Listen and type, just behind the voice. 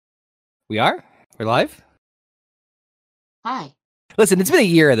We are? We're live? Hi. Listen, it's been a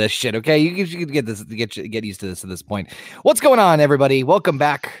year of this shit, okay? You can get used to this at this point. What's going on, everybody? Welcome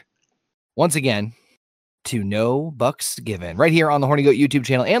back once again to No Bucks Given, right here on the Horny Goat YouTube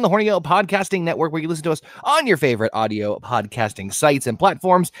channel and the Horny Goat Podcasting Network, where you listen to us on your favorite audio podcasting sites and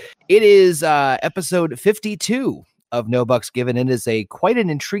platforms. It is episode 52 of No Bucks Given. It is quite an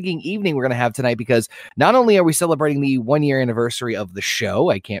intriguing evening we're going to have tonight, because not only are we celebrating the 1-year anniversary of the show,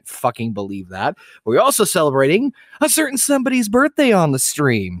 I can't fucking believe that, but we're also celebrating a certain somebody's birthday on the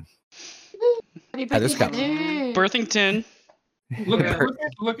stream. Heather's coming. Birthington. Look at her.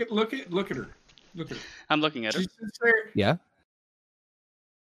 Look at her. I'm looking at her. Yeah.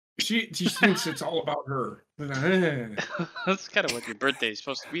 She thinks it's all about her. That's kind of what your birthday is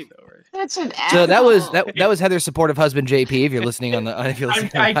supposed to be, though, right? That's an So that was Heather's supportive husband, JP. If you're listening on the,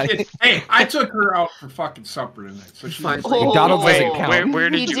 I took her out for fucking supper tonight, so she's McDonald's doesn't count. Where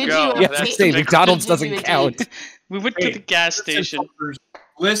did you go? Say McDonald's doesn't count. We went to the gas station.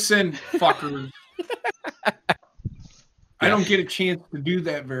 Listen, fuckers. I don't get a chance to do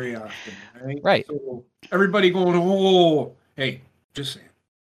that very often, right? Right. So everybody going, oh, hey, just saying.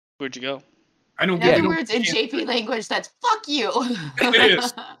 Where'd you go? I don't In get other words, in JP language, that's fuck you. It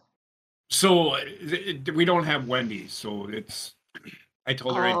is. So we don't have Wendy's, so it's. I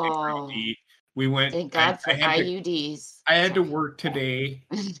told her I think we're to eat. We went. Thank God for IUDs. I had to work today,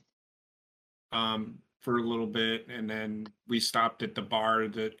 for a little bit, and then we stopped at the bar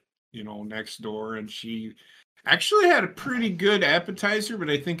that next door, and she actually had a pretty good appetizer, but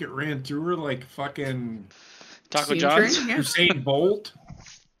I think it ran through her like fucking Taco John's. Usain Bolt.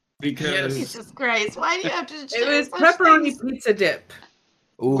 Because Jesus Christ, why do you have to? It was pepperoni pizza dip.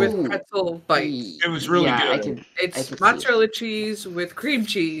 Ooh. With pretzel bites. It was really good. It's mozzarella cheese with cream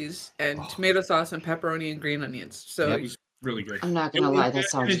cheese and tomato sauce and pepperoni and green onions. So it was really good. I'm not gonna lie, that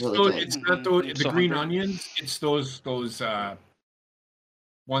sounds really good. It's not the green onions. It's those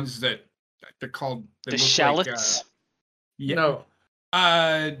ones that they're called. The shallots. No.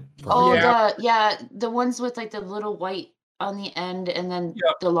 The ones with like the little white on the end and then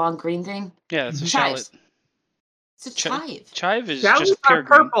the long green thing. Yeah, it's a shallot. It's a chive. Chive is Shallots just pure are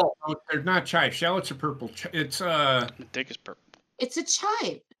purple. No, they're not chive. Shallots are purple. It's The dick is purple. It's a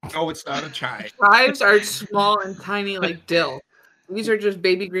chive. No, it's not a chive. Chives are small and tiny like dill. These are just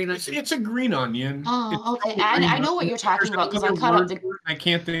baby green onions. It's a green onion. Oh, okay. I know what you're talking about, because I cut up the. I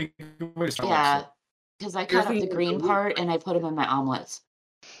can't think of what it's called. Yeah, because I cut up the green part and I put them in my omelets.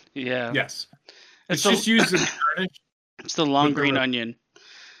 Yeah. Yes. It's just used as garnish. It's the long green onion.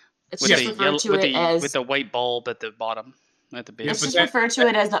 It's with just the referred to it as with the white bulb at the bottom, at the base. It's just referred to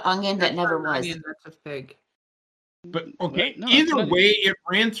it as the onion that never was. Onion, that's a fig. But okay, No, either way, it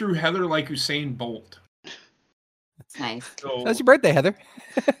ran through Heather like Usain Bolt. That's nice. So, That's your birthday, Heather.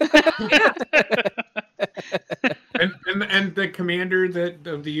 and the commander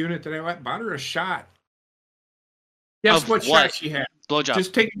of the unit that I went bought her a shot. Guess what shot she had? Blowjob.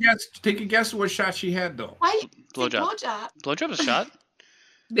 Just take a guess. Take a guess of what shot she had, though. Why? Blowjob. Blowjob is a shot.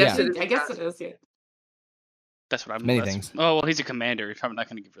 Yes, Yeah. it is. I guess it is. Yeah. That's what I'm. Many things. Oh well, he's a commander. You're probably not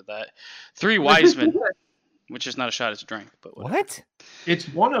going to give her that. 3 Wiseman, which is not a shot; it's a drink. But whatever. What? It's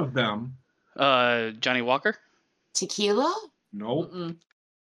one of them. Johnny Walker. Tequila? Nope. Mm-mm.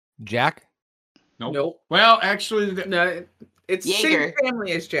 Jack? Nope. Well, actually, No, it's the same Jaeger.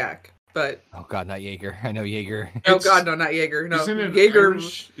 family as Jack, but Oh God, not Jaeger. I know Jaeger. oh God, no, not Jaeger. No, isn't it Jaeger.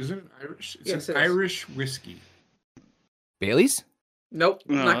 Irish? Isn't it Irish? It's Yes, an it is. Irish whiskey. Bailey's? Nope,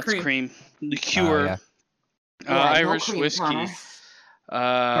 No, not that's cream. Liqueur. yeah. Yeah, no Irish cream, whiskey.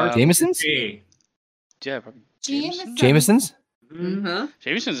 Connor. Jameson's? Hey. Yeah, probably Jameson? Jameson's? Mm-hmm.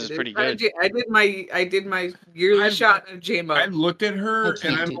 Jameson's is pretty good. I did my yearly shot of I JMO. looked at her I and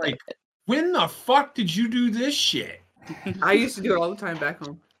can't I'm do like, when the fuck did you do this shit? I used to do it all the time back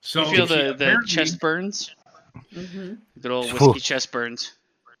home. So You feel she the apparently- chest burns? Mm-hmm. Good old Ooh. whiskey chest burns.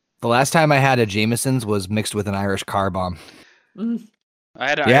 The last time I had a Jameson's was mixed with an Irish car bomb. I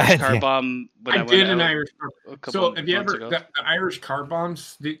had an Yeah, Irish car yeah. bomb when I I went did an out Irish. a couple So have you months ever ago. the Irish car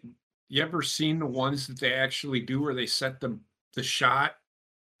bombs? You ever seen the ones that they actually do where they set the shot,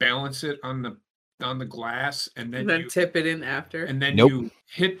 balance it on the glass, and then you tip it in after. and then Nope. you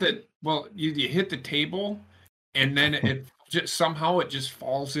hit you hit the table, and then it just somehow it just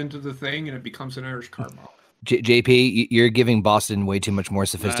falls into the thing and it becomes an Irish car bomb. JP, you're giving Boston way too much more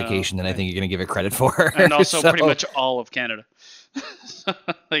sophistication than I think you're going to give it credit for. And also So- pretty much all of Canada.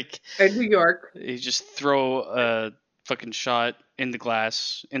 Like And New York. you just throw a fucking shot in the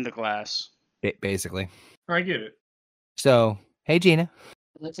glass. Basically. I get it. So, hey, Gina.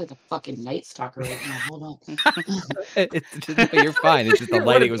 looks like a fucking Night Stalker right now. Hold on. You're fine. It's just the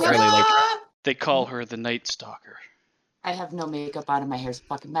lighting was really like. They call her the Night Stalker. I have no makeup on and my hair's a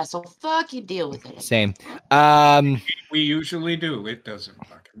fucking mess, so fuck you, deal with it. Same. We usually do. It doesn't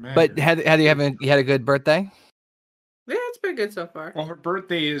fucking matter. But had you had a good birthday? Yeah, it's been good so far. Well, her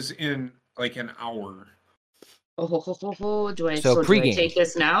birthday is in like an hour. Do I pregame. take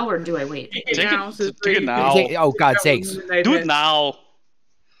this now or do I wait? Take it now. Oh, God's sakes. Do it now.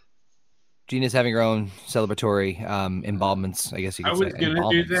 Gina's having her own celebratory involvements, I guess you could I say. was gonna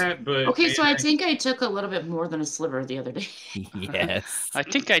do that, but Okay, so I think I took a little bit more than a sliver the other day. Yes. I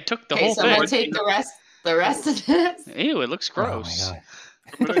think I took the Okay, whole so I'm thing. gonna take the rest of this. Ew, it looks gross. Oh my God.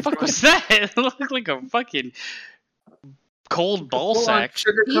 What the fuck was that? It looked like a fucking cold ball Full-on sack. These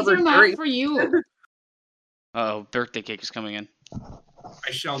are sugar-covered not grape. for you. Oh, birthday cake is coming in.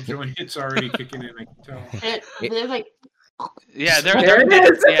 I shall join. It's already kicking in. I can tell. They're like, Yeah, There they're it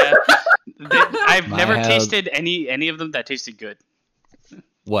is. yeah. I've My never house. tasted any of them that tasted good.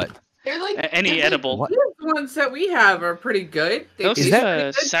 What? they're like Any they're edible. What? The ones that we have are pretty good. They Those taste Is that- pretty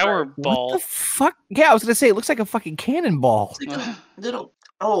a good, sour but- What ball. the fuck? Yeah, I was gonna say it looks like a fucking cannonball. Like a little.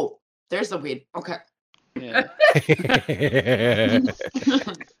 Oh, there's the weed. Okay. Yeah. We're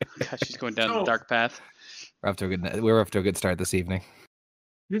God, she's going down the dark path. off to a good start this evening.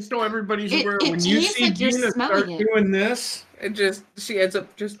 Just so everybody's It- aware, it when you tastes see like you're Gina start smelling it. doing this, She ends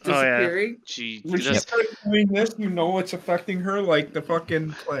up just Oh, yeah. disappearing. She when she does starts doing this, you know it's affecting her like the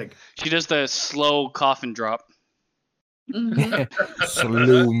fucking plague. she does the slow coffin drop. Mhm. Slow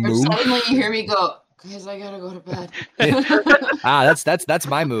And move. suddenly you hear me go, guys, I gotta go to bed. That's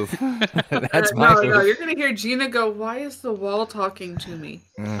my move. That's my no, move. you're gonna hear Gina go, "Why is the wall talking to me?"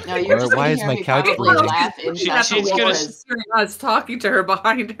 No, you're just Why gonna is hear my me couch probably breathing? laugh She- inside she's the gonna- walls. Hearing us talking to her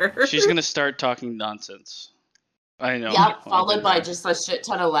behind her. She's gonna start talking nonsense. I know. Yeah, followed by just a shit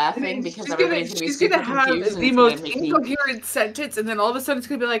ton of laughing because everybody's gonna be she's super gonna have confused. and the it's gonna most make me- incoherent sentence, and then all of a sudden it's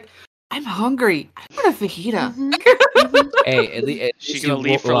gonna be like, "I'm hungry. I want a fajita." Mhm. Hey, at least She's gonna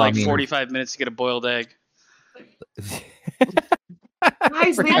leave for like 45 minutes to get a boiled egg. Guys,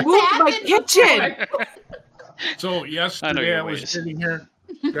 they That's moved my happened kitchen. So I know yesterday your I was ways. sitting here.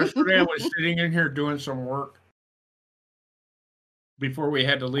 Yesterday I was sitting in here doing some work before we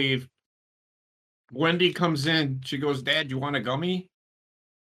had to leave. Wendy comes in. She goes, "Dad, you want a gummy?"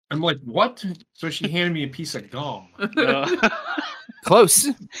 I'm like, "What?" So she handed me a piece of gum. Close.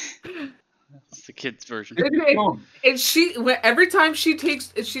 It's the kids' version. Gum. And every time she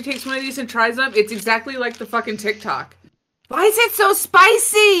takes one of these and tries them, it's exactly like the fucking TikTok. Why is it so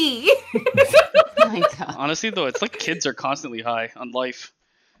spicy? Oh my God. Honestly, though, it's like kids are constantly high on life.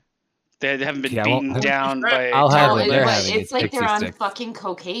 They haven't been Yeah, I won't- beaten down by. I'll have No, what it- they're but having. it's like Pixie they're on sticks. fucking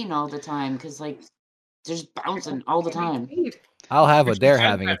cocaine all the time because like they're just bouncing all the time. I'll have what When she they're said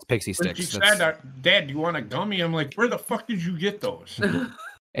having. that- It's pixie When she sticks. said That's- that, "Dad, do you want a gummy?" I'm like, "Where the fuck did you get those?"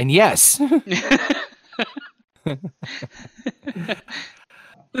 And yes.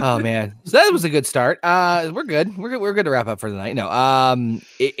 Oh man, so that was a good start. We're good. We're good to wrap up for the night. No,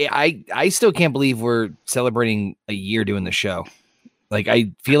 I still can't believe we're celebrating a year doing the show. Like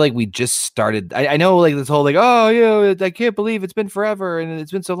I feel like we just started. I know like this whole like, oh yeah, I can't believe it's been forever and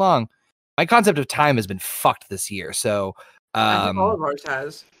it's been so long. My concept of time has been fucked this year. So I think all of ours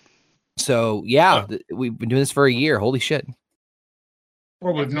has. so yeah, we've been doing this for a year. Holy shit.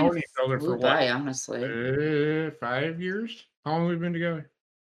 Well, we've known each other for Flew by, what? honestly. 5 years? How long have we been together?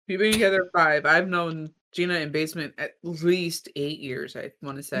 We've been together 5. I've known Gina in Basement at least 8 years, I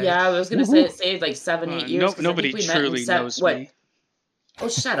want to say. Yeah, I was gonna say like 7, 8 years. 'cause I think Nobody we met in truly knows what? me. Oh,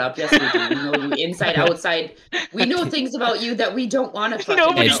 shut up! Yes, we do. We know you inside, outside. We know things about you that we don't want to fucking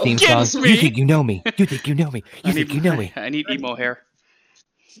Nobody Edge know. theme gets song. me. You think you know me. You think you know me. You I think need, you know me. I need emo hair.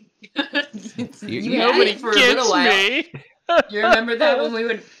 You had Nobody it for a gets little while. me. You remember that when we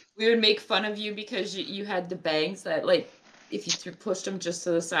would make fun of you because you had the bangs that like if you pushed them just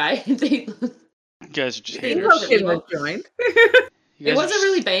to the side, they. You guys are just They haters. were Okay, let's join. You guys It are wasn't just-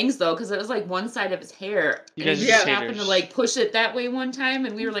 really bangs though, because it was like one side of his hair. You and guys he are just just happened to haters. like push it that way one time,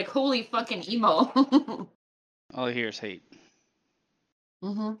 and we were like, "Holy fucking emo!" All I hear is hate.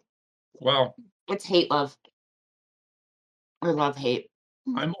 hmm Well, It's hate love or love hate.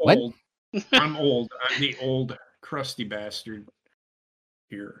 I'm What? old. I'm old. I'm the old crusty bastard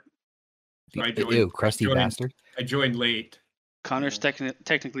here. So I joined, Ew, crusty bastard. I joined late. Connor's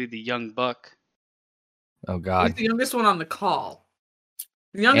technically the young buck. Oh He's god. the youngest one on the call.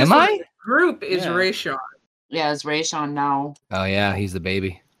 The youngest Am one I? in the group is Yeah. Ray Sean. Yeah, it's Ray Sean now. Oh yeah, he's the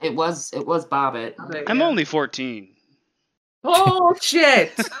baby. It was Bobbit. I'm only 14. Oh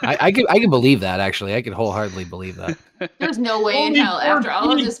shit! I can believe that. Actually, I could wholeheartely believe that. There's no way in hell after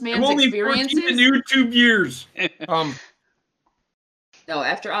all of this man's experiences. In YouTube years. No,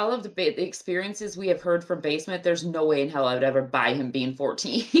 after all of the experiences we have heard from Basement, there's no way in hell I would ever buy him being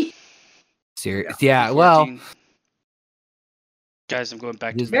 14. Serious? Yeah. Well, 14. Guys, I'm going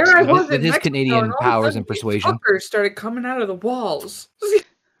back to There I Mexico. was with his Canadian powers and persuasion. Fuckers started coming out of the walls.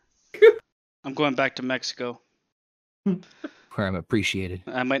 I'm going back to Mexico. Where I'm appreciated.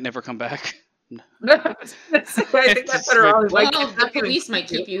 I might never come back. I think that's better on. Well, the police might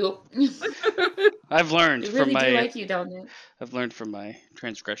keep you. I've learned They from really my. do like you down there. I've learned from my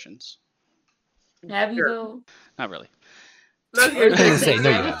transgressions. Have you though? Not really. There's Say, no,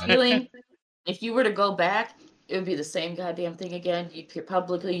 you a haven't. feeling if you were to go back, it would be the same goddamn thing again. You'd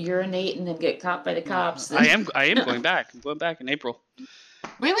publicly urinate and then get caught by the cops. I am going back. I'm going back in April.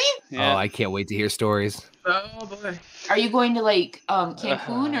 Really? Yeah. Oh, I can't wait to hear stories. Oh boy. Are you going to like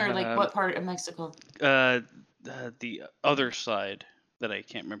Cancun or like what part of Mexico? The other side that I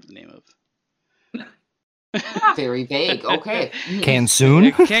can't remember the name of. Very vague. Okay.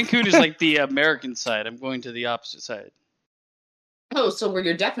 Cancun? Cancun is like the American side. I'm going to the opposite side. Oh, so where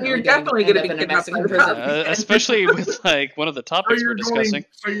you're definitely You're gonna definitely end gonna up be in a kidnapped by Mexican the prison. cops. Especially with like one of the topics we're discussing.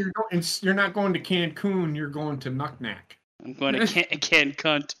 You're not going to Cancun. You're going to Nucknack. I'm going to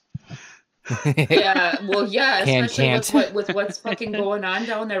Cancun. Yeah, well, yeah, especially Can't. with what's fucking going on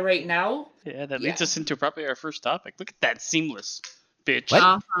down there right now. Yeah, that leads us into probably our first topic. Look at that seamless, bitch. What?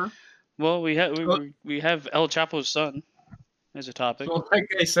 Uh-huh. Well, we have El Chapo's son as a topic. So, like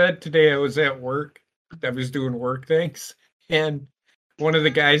I said today, I was at work. I was doing work things, and one of the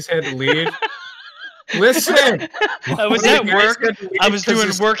guys had to leave. Listen, I was at work. I was doing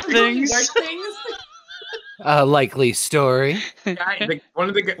work things. Work things. A likely story. One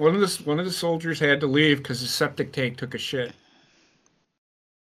of the soldiers had to leave because the septic tank took a shit.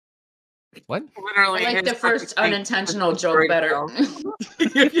 What? Literally, I like the his first fucking unintentional joke story better. now.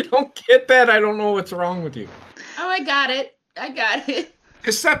 If you don't get that, I don't know what's wrong with you. Oh, I got it.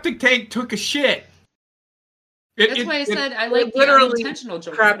 The septic tank took a shit. That's why I said I like the literally unintentional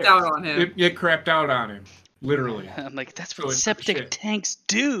joke crapped better. out on him. It crapped out on him, literally. I'm like, that's So what it took septic shit. tanks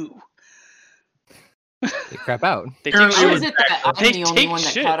do. They crap out. They Apparently take How it is shit. it that I'm They the only take one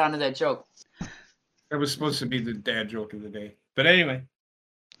that shit. caught onto that joke? That was supposed to be the dad joke of the day. But anyway,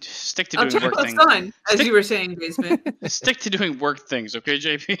 Just stick to I'll doing check work the things. sun, as you were saying, Basement. Stick to doing work things, okay,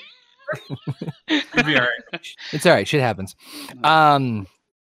 JP? you'll be all right. It's all right. Shit happens. I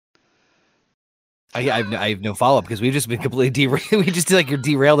have no follow up because we've just been completely derailed. We just did like your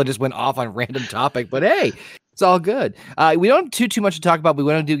derailed and just went off on a random topic. But hey, it's all good. We don't too much to talk about. We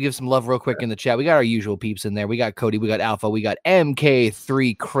want to give some love real quick in the chat. We got our usual peeps in there. We got Cody. We got Alpha. We got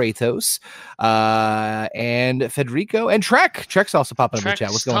MK3 Kratos, and Federico and Trek. Trek's also popping up in the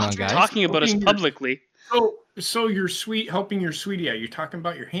chat. What's going on, guys? Talking about us publicly. So you're helping your sweetie out. You're talking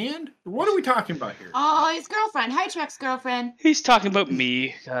about your hand? What are we talking about here? Oh, his girlfriend. Hi, Trek's girlfriend. He's talking about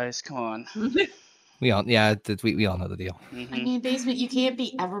me, guys. Come on. We all we all know the deal. Mhm. I mean, Basement, you can't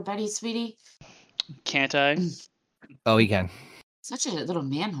be everybody's sweetie. Can't I? Oh, he can. Such a little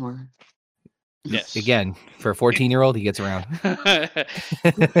man whore. Yes. Again, for a 14-year-old, he gets around.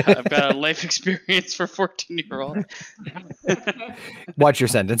 I've got a life experience for 14-year-old. Watch your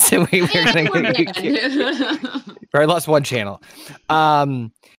sentence. We're I lost one channel.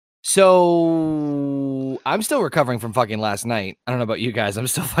 So I'm still recovering from fucking last night. I don't know about you guys. I'm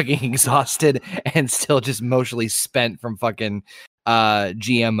still fucking exhausted and still just emotionally spent from fucking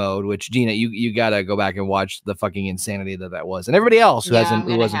GM mode, which Gina, you gotta go back and watch the fucking insanity that was. And everybody else who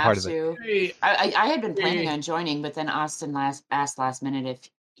who wasn't part of it. Hey, I had been planning on joining, but then Austin asked last minute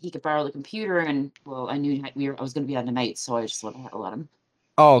if he could borrow the computer, and well, I knew I was going to be on tonight, so I just let him.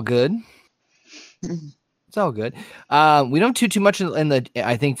 All good. It's all good. We don't too much in the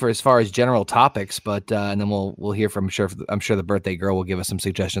I think for as far as general topics, but and then we'll hear from I'm sure the birthday girl will give us some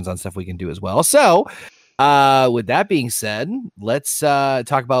suggestions on stuff we can do as well. So with that being said, let's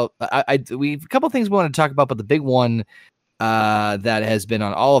talk about we have a couple things we want to talk about, but the big one that has been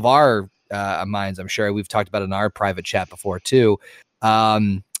on all of our minds, I'm sure we've talked about it in our private chat before too.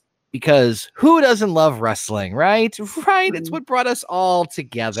 Because who doesn't love wrestling, right? Right. It's what brought us all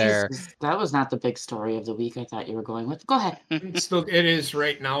together. Jesus, that was not the big story of the week I thought you were going with. Go ahead. it is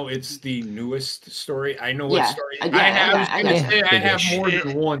right now. It's the newest story. I know what Yeah, story. I I have Big-ish. more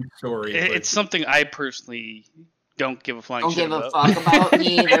than one story. but- It's something I personally don't give a flying Don't shit give a about. fuck about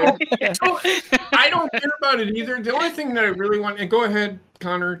me either. I don't care about it either. The only thing that I really want, and go ahead,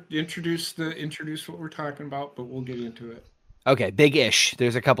 Connor, introduce what we're talking about, but we'll get into it. Okay, big-ish.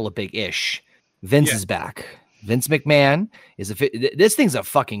 There's a couple of big-ish. Vince is back. Vince McMahon is this thing's a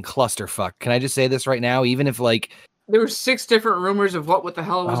fucking clusterfuck. Can I just say this right now? Even if like there were 6 different rumors of what the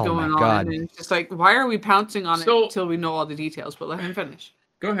hell was going on, and it's just like, why are we pouncing on it until we know all the details? But let him finish.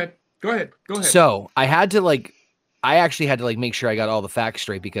 Go ahead. So I actually had to make sure I got all the facts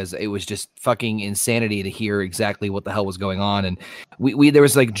straight, because it was just fucking insanity to hear exactly what the hell was going on. And there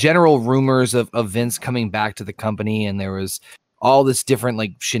was like general rumors of Vince coming back to the company, and there was all this different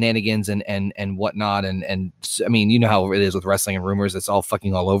like shenanigans and whatnot. And I mean, you know how it is with wrestling and rumors. It's all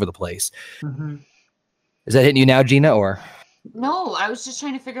fucking all over the place. Mm-hmm. Is that hitting you now, Gina, or? No, I was just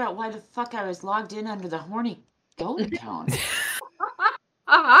trying to figure out why the fuck I was logged in under the horny goat account.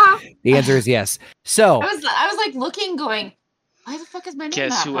 The answer is yes. So I was like looking, going, why the fuck is my name?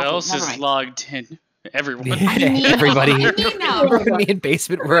 Guess who else is logged in? Everyone. Everybody. Now. Me and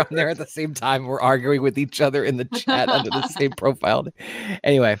Basement were on there at the same time. We're arguing with each other in the chat under the same profile.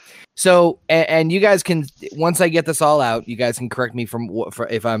 Anyway, so and you guys can, once I get this all out, you guys can correct me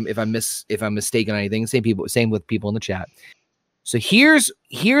if I'm mistaken on anything. Same with people in the chat. So here's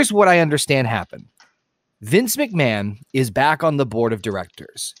what I understand happened. Vince McMahon is back on the board of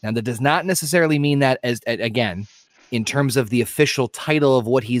directors. Now, that does not necessarily mean that, as again, in terms of the official title of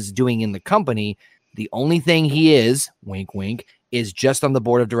what he's doing in the company, the only thing he is, wink, wink, is just on the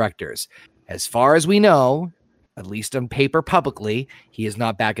board of directors. As far as we know, at least on paper publicly, he is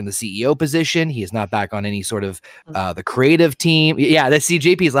not back in the CEO position. He is not back on any sort of the creative team. Yeah, the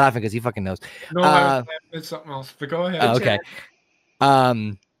CJP is laughing because he fucking knows. No, it's something else, but go ahead.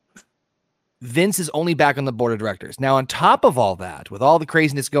 Okay. Vince is only back on the board of directors. Now, on top of all that, with all the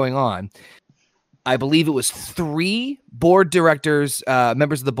craziness going on, I believe it was 3 board directors,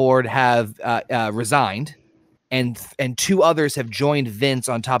 members of the board have resigned, and 2 others have joined Vince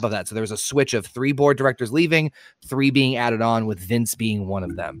on top of that. So there was a switch of 3 board directors leaving, 3 being added on, with Vince being one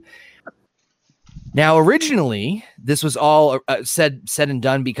of them. Now, originally, this was all said and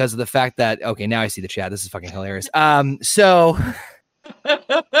done because of the fact that, okay, now I see the chat. This is fucking hilarious. So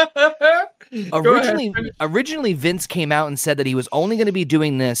originally Vince came out and said that he was only going to be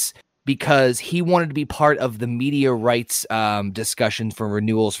doing this because he wanted to be part of the media rights discussion for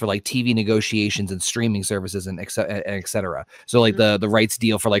renewals for like TV negotiations and streaming services and et cetera. So like the rights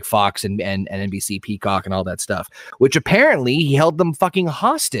deal for like Fox and NBC, Peacock and all that stuff, which apparently he held them fucking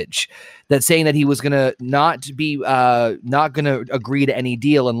hostage, that saying that he was going to not going to agree to any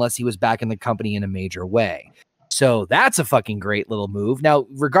deal unless he was back in the company in a major way. So that's a fucking great little move. Now,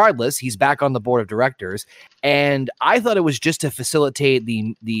 regardless, he's back on the board of directors, and I thought it was just to facilitate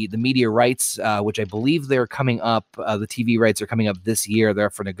the media rights, which I believe they're coming up. The TV rights are coming up this year. They're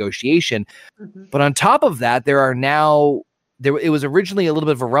up for negotiation. Mm-hmm. But on top of that, it was originally a little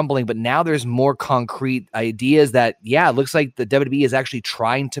bit of a rumbling, but now there's more concrete ideas that, yeah, it looks like the WWE is actually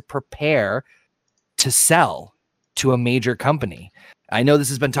trying to prepare to sell to a major company. I know this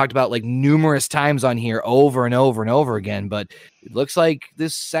has been talked about like numerous times on here over and over and over again, but it looks like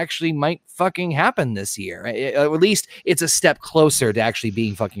this actually might fucking happen this year. At least it's a step closer to actually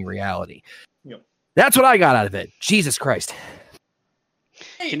being fucking reality. Yep. That's what I got out of it. Jesus Christ.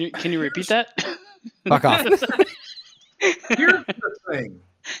 Can you repeat that? Fuck off. Here's the thing.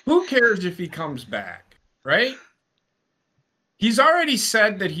 Who cares if he comes back, right? He's already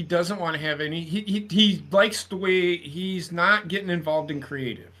said that he doesn't want to have any. He likes the way he's not getting involved in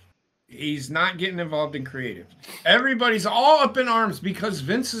creative. He's not getting involved in creative. Everybody's all up in arms because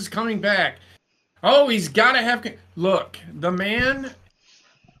Vince is coming back. Oh, he's got to have. Look, the man.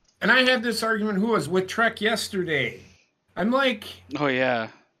 And I had this argument. Who was with Trek yesterday? I'm like, oh yeah.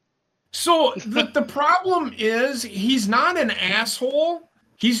 So the problem is he's not an asshole.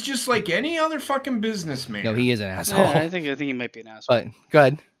 He's just like any other fucking businessman. No, he is an asshole. Yeah, I think he might be an asshole. But go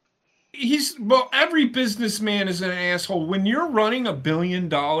ahead. Every businessman is an asshole. When you're running $1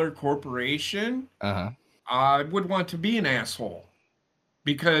 billion corporation, I would want to be an asshole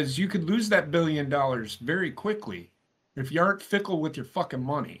because you could lose that $1 billion very quickly if you aren't fickle with your fucking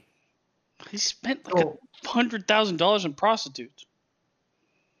money. He spent like $100,000 on prostitutes.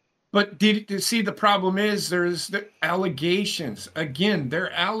 But see, the problem is there's the allegations. Again,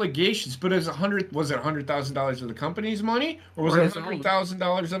 they're allegations. But was it $100,000 of the company's money, or was it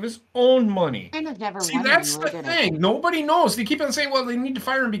 $100,000 of his own money? Kind of never. See, that's the thing. Nobody knows. They keep on saying, "Well, they need to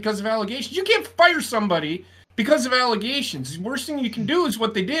fire him because of allegations." You can't fire somebody because of allegations. The worst thing you can do is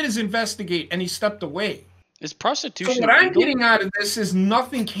what they did is investigate, and he stepped away. Is prostitution? So what I'm getting out of this is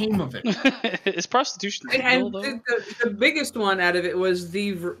nothing came of it. Is prostitution? And the biggest one out of it was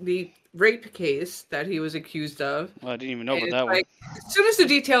the rape case that he was accused of. Well, I didn't even know about that one. As soon as the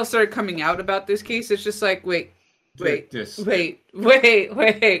details started coming out about this case, it's just like, wait, Wait. this. Wait.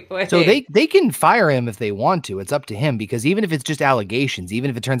 So they can fire him if they want to. It's up to him, because even if it's just allegations, even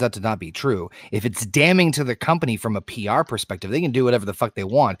if it turns out to not be true, if it's damning to the company from a PR perspective, they can do whatever the fuck they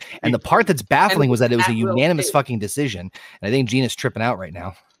want. And the part that's baffling was that it was a unanimous fucking decision. And I think Gina's tripping out right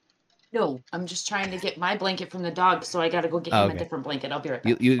now. No, I'm just trying to get my blanket from the dog, so I got to go get him a different blanket. I'll be right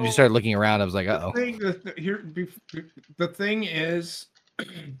back. You started looking around. I was like, uh-oh. The thing is,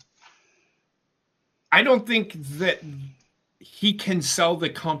 I don't think that he can sell the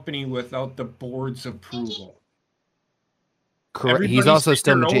company without the board's approval. Correct. He's also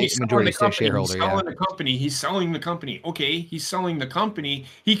still majority shareholder. He's selling the company. He's selling the company. Okay, he's selling the company.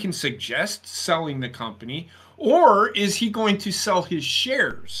 He can suggest selling the company, or is he going to sell his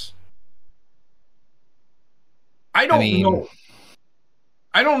shares? I don't know.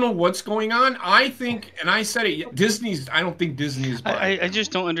 I don't know what's going on. I think, and I said it, I don't think Disney is buying. I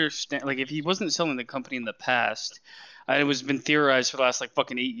just don't understand. Like, if he wasn't selling the company in the past, it was been theorized for the last, like,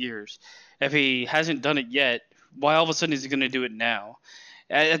 fucking 8 years. If he hasn't done it yet, why all of a sudden is he going to do it now?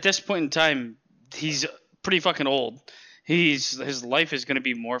 At this point in time, he's pretty fucking old. His life is going to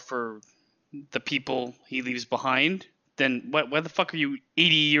be more for the people he leaves behind than why the fuck are you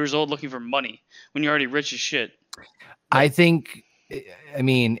 80 years old looking for money when you're already rich as shit? I think, I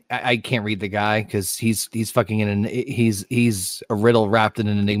mean, I can't read the guy because he's fucking he's a riddle wrapped in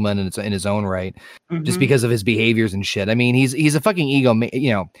an enigma in his own right, just because of his behaviors and shit. I mean, he's a fucking ego,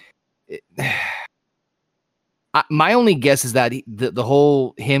 my only guess is that the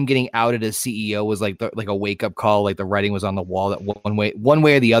whole him getting outed as CEO was like a wake up call, like the writing was on the wall that one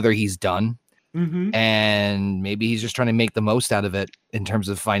way or the other he's done. And maybe he's just trying to make the most out of it in terms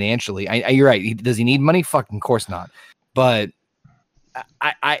of financially. You're right. Does he need money? Fucking course not. But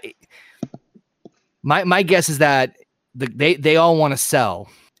my guess is that they all want to sell,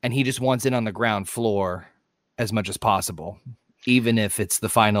 and he just wants in on the ground floor as much as possible, even if it's the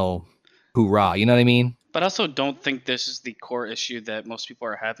final hoorah. You know what I mean? But I also don't think this is the core issue that most people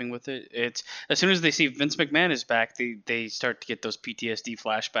are having with it. It's as soon as they see Vince McMahon is back, they start to get those PTSD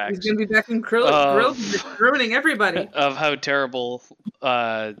flashbacks. He's going to be back in grill ruining everybody. Of how terrible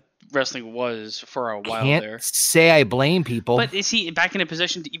wrestling was for a while there. Can't say I blame people. But is he back in a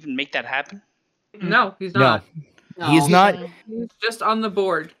position to even make that happen? No, he's not. No, he's not. He's just on the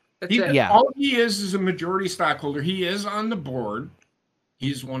board. That's it. Yeah. All he is a majority stockholder. He is on the board.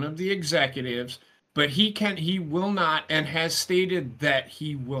 He's one of the executives. But he will not, and has stated that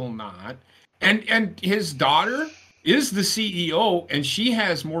he will not. And his daughter is the CEO, and she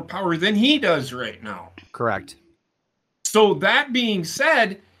has more power than he does right now. Correct. So that being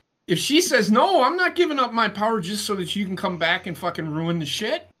said, if she says, no, I'm not giving up my power just so that you can come back and fucking ruin the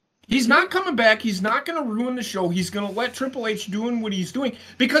shit, he's not coming back. He's not going to ruin the show. He's going to let Triple H doing what he's doing,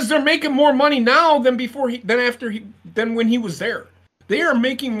 because they're making more money now than than when he was there. They are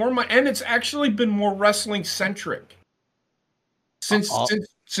making more money, and it's actually been more wrestling centric since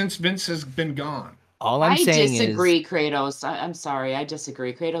Vince has been gone. All I disagree, Kratos. I'm sorry, I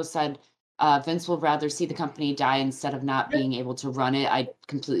disagree. Kratos said Vince will rather see the company die instead of not being able to run it. I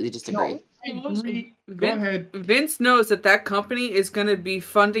completely disagree. No, I agree. Go ahead. Vince knows that company is going to be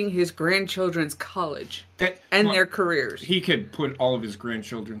funding his grandchildren's college and their careers. He could put all of his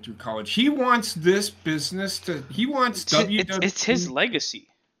grandchildren through college. He wants this business to. He wants WWE. It's his legacy.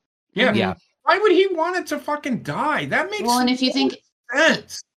 Yeah. Yeah. Why would he want it to fucking die? That makes and if you think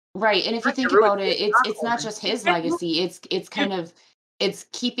sense. Right, and if you think about it, it's not just his legacy. It's kind of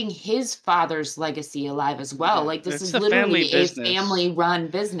keeping his father's legacy alive as well. Like this is literally a family-run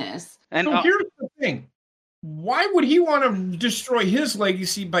business. And so here's the thing. Why would he want to destroy his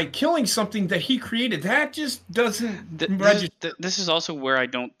legacy by killing something that he created? That just doesn't register. This is also where I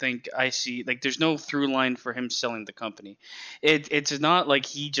don't think I see, like, there's no through line for him selling the company. It's not like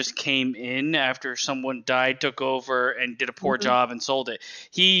he just came in after someone died, took over, and did a poor job and sold it.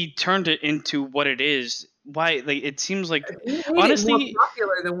 He turned it into what it is. Why? Like, it seems like, honestly, it more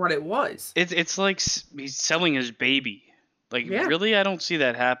popular than what it was. It's like he's selling his baby. Like, really, I don't see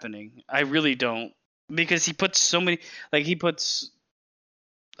that happening. I really don't. Because he puts so many, like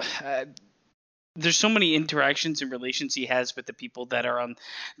there's so many interactions and relations he has with the people that are on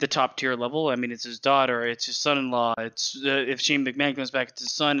the top tier level. I mean, it's his daughter, it's his son-in-law, it's if Shane McMahon comes back, it's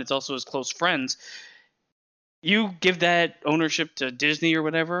his son, it's also his close friends. You give that ownership to Disney or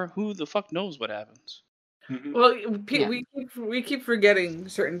whatever, who the fuck knows what happens? Well, we keep forgetting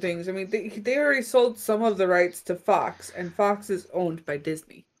certain things. I mean, they already sold some of the rights to Fox, and Fox is owned by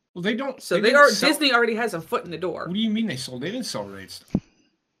Disney. Well, they don't. So Disney already has a foot in the door. What do you mean they sold? They didn't sell rights.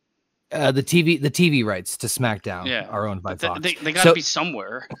 The TV rights to SmackDown are owned by Fox. They got to be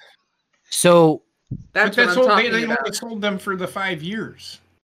somewhere. So That's what I'm talking about. They only sold them for the 5 years.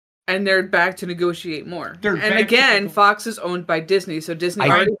 And they're back to negotiate more. And again, Fox is owned by Disney, so Disney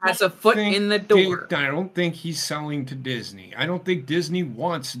already has a foot in the door. I don't think he's selling to Disney. I don't think Disney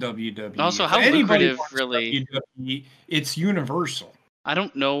wants WWE. Also, how lucrative, really? WWE, it's Universal. I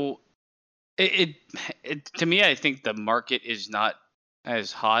don't know. It to me, I think the market is not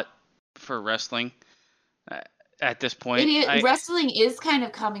as hot for wrestling at this point. Wrestling is kind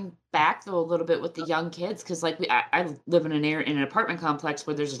of coming back though a little bit with the young kids, because like I live in an apartment complex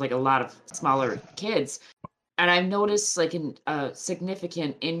where there's just like a lot of smaller kids, and I've noticed like a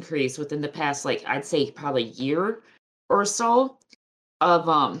significant increase within the past, like I'd say probably year or so,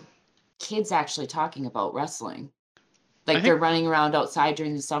 of kids actually talking about wrestling. Like they're running around outside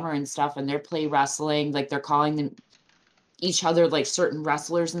during the summer and stuff, and they're play wrestling. Like they're calling them each other like certain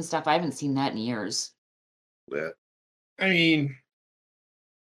wrestlers and stuff. I haven't seen that in years. I mean,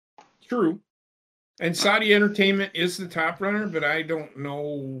 true. And Saudi Entertainment is the top runner, but I don't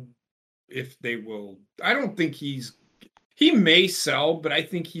know if they will. I don't think he may sell, but I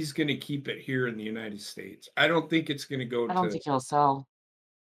think he's going to keep it here in the United States. I don't think it's going to go I don't think he'll sell.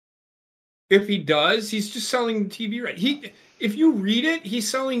 If he does, he's just selling the TV rights. If you read it, he's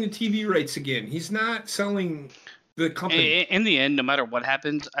selling the TV rights again. He's not selling the company. In the end, no matter what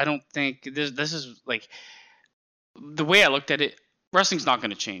happens, I don't think this is like the way I looked at it. Wrestling's not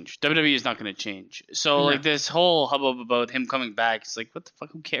going to change. WWE is not going to change. So like this whole hubbub about him coming back, it's like, what the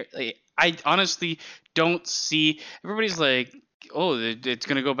fuck? Who cares? Like, I honestly don't see. Everybody's like, oh, it's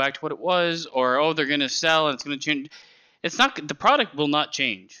going to go back to what it was, or oh, they're going to sell and it's going to change. It's not. The product will not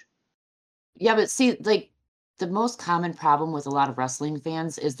change. Yeah, but see, like the most common problem with a lot of wrestling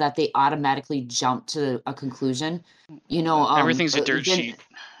fans is that they automatically jump to a conclusion. You know, everything's a dirt sheet.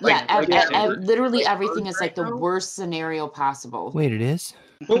 Yeah, literally everything is like the worst scenario possible. Wait, it is?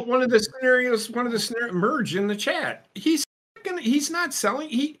 Well, one of the scenarios, Merge in the chat. He's not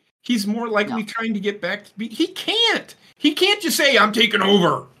selling. He's more likely trying to get back to be. He can't just say I'm taking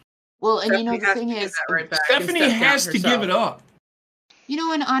over. Well, and you know the thing is, Stephanie has to give it up. You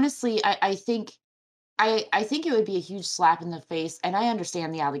know, and honestly, I think it would be a huge slap in the face, and I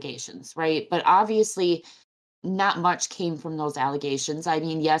understand the allegations, right? But obviously, not much came from those allegations. I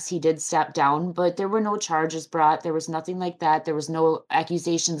mean, yes, he did step down, but there were no charges brought. There was nothing like that. There was no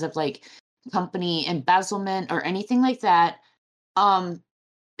accusations of like company embezzlement or anything like that.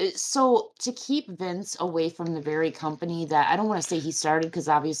 So to keep Vince away from the very company that I don't want to say he started, because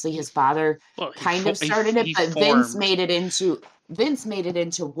obviously his father kind of started it, but Vince made it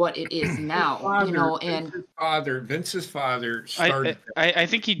into what it is now, you know, and Vince's father started. I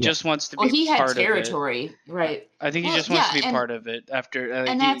think he just wants to be. He had part territory, of it. right? I think he just wants to be part of it after.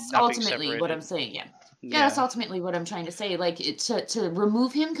 And that's ultimately what I'm saying. Yeah, that's ultimately what I'm trying to say. Like to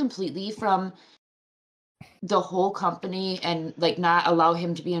remove him completely from the whole company and like not allow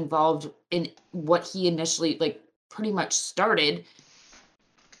him to be involved in what he initially like pretty much started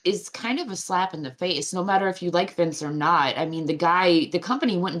is kind of a slap in the face, no matter if you like Vince or not. I mean, the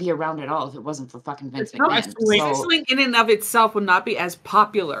company wouldn't be around at all if it wasn't for fucking Vince McMahon. Wrestling in and of itself would not be as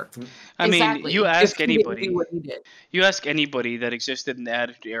popular. I mean, you ask anybody that existed in the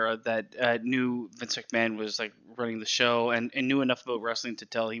Attitude Era that knew Vince McMahon was like running the show and knew enough about wrestling to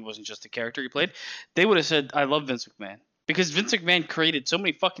tell he wasn't just a character he played, they would have said, I love Vince McMahon. Because Vince McMahon created so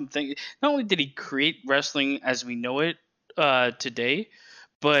many fucking things. Not only did he create wrestling as we know it today,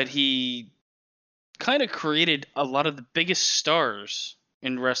 but he kind of created a lot of the biggest stars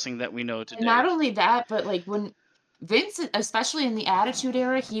in wrestling that we know today. And not only that, but like when Vince, especially in the Attitude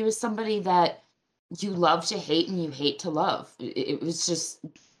Era, he was somebody that you love to hate and you hate to love. It was just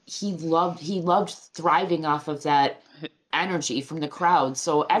he loved thriving off of that energy from the crowd.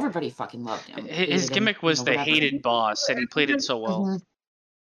 So everybody fucking loved him. His gimmick was the hated boss, and he played it so well. Mm-hmm.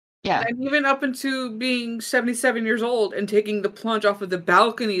 Yeah. And even up into being 77 years old and taking the plunge off of the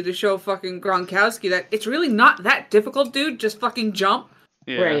balcony to show fucking Gronkowski that it's really not that difficult, dude. Just fucking jump.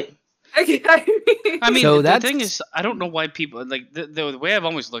 Yeah. Right. I mean, so the thing is, I don't know why people like the way I've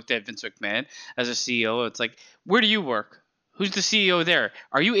always looked at Vince McMahon as a CEO. It's like, where do you work? Who's the CEO there?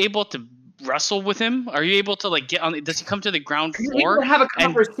 Are you able to wrestle with him? Are you able to like get on? Does he come to the ground floor? To have a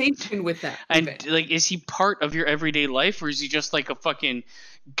conversation with that. And like, is he part of your everyday life, or is he just like a fucking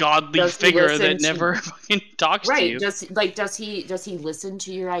godly figure that never fucking talks to you? Does he listen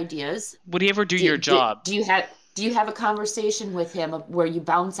to your ideas? Would he ever do your job? Do you have a conversation with him where you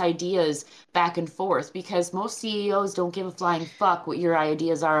bounce ideas back and forth? Because most CEOs don't give a flying fuck what your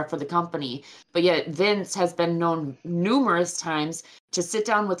ideas are for the company. But yet Vince has been known numerous times to sit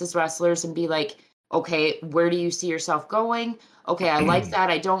down with his wrestlers and be like, Okay, where do you see yourself going? Okay, I like that.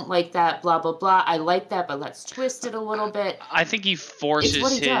 I don't like that. Blah blah blah. I like that, but let's twist it a little bit. I think he It's forces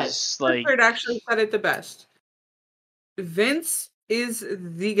what he does. his like. Clifford actually said it the best. Vince is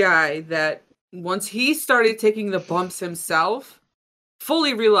the guy that once he started taking the bumps himself,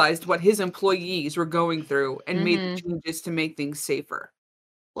 fully realized what his employees were going through and made the changes to make things safer.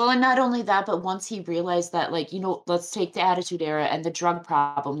 Well, and not only that, but once he realized that, like, let's take the Attitude Era and the drug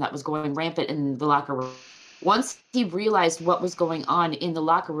problem that was going rampant in the locker room. Once he realized what was going on in the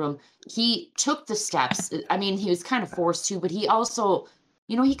locker room, he took the steps. I mean, he was kind of forced to, but he also,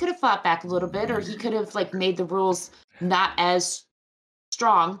 he could have fought back a little bit, or he could have, like, made the rules not as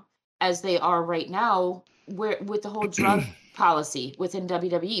strong as they are right now with the whole drug policy within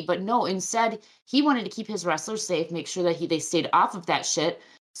WWE. But no, instead, he wanted to keep his wrestlers safe, make sure that they stayed off of that shit.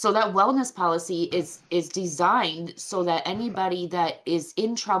 So that wellness policy is designed so that anybody that is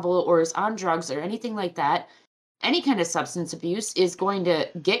in trouble or is on drugs or anything like that, any kind of substance abuse, is going to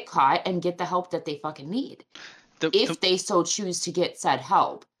get caught and get the help that they fucking need. If they so choose to get said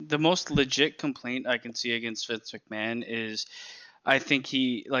help. The most legit complaint I can see against Vince McMahon is I think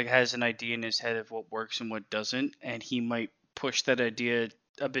he has an idea in his head of what works and what doesn't, and he might push that idea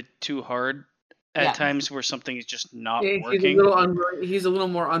a bit too hard at times where something is just not working. He's a little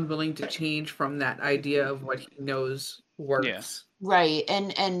more unwilling to change from that idea of what he knows works. Yeah. Right.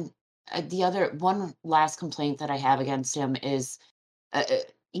 And the other one last complaint that I have against him is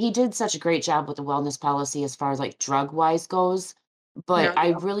he did such a great job with the wellness policy as far as like drug wise goes, but I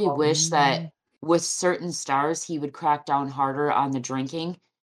really wish that with certain stars he would crack down harder on the drinking.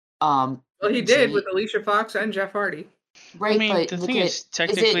 Well, he did with Alicia Fox and Jeff Hardy. Right, I mean, but the thing is,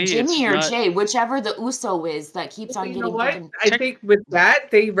 technically, is it Jimmy or not... Jay, whichever the Uso is that keeps on getting. I think with that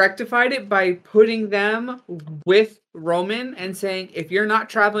they rectified it by putting them with Roman and saying, if you're not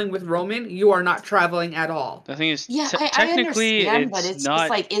traveling with Roman, you are not traveling at all. The thing is, I understand, but it's not... just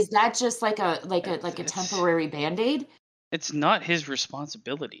like, is that just like a temporary Band-Aid? It's not his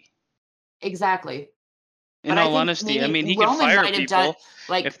responsibility. Exactly. In all honesty, I mean, he can fire people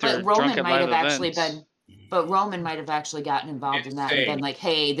if they're drunk at live events. But Roman might have actually gotten involved in that and been like,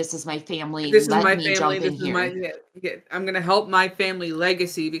 "Hey, this is my family. This is my family. Jump in here. I'm going to help my family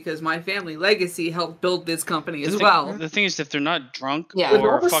legacy because my family legacy helped build this company as well." The thing is, if they're not drunk with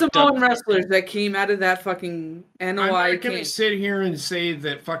or all the fucked Samoan up wrestlers that came out of that fucking NOI, I'm not going to sit here and say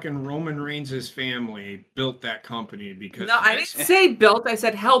that fucking Roman Reigns' family built that company because I didn't say built. I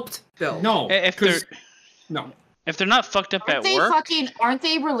said helped build. No, if they're not fucked up at work, aren't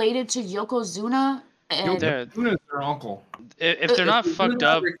they related to Yokozuna? Yokozuna's their uncle. If they're not fucked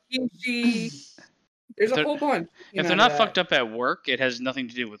up, there's a whole bunch. If they're not fucked up at work, it has nothing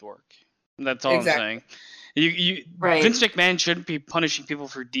to do with work. That's all I'm saying. Vince McMahon shouldn't be punishing people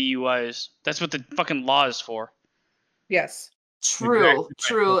for DUIs. That's what the fucking law is for. Yes. True.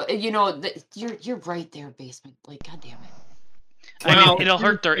 You're right there, Basement. Like, God damn it. I mean, it'll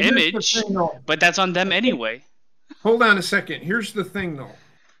hurt their image, but that's on them anyway. Hold on a second. Here's the thing, though.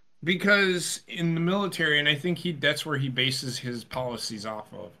 Because in the military, and I think that's where he bases his policies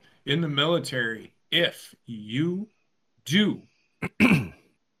off of. In the military, if you do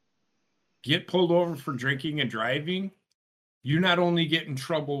get pulled over for drinking and driving, you not only get in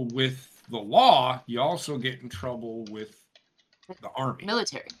trouble with the law, you also get in trouble with the army.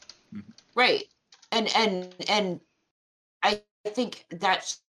 Military. Mm-hmm. Right. And I think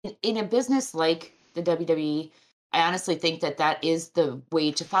that in a business like the WWE, I honestly think that is the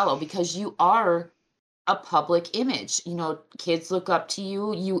way to follow because you are a public image. Kids look up to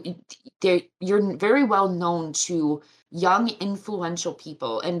you. You're very well known to young, influential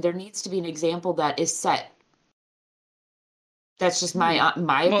people, and there needs to be an example that is set. That's just my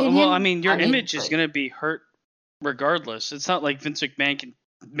opinion. Well, I mean, your image is going to be hurt regardless. It's not like Vince McMahon can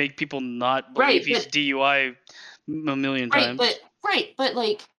make people not believe he's DUI a million times. But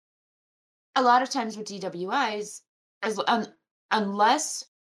like a lot of times with DWIs, unless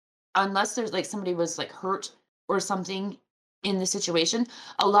there's like somebody was like hurt or something in the situation,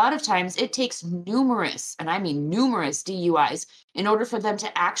 a lot of times it takes numerous, and I mean numerous DUIs in order for them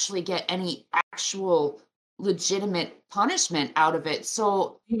to actually get any actual legitimate punishment out of it.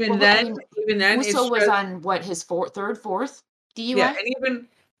 So even then, Uso was on what, his fourth DUI? Yeah, and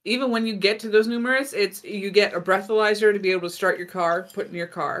even when you get to those numerous, you get a breathalyzer to be able to start your car, put in your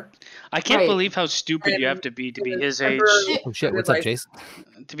car. I can't believe how stupid you have to be his age. Oh shit! What's up, Jace?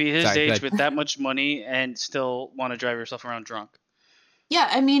 To be his age with that much money and still want to drive yourself around drunk. Yeah,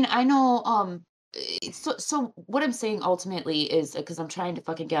 I mean, I know. So what I'm saying ultimately is because I'm trying to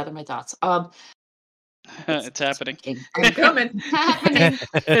fucking gather my thoughts. It's happening. I'm coming. happening.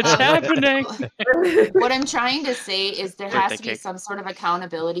 It's happening. What I'm trying to say is there has Birthday to be cake. some sort of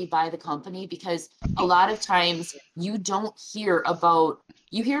accountability by the company, because a lot of times you don't hear about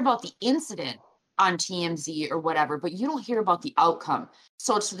the incident on TMZ or whatever, but you don't hear about the outcome.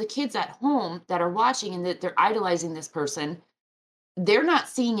 So to the kids at home that are watching and that they're idolizing this person, they're not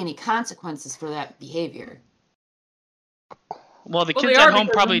seeing any consequences for that behavior. Well, the Well, kids they at are, home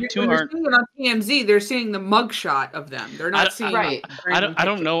because probably when too they're aren't. seeing it on TMZ, they're seeing the mugshot of them. They're not seeing Right. random I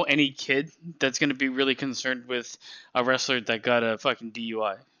don't pictures. know any kid that's gonna be really concerned with a wrestler that got a fucking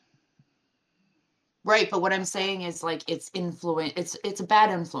DUI. Right, but what I'm saying is like it's a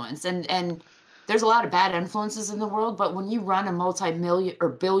bad influence, and there's a lot of bad influences in the world, but when you run a multi-million or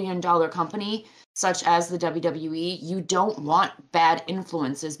billion-dollar company such as the WWE, you don't want bad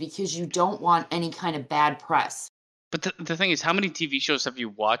influences because you don't want any kind of bad press. But the thing is, how many TV shows have you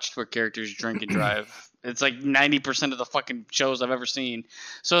watched where characters drink and drive? It's like 90% of the fucking shows I've ever seen.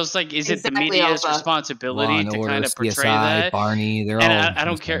 So it's like, is it the Exactly, media's Alpha. Law responsibility and to Order, kind of portray CSI, that? Barney, they're And all. I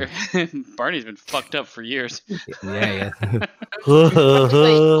don't care. Barney's been fucked up for years. Yeah. But,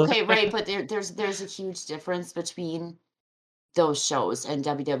 okay, right, but there's a huge difference between those shows and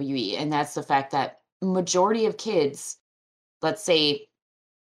WWE, and that's the fact that majority of kids, let's say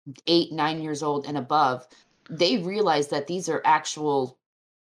 8-9 years old and above, they realize that these are actual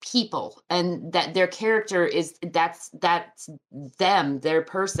people and that their character is that's them, their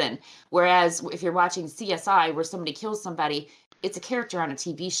person. Whereas if you're watching CSI where somebody kills somebody, it's a character on a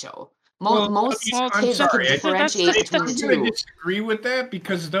TV show. Most I'm kids sorry, can differentiate between the I'm going to two. disagree with that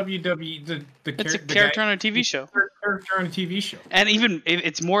because WWE, It's a the character guy- on a TV show. character on a TV show. And even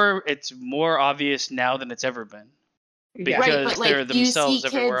it's more obvious now than it's ever been. Yeah. Right, Because but, like, they're do you see themselves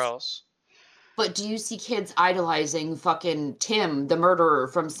everywhere kids- else. But do you see kids idolizing fucking Tim, the murderer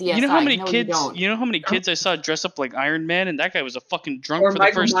from CSI? You know how many No, kids? You don't. You know how many kids I saw dress up like Iron Man, and that guy was a fucking drunk Or for the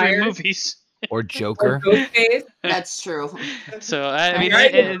Michael first Myers. 3 movies. Or Or Joker. Ghostface. That's true. So I mean, guy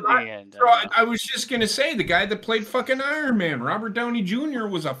in that- the end, Bro, I was just going to say, the guy that played fucking Iron Man, Robert Downey Jr.,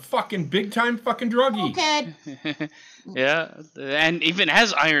 was a fucking big-time fucking druggie. Okay. yeah, and even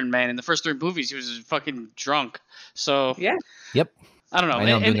as Iron Man in the first 3 movies, he was fucking drunk. So Yeah. Yep. I don't know. I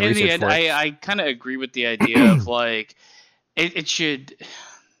know, I'm doing the In the research end, for it. I kind of agree with the idea of like it should.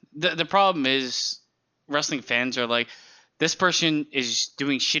 The problem is wrestling fans are like, this person is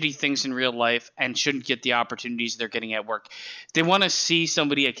doing shitty things in real life and shouldn't get the opportunities they're getting at work. They want to see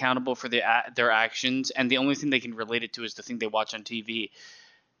somebody accountable for their actions, and the only thing they can relate it to is the thing they watch on TV.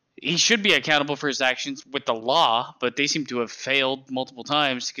 He should be accountable for his actions with the law, but they seem to have failed multiple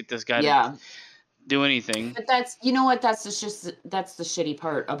times to get this guy to do anything. But that's, you know what, that's the shitty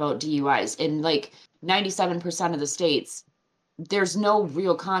part about DUIs. In like 97% of the states, there's no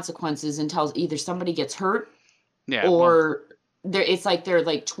real consequences until either somebody gets hurt or it's like their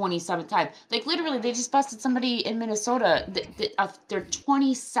like 27th time. Like literally, they just busted somebody in Minnesota, their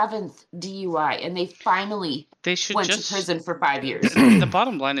 27th DUI, and they finally went to prison for 5 years. The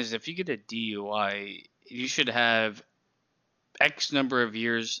bottom line is, if you get a DUI, you should have X number of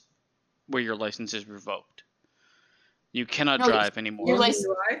years where your license is revoked. You cannot drive anymore. Your license.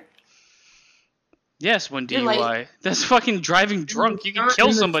 Yes, one DUI. That's fucking driving drunk. You can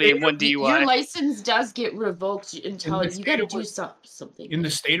kill somebody in one DUI. Your license does get revoked until you got to do something. In the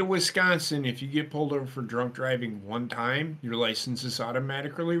state of Wisconsin, if you get pulled over for drunk driving one time, your license is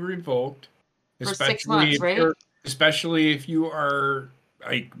automatically revoked. For 6 months, right? Especially if you are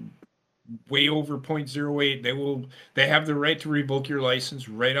like way over 0.08, they have the right to revoke your license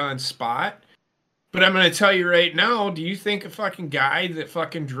right on spot. But I'm going to tell you right now, do you think a fucking guy that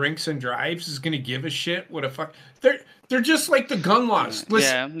fucking drinks and drives is going to give a shit what a fuck... They're just like the gun laws.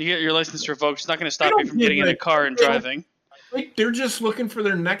 Listen, you get your license revoked. It's not going to stop you from getting in a car and driving. Like, they're just looking for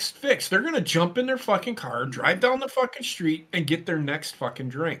their next fix. They're going to jump in their fucking car, drive down the fucking street, and get their next fucking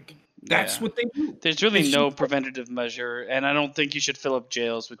drink. That's what they do. There's really no preventative measure, and I don't think you should fill up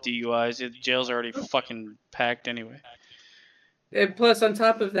jails with DUIs. Jails are already fucking packed anyway. And plus, on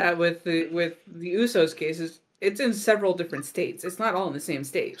top of that, with the Usos cases, it's in several different states. It's not all in the same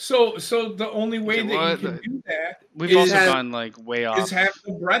state. So the only way that you can do that we've also gone like way off. is have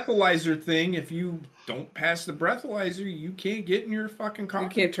the breathalyzer thing. If you don't pass the breathalyzer, you can't get in your fucking car. You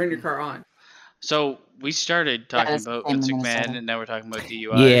can't turn your car on. So we started talking about Vince McMahon, and now we're talking about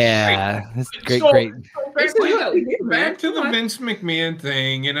DUI. Yeah, that's great. Back to the Vince McMahon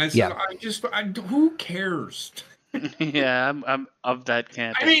thing, and who cares? Yeah, I'm of that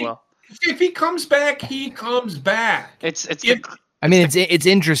camp as well. If he comes back, he comes back. I mean, it's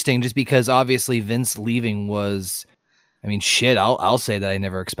interesting just because obviously Vince leaving was, I mean, shit. I'll say that I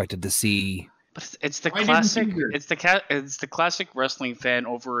never expected to see But it's the I didn't classic. either. It's the classic wrestling fan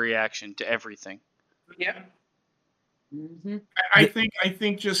overreaction to everything. Yeah. Mm-hmm. I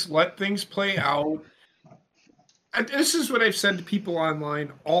think just let things play out. This is what I've said to people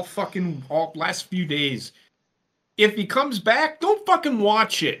online all last few days. If he comes back, don't fucking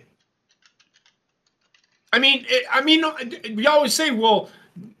watch it. I mean, we always say, well,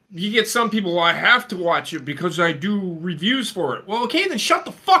 you get some people, well, I have to watch it because I do reviews for it. Well, okay, then shut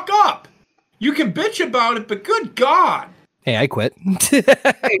the fuck up. You can bitch about it, but good God. Hey, I quit.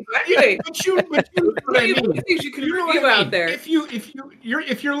 Hey, But you know what I mean. things you can You know review what I out mean. there.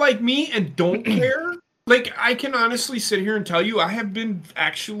 If you're like me and don't care, like I can honestly sit here and tell you, I have been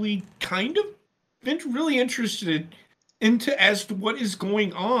actually kind of been really interested as to what is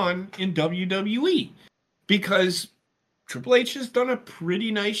going on in WWE, because Triple H has done a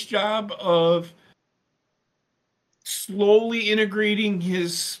pretty nice job of slowly integrating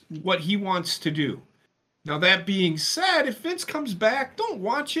what he wants to do. Now, that being said, if Vince comes back, don't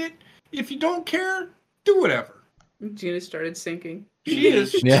watch it. If you don't care, do whatever. Gina started sinking. She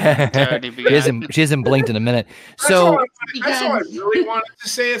is. It's already begun. She hasn't blinked in a minute. That's all So I really wanted to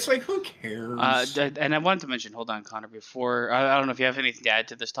say. It's like, who cares? And I wanted to mention, hold on, Connor, before I don't know if you have anything to add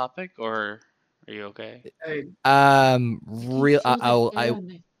to this topic, or are you okay?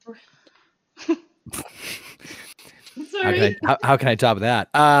 Sorry. How can I top that?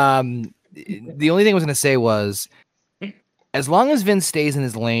 The only thing I was gonna say was, as long as Vince stays in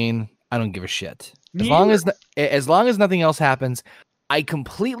his lane, I don't give a shit. As long as nothing else happens, I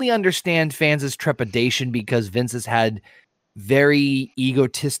completely understand fans' trepidation because Vince has had very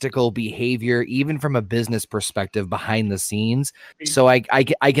egotistical behavior, even from a business perspective behind the scenes. So I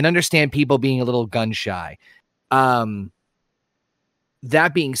can understand people being a little gun shy.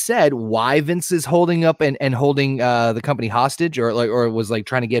 That being said, why Vince is holding up and holding the company hostage, or was like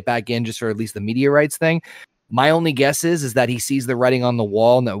trying to get back in just for at least the media rights thing, my only guess is that he sees the writing on the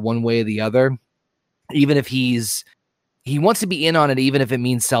wall, and that one way or the other, even if he wants to be in on it, even if it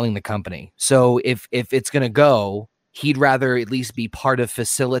means selling the company. So if it's gonna go, he'd rather at least be part of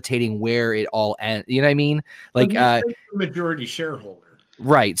facilitating where it all ends. You know what I mean? Like, the majority shareholder.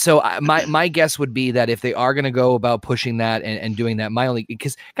 Right. So my guess would be that if they are going to go about pushing that and doing that,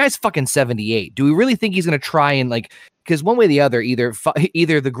 because guy's fucking 78. Do we really think he's going to try and because one way or the other, either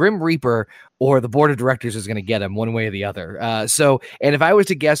the Grim Reaper or the board of directors is going to get him one way or the other. And if I was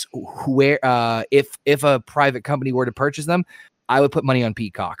to guess where, if a private company were to purchase them, I would put money on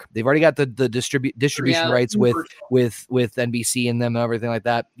Peacock. They've already got the distribution rights with NBC and them and everything like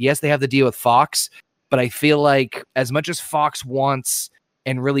that. Yes, they have the deal with Fox, but I feel like as much as Fox wants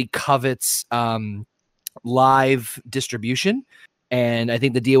and really covets live distribution, and I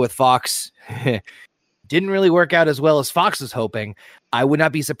think the deal with Fox didn't really work out as well as Fox was hoping, I would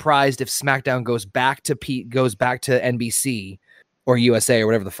not be surprised if SmackDown goes back to NBC or USA or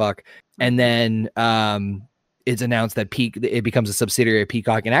whatever the fuck, and then it's announced that it becomes a subsidiary of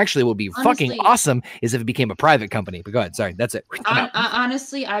Peacock. And actually, what would be fucking awesome is if it became a private company. But go ahead, sorry, that's it.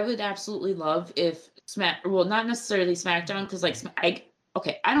 Honestly, I would absolutely love if not necessarily SmackDown, because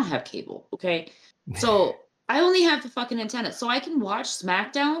I don't have cable, okay? So I only have the fucking antenna. So I can watch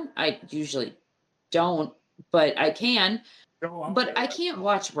SmackDown. I usually don't, but I can. But I can't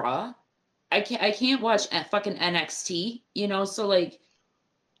watch Raw. I can't watch fucking NXT, so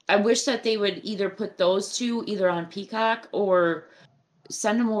I wish that they would either put those two either on Peacock or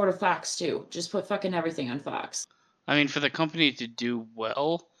send them over to Fox too. Just put fucking everything on Fox. I mean, for the company to do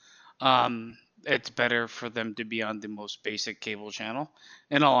well, it's better for them to be on the most basic cable channel.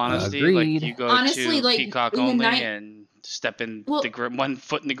 In all honesty, Agreed. You go to Peacock only and step in 1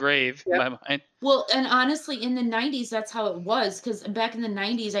 foot in the grave. Yep. In my mind. Well, and honestly, in the 90s, that's how it was. Because back in the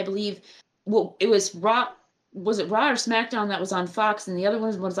 90s, I believe, it was Raw. Was it Raw or SmackDown that was on Fox, and the other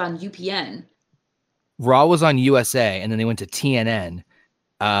one was on UPN? Raw was on USA, and then they went to TNN,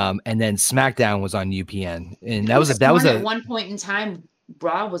 and then SmackDown was on UPN, and that was at one point in time.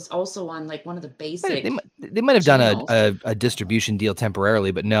 Raw was also on one of the basic. They might have done a distribution deal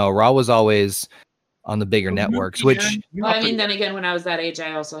temporarily, but no, Raw was always on the bigger networks. Then again, when I was that age,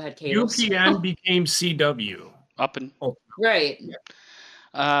 I also had cable. UPN became CW. Right. Yeah.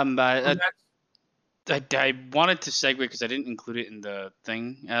 I wanted to segue because I didn't include it in the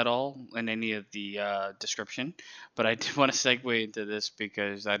thing at all in any of the description, but I did want to segue into this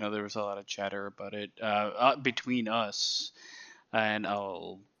because I know there was a lot of chatter about it between us, and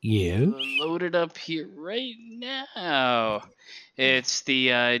I'll load it up here right now. It's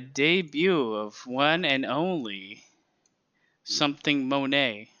the debut of one and only something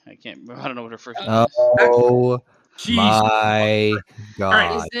Monet. I don't know what her first name is. Jeez. My All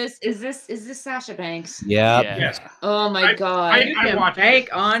right, God. Is this Sasha Banks? Yep. Yeah. Yes. Oh my God. You can watched bank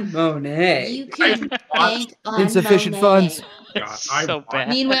on Monet. You can bank on Insufficient Monet. funds. God, I So watched- bad.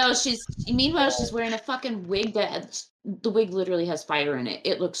 Meanwhile, she's wearing a fucking wig the wig literally has fire in it.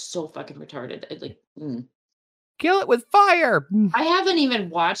 It looks so fucking retarded. Kill it with fire. I haven't even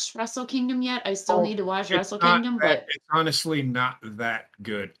watched Wrestle Kingdom yet. I still need to watch It's Wrestle not Kingdom, that- but it's honestly not that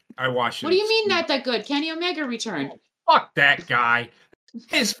good. I watched it. what do you mean not that good? Kenny Omega returned. Fuck that guy.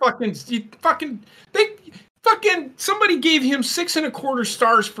 His fucking somebody gave him 6.25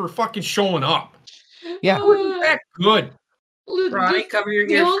 stars for fucking showing up. Yeah. It wasn't that good. Ronnie, cover your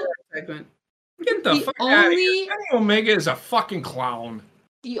the ears ol- for that segment. Get the The fuck out of only- here. Kenny Omega is a fucking clown.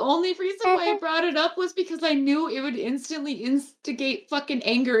 The only reason why I brought it up was because I knew it would instantly instigate fucking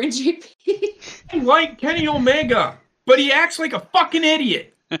anger in JP. I like Kenny Omega, but he acts like a fucking idiot.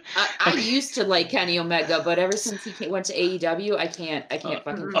 I used to like Kenny Omega, but ever since he went to AEW, I can't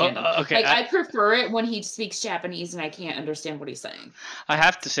fucking stand him. Okay. Like I prefer it when he speaks Japanese and I can't understand what he's saying. I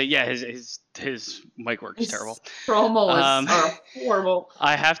have to say, yeah, his mic work is His terrible. Promos are horrible.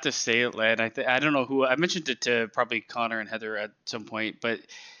 I have to say it, Len. I don't know who I mentioned it to, probably Connor and Heather at some point, but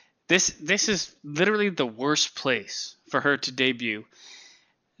this is literally the worst place for her to debut.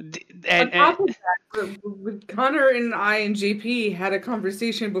 On top of that, Connor and I and JP had a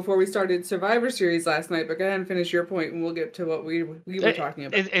conversation before we started Survivor Series last night, but go ahead and finish your point and we'll get to what we were talking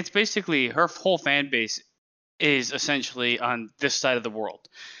about. It's basically her whole fan base is essentially on this side of the world.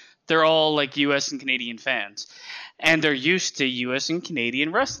 They're all like US and Canadian fans, and they're used to US and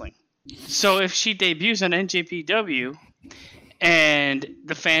Canadian wrestling. So if she debuts on NJPW and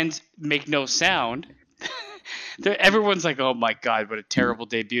the fans make no sound, everyone's like, oh my God, what a terrible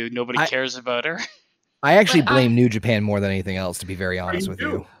debut. Nobody cares about her. I actually blame New Japan more than anything else, to be very honest with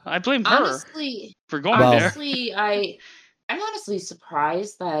you. I blame her Honestly, for going there. I'm honestly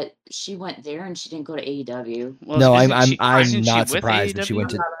surprised that she went there and she didn't go to AEW. Well, No, isn't I'm she not with surprised that she AEW? went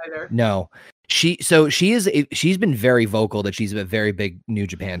to. Not either. No, she's been very vocal that she's a very big New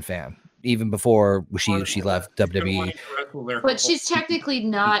Japan fan, even before she left WWE. But she's technically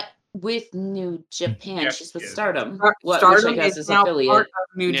not with New Japan. Yes, She's with she is. Stardom. Stardom which I guess is is now affiliate. part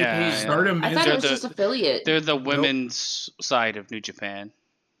of New Yeah, Japan. yeah. Stardom I is thought it was the- just affiliate. They're the women's side of New Japan.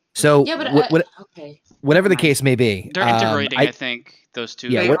 So Yeah, but okay. whatever the Never mind. case may be, They're integrating, I think, those two.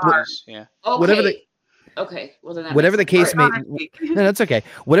 Yeah, companies. Yeah. Okay. whatever the- Okay. Well then. That whatever the makes case may, Connor, no, that's okay.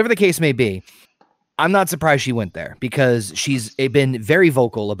 Whatever the case may be, I'm not surprised she went there because she's been very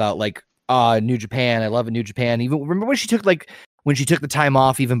vocal about like New Japan. I love New Japan. Even remember when she took the time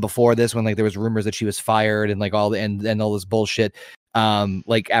off even before this, when like there was rumors that she was fired and like all all this bullshit.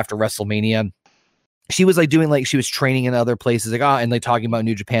 Like after WrestleMania, she was like doing like she was training in other places like and like talking about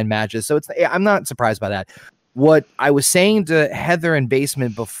New Japan matches. So I'm not surprised by that. What I was saying to Heather and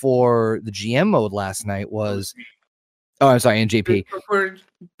Basement before the GM mode last night was, I'm sorry, and JP.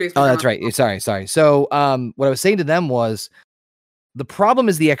 Oh, that's right. Sorry. So, what I was saying to them was, the problem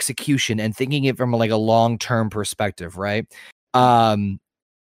is the execution and thinking it from like a long-term perspective, right?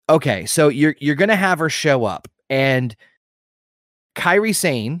 Okay, so you're gonna have her show up, and Kairi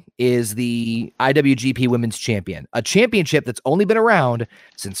Sane is the IWGP Women's Champion, a championship that's only been around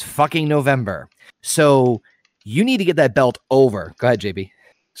since fucking November. So you need to get that belt over. Go ahead, JB.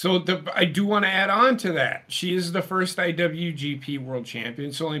 So I do want to add on to that. She is the first IWGP World Champion.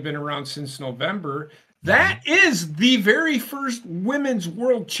 It's only been around since November. That is the very first Women's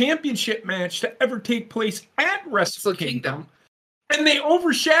World Championship match to ever take place at Wrestle Kingdom. And they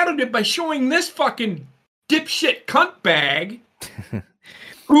overshadowed it by showing this fucking dipshit cunt bag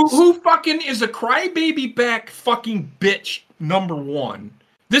who fucking is a crybaby back fucking bitch number one.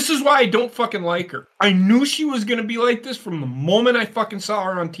 This is why I don't fucking like her. I knew she was going to be like this from the moment I fucking saw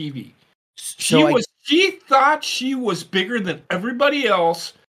her on TV. She thought she was bigger than everybody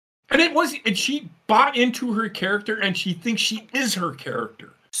else. And she bought into her character and she thinks she is her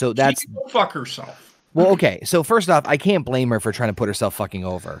character. So that's she can go fuck herself. Well, okay. So first off, I can't blame her for trying to put herself fucking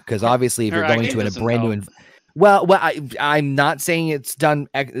over because obviously, if you're going to in a brand new, I'm not saying it's done.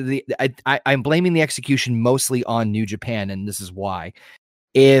 I'm blaming the execution mostly on New Japan, and this is why.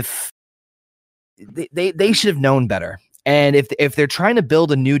 If they should have known better, and if they're trying to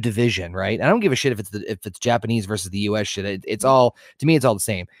build a new division, right? I don't give a shit if it's Japanese versus the US shit. It's all, to me, it's all the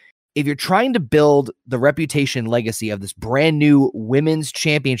same. If you're trying to build the reputation legacy of this brand new women's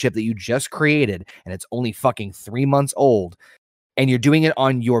championship that you just created, and it's only fucking 3 months old, and you're doing it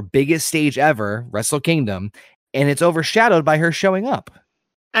on your biggest stage ever, Wrestle Kingdom, and it's overshadowed by her showing up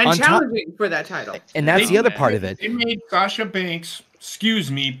and challenging for that title. And that's the other part of it. They made Sasha Banks excuse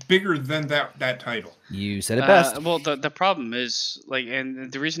me, bigger than that title. You said it best. Well, the problem is like,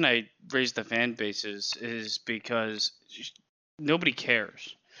 and the reason I raised the fan bases is because nobody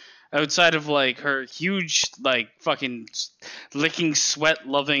cares outside of like her huge like fucking licking sweat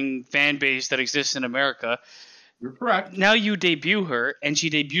loving fan base that exists in America. You're correct. Now you debut her, and she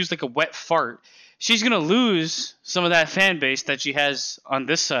debuts like a wet fart. She's gonna lose some of that fan base that she has on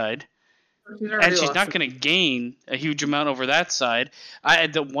this side. And she's not going to gain a huge amount over that side.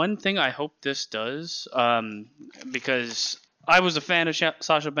 The one thing I hope this does, because I was a fan of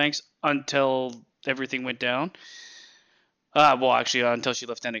Sasha Banks until everything went down. Well, actually, until she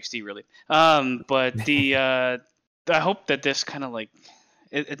left NXT, really. But I hope that this kind of like,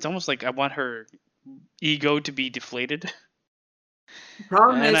 it's almost like I want her ego to be deflated.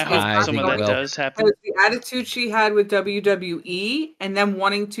 Problem And is, I hope some of that does happen. The attitude she had with WWE and them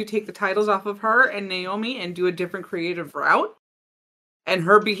wanting to take the titles off of her and Naomi and do a different creative route, and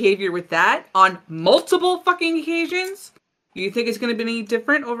her behavior with that on multiple fucking occasions. Do you think it's going to be any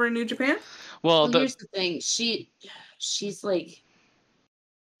different over in New Japan? Well, here's the thing. She's like,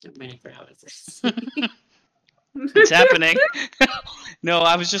 I'm waiting for how it's. It's happening. No,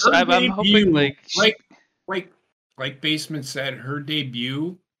 I was just. I'm hoping like Basement said, her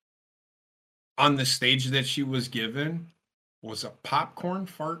debut on the stage that she was given was a popcorn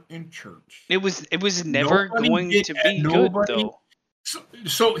fart in church. It was never going to be good though.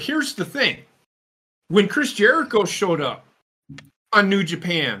 So here's the thing: when Chris Jericho showed up on New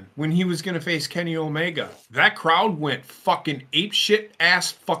Japan, when he was going to face Kenny Omega, that crowd went fucking apeshit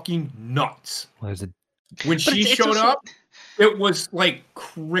ass fucking nuts. When she showed up, it was like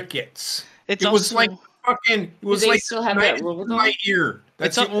crickets. It was like fucking. It was like still have that rule in my ear.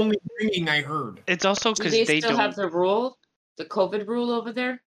 That's the only ringing I heard. It's also because they still don't have the rule, the COVID rule over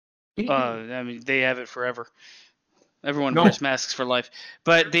there. I mean, they have it forever. Everyone wears masks for life,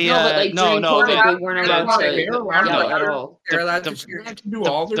 but the COVID, we weren't allowed to yell at all.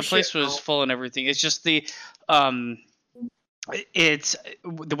 The place was full and everything. It's just it's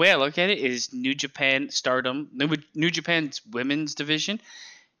the way I look at it is New Japan Stardom, New Japan's women's division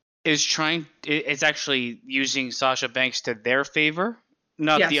is it's actually using Sasha Banks to their favor,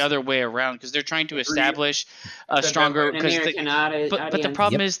 not the other way around, because they're trying to establish a stronger. But the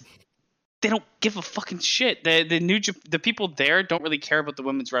problem is they don't give a fucking shit. The people there don't really care about the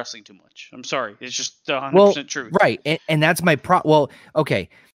women's wrestling too much. I'm sorry, it's just 100% true. Right, and that's my Well, okay,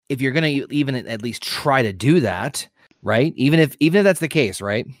 if you're gonna even at least try to do that, right? Even if that's the case,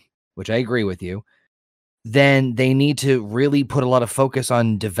 right? Which I agree with you. Then they need to really put a lot of focus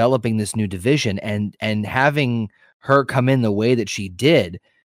on developing this new division, and having her come in the way that she did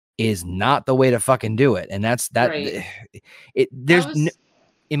is not the way to fucking do it. And that's that. Right.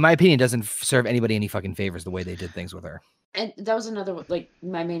 In my opinion, doesn't serve anybody any fucking favors the way they did things with her. And that was another, like,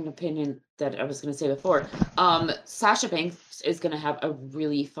 my main opinion that I was going to say before. Sasha Banks is going to have a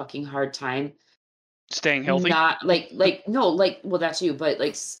really fucking hard time staying healthy. Not well, that's you, but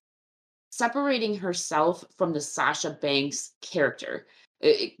like separating herself from the Sasha Banks character,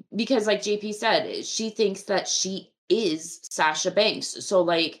 because like JP said, she thinks that she is Sasha Banks. So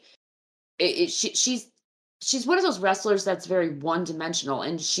like, she's one of those wrestlers that's very one-dimensional,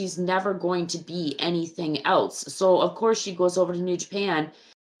 and she's never going to be anything else. So of course she goes over to New Japan,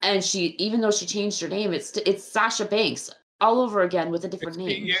 and even though she changed her name, it's Sasha Banks all over again with a different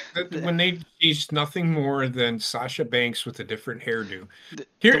name. Yeah, when she's nothing more than Sasha Banks with a different hairdo.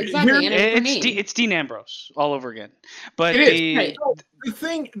 It's Dean Ambrose all over again. But the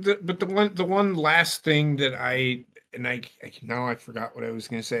one last thing that I forgot what I was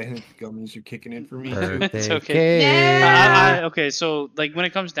going to say. I think the gummies are kicking in for me. It's okay. Yeah. Okay, so like when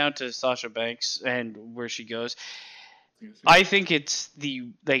it comes down to Sasha Banks and where she goes, I think it's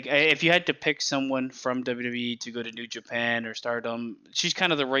if you had to pick someone from WWE to go to New Japan or Stardom, she's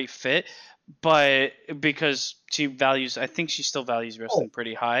kind of the right fit, but because I think she still values wrestling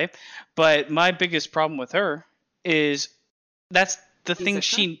pretty high. But my biggest problem with her is that's the thing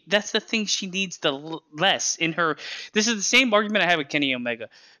she needs the less in her. This is the same argument I have with Kenny Omega.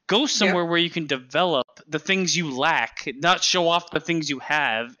 Go somewhere where you can develop the things you lack, not show off the things you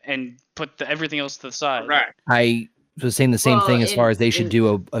have and put everything else to the side. Correct. I was saying the same thing as far as they should do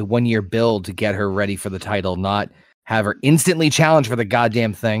a 1-year build to get her ready for the title, not have her instantly challenge for the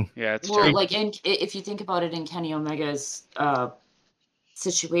goddamn thing. Yeah, it's true. Like, if you think about it in Kenny Omega's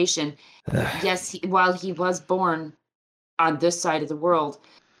situation, yes, while he was born on this side of the world,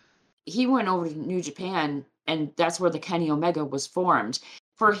 he went over to New Japan, and that's where the Kenny Omega was formed.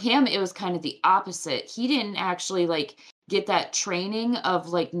 For him, it was kind of the opposite. He didn't actually get that training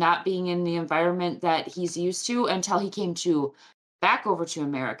of not being in the environment that he's used to until he came to back over to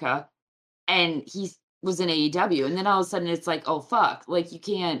America, and he was in AEW, and then all of a sudden it's like, oh fuck, like you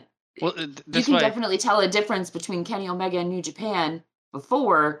can't. Well, You can definitely tell a difference between Kenny Omega and New Japan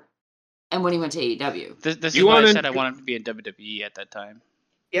before and when he went to AEW. This is why I said I wanted to be in WWE at that time.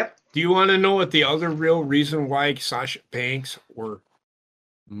 Yep. Do you want to know what the other real reason why Sasha Banks or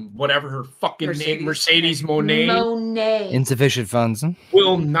whatever her fucking name, Mercedes Moné, insufficient funds,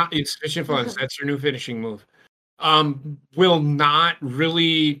 will not insufficient funds. That's her new finishing move. Will not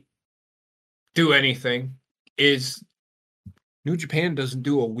really do anything. Is New Japan doesn't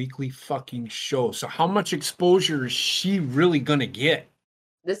do a weekly fucking show, so how much exposure is she really gonna get?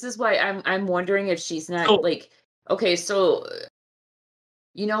 This is why I'm wondering if she's not okay. So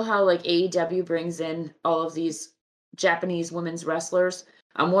you know how like AEW brings in all of these Japanese women's wrestlers.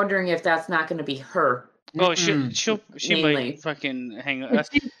 I'm wondering if that's not going to be her. Oh, she might fucking hang up.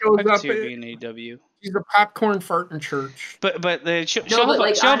 She shows up in AEW. She's a popcorn fart in church. But she'll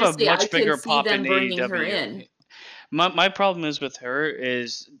have a much bigger pop in AEW. My problem is with her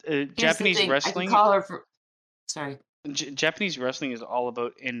is Japanese wrestling. I can call her for. Sorry. Japanese wrestling is all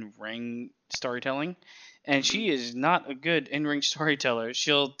about in-ring storytelling, and she is not a good in-ring storyteller.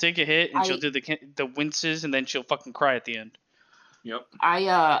 She'll take a hit and she'll do the winces, and then she'll fucking cry at the end. Yep.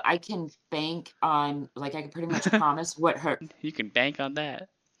 I can bank on I can pretty much promise what her. You can bank on that.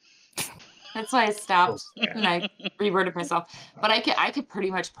 That's why I stopped and I reworded myself. But I could pretty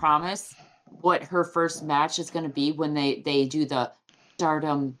much promise what her first match is going to be when they do the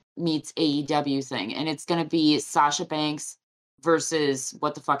Stardom meets AEW thing, and it's going to be Sasha Banks versus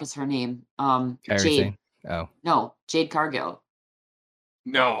what the fuck is her name? Jade. Oh no, Jade Cargill.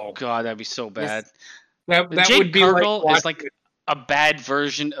 No, God, that'd be so bad. That Jade would be Cargill is like a bad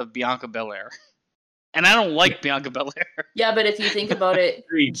version of Bianca Belair. And I don't like Bianca Belair. Yeah, but if you think about it,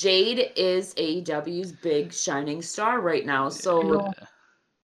 Jade is AEW's big shining star right now. So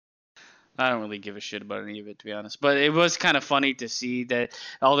I don't really give a shit about any of it, to be honest. But it was kind of funny to see that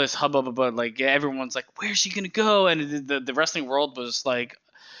all this hubbub about everyone's like, where's she gonna go? And the wrestling world was like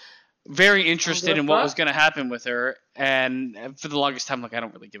very interested in what was gonna happen with her. And for the longest time, I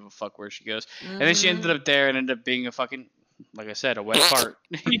don't really give a fuck where she goes. Mm-hmm. And then she ended up there and ended up being a fucking, like I said, a wet fart.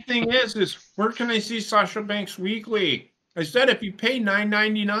 The thing is where can I see Sasha Banks weekly? I said if you pay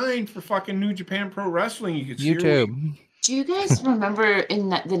 $9.99 for fucking New Japan Pro Wrestling, you could see YouTube. Do you guys remember in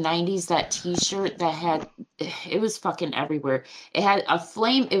the 90s that T-shirt that had, it was fucking everywhere. It had a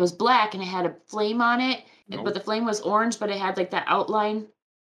flame, it was black and it had a flame on it, but the flame was orange, but it had that outline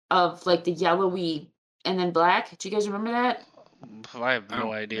of the yellowy and then black. Do you guys remember that? I have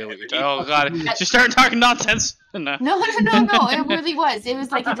no idea what you're talking about. Oh, God. Just start talking nonsense. No. No. It really was. It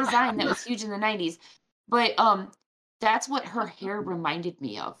was a design that was huge in the 90s. But that's what her hair reminded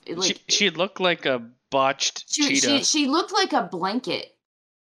me of. She looked like a botched cheetah. She looked like a blanket.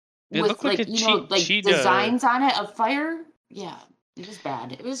 It with looked like cheetah. Designs on it of fire. Yeah. It was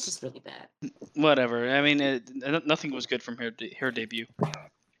bad. It was just really bad. Whatever. I mean, nothing was good from her debut.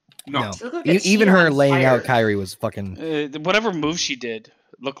 No. Even her laying out Kyrie was fucking... whatever move she did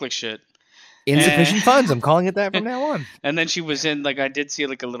looked like shit. Insufficient funds. I'm calling it that from now on. And then she was in I did see a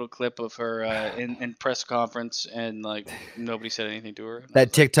little clip of her in press conference, and nobody said anything to her.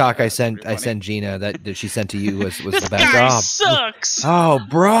 That TikTok I sent Gina that she sent to you was this the bad guy job. Sucks. Oh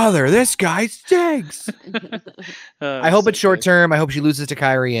brother, this guy stinks. I hope it's short term. I hope she loses to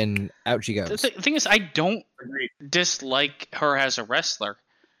Kyrie and out she goes. The thing is, I don't dislike her as a wrestler.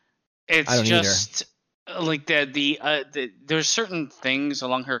 It's just there's certain things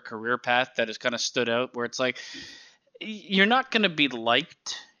along her career path that has kind of stood out where it's you're not going to be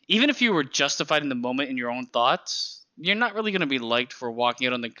liked, even if you were justified in the moment in your own thoughts. You're not really going to be liked for walking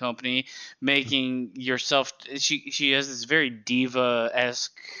out on the company, making yourself. She has this very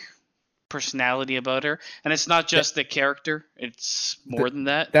diva-esque personality about her, and it's not just the character; it's more than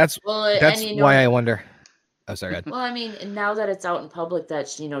that. That's why I wonder. Oh, sorry, go ahead. Well, I mean, now that it's out in public that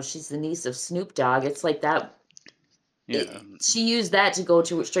she's the niece of Snoop Dogg, it's like that. Yeah. She used that to go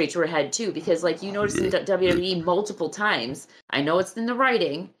straight to her head too, because you notice in WWE multiple times. I know it's in the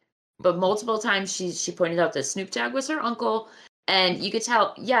writing, but multiple times she pointed out that Snoop Dogg was her uncle, and you could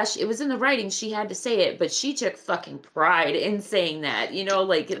tell. Yeah, it was in the writing. She had to say it, but she took fucking pride in saying that.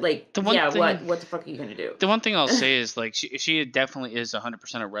 What the fuck are you gonna do? The one thing I'll say is she definitely is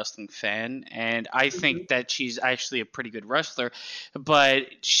 100% a wrestling fan, and I think that she's actually a pretty good wrestler, but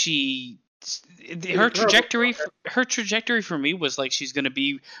her trajectory for me was she's gonna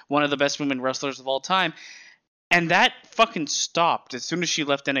be one of the best women wrestlers of all time, and that fucking stopped as soon as she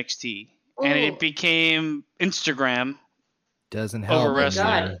left NXT, and it became Instagram. Doesn't help. Oh my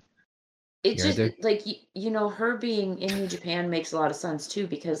God. It You're right just there. like her being in New Japan makes a lot of sense too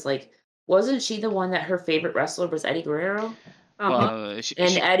because like wasn't she the one that her favorite wrestler was Eddie Guerrero? Well,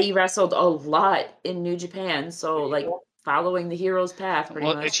 And Eddie wrestled a lot in New Japan, so like following the hero's path pretty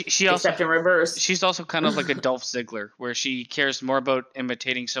much. she also except in reverse. she's also kind of like a Dolph Ziggler, where she cares more about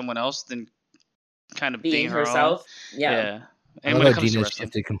imitating someone else than kind of being her herself. own. Yeah. Yeah. I And love when it how comes to Dina wrestling,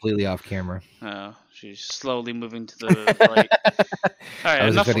 shifted completely off camera. she's slowly moving to the right. All right, I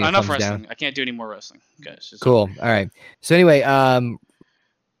was expecting a enough thumbs wrestling. down. I can't do any more wrestling, guys. It's Cool. All right. So anyway,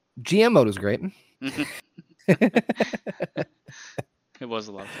 GM mode was great. over. It was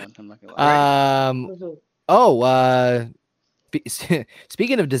a lot of fun. I'm not gonna lie.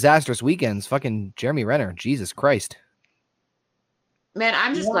 Speaking of disastrous weekends, fucking Jeremy Renner, Jesus Christ. Man,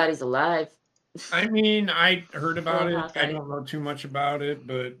 I'm just glad he's alive. I mean, I heard about it. Hawkeye. I don't know too much about it,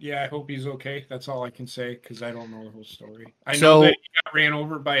 but yeah, I hope he's okay. That's all I can say because I don't know the whole story. I know that he got ran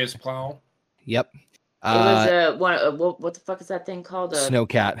over by his plow. Yep. It was what the fuck is that thing called?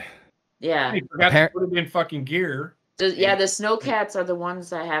 Snowcat. Yeah. He forgot to put it in fucking gear. The snowcats are the ones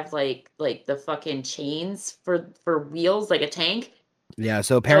that have like the fucking chains for wheels, like a tank. Yeah,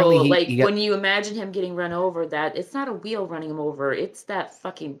 so apparently he got... when you imagine him getting run over, that it's not a wheel running him over, it's that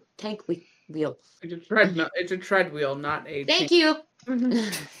fucking tank wheel. It's a tread wheel, not a Thank you.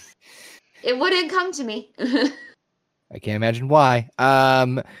 It wouldn't come to me. I can't imagine why.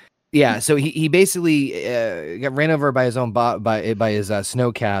 Yeah, so he basically got ran over by his own by his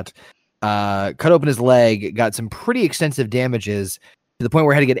snowcat, cut open his leg, got some pretty extensive damages to the point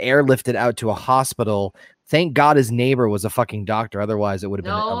where he had to get airlifted out to a hospital. Thank God his neighbor was a fucking doctor. Otherwise, it would have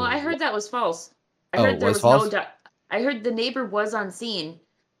been. No, I heard that was false. I heard there was false? I heard the neighbor was on scene.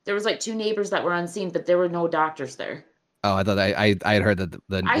 There was like 2 neighbors that were on scene, but there were no doctors there. Oh, I thought I had heard that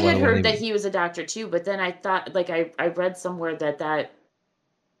I had heard that he was a doctor too, but then I thought I read somewhere that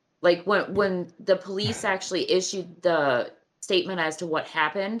like when the police actually issued the statement as to what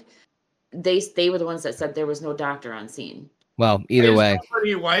happened, they were the ones that said there was no doctor on scene. Well, either way.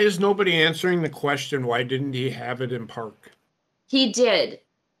 Why is nobody answering the question? Why didn't he have it in park? He did.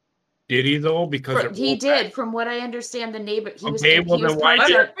 Did he though? Because he did. From what I understand, the neighbor he was. Okay, well then why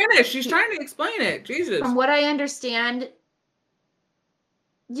did her finish? She's trying to explain it. Jesus. From what I understand,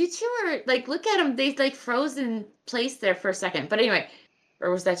 you two are like, look at them. They like froze in place there for a second. But anyway,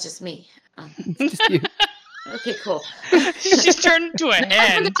 or was that just me? Just you. Okay, cool. She's turned into a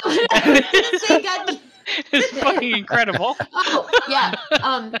hen. It's fucking incredible. Oh yeah.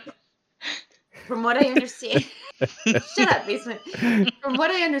 From what I understand, shut up, basement. From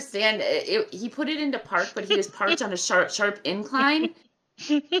what I understand, he put it into park, but he was parked on a sharp incline.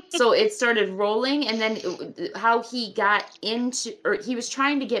 So it started rolling, and then how he got into, or he was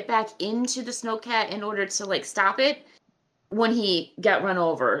trying to get back into the snowcat in order to like stop it when he got run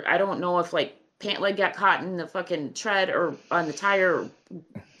over. I don't know if like pant leg got caught in the fucking tread or on the tire or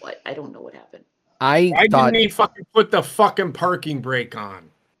what. I don't know what happened. Why didn't he fucking put the fucking parking brake on?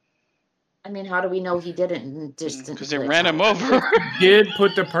 I mean, how do we know he didn't? Because it ran him over. If he did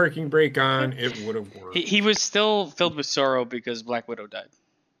put the parking brake on, it would have worked. He was still filled with sorrow because Black Widow died.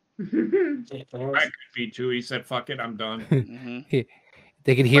 I could be too. He said, "Fuck it, I'm done." Mm-hmm.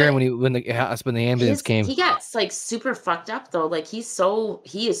 They could hear him when the ambulance came. He got like super fucked up though. Like he is so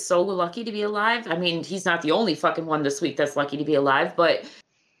lucky to be alive. I mean, he's not the only fucking one this week that's lucky to be alive, but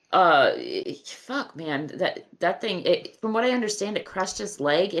fuck, man, that thing. From what I understand, it crushed his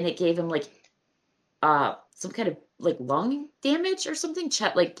leg and it gave him like some kind of like lung damage or something,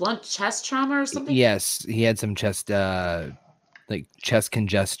 like blunt chest trauma or something. Yes, he had some chest like chest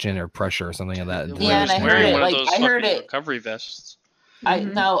congestion or pressure or something like that. Yeah, and I heard it. Like I heard it. Recovery vests.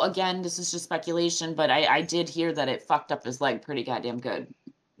 Now again, this is just speculation, but I did hear that it fucked up his leg pretty goddamn good.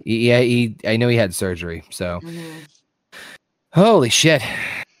 Yeah, I know he had surgery. So, holy shit!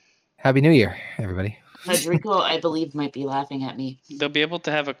 Happy New Year, everybody. Federico, I believe, might be laughing at me. They'll be able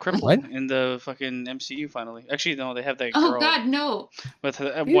to have a cripple in the fucking MCU finally. Actually, no, they have that girl. Oh God, no! With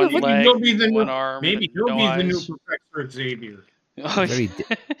one leg, one arm. Maybe he'll be the new Professor Xavier. Oh,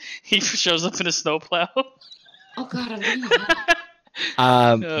 he shows up in a snowplow. Oh God,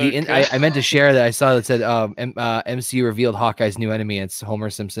 I meant to share that I saw that said MCU revealed Hawkeye's new enemy. It's Homer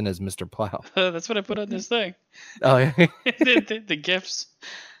Simpson as Mr. Plow. That's what I put on this thing. Oh yeah. the gifts.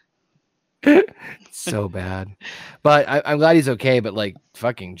 So bad, but I'm glad he's okay. But like,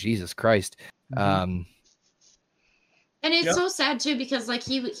 fucking Jesus Christ. And it's so sad too because like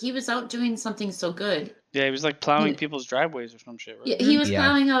he was out doing something so good. Yeah, he was like plowing people's driveways or some shit, right? Yeah, he was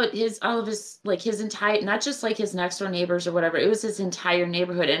plowing out all of his like his entire, not just like his next door neighbors or whatever. It was his entire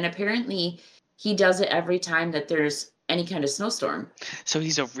neighborhood, and apparently he does it every time that there's any kind of snowstorm. So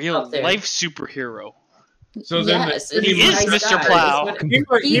he's a real life superhero. So then yes, he is nice Mr. guy, Plow. is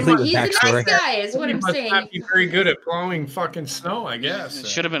what- he He's must- a nice backstory. guy, is what he I'm must saying. not be very good at plowing fucking snow, I guess.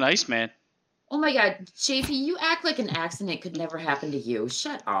 Should have been Iceman. Oh my God, JP, you act like an accident could never happen to you.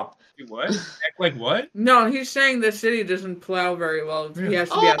 Shut up. What? Act like what? No, he's saying the city doesn't plow very well. He has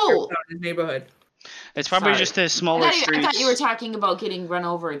to be out there plowing his neighborhood. It's probably Sorry. just the I smaller thought, streets. I thought you were talking about getting run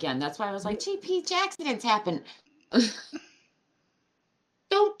over again. That's why I was like, JP, accidents happen.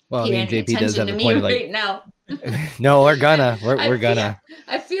 Don't Well, I pay mean, any JP does attention have to a point me of, like- right now. No, we're gonna. We're gonna.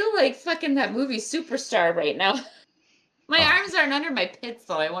 I feel like fucking that movie Superstar right now. My arms aren't under my pits,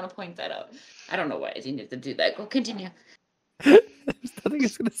 though. I want to point that out. I don't know why I needed to do that. Go continue. There's nothing I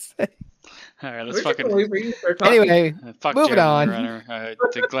was gonna say. All right, let's Where's fucking. your belief where you start talking? Anyway, Fuck moving Jeremy on. Renner. I'm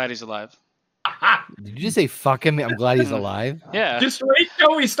glad he's alive. did you just say fuck him? I'm glad he's alive. Yeah. Just wait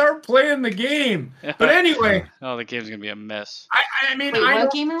till we start playing the game. But anyway, Oh, the game's gonna be a mess. I mean, Wait, I what know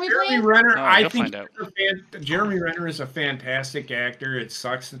game are we Jeremy playing? Renner. Oh, I you'll think find out. Jeremy Renner is a fantastic actor. It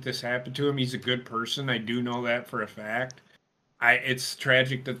sucks that this happened to him. He's a good person. I do know that for a fact. It's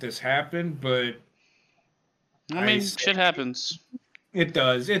tragic that this happened, but I mean, shit happens. it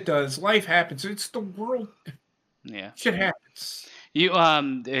does. It does. Life happens. It's the world. Yeah. Shit happens. You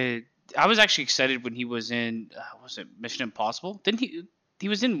I was actually excited when he was in was it Mission Impossible? Didn't he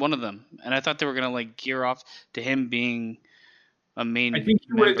was in one of them, and I thought they were gonna like gear off to him being a main. I think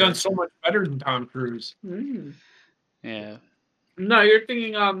he would have member. done so much better than Tom Cruise. Yeah. No, you're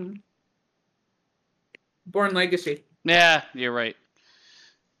thinking Born Legacy. Yeah, you're right.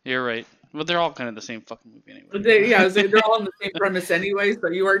 You're right. Well, they're all kind of the same fucking movie anyway. They're all on the same premise anyway, so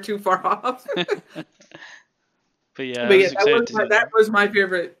you aren't too far off. But yeah, But I yeah, was excited to see that was my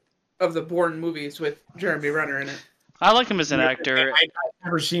favorite of the Bourne movies with Jeremy Renner in it. I like him as an actor. I've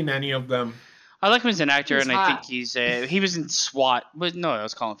never seen any of them. I like him as an actor, He's and I think hot. he was in SWAT. But no, that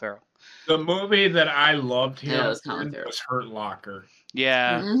was Colin Farrell. The movie that I loved him Yeah, it was Colin in Farrell. was Hurt Locker.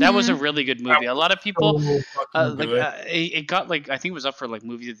 Yeah, that was a really good movie. A lot of people, So fucking good. it got like I think it was up for like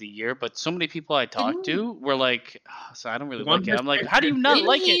movie of the year, but so many people I talked to were like, so I don't really One like it. I'm like, Best how do you not Didn't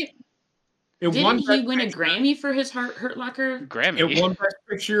like he, it? It Didn't won he Best win a Picture. Grammy for his Hurt Locker? Grammy. It won Best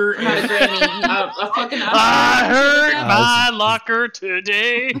Picture. Not a and- Grammy, a fucking Oscar. I heard Oh, my this is- locker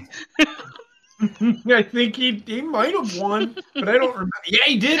today. I think he might have won, but I don't remember. Yeah,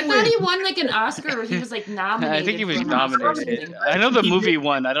 he I did thought win. he won like an Oscar, or he was like nominated. I think he was for an Oscar or nominated. something. I know the He movie did.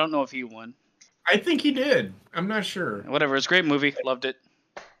 won. I don't know if he won. I think he did. I'm not sure. Whatever. It's a great movie. Loved it.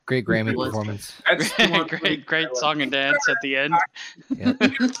 Great Grammy Was- performance. That's the one great song and dance at the end. Yeah.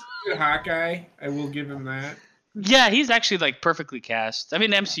 Good Hawkeye. I will give him that. Yeah, he's actually like perfectly cast. I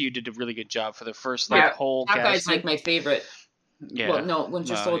mean, MCU did a really good job for the first like Yeah, whole Hawkeye's cast. like my favorite. Yeah. Well, no,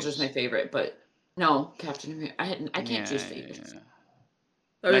 Winter No, Soldier's he's- my favorite, but no, Captain America. I can't choose favorites.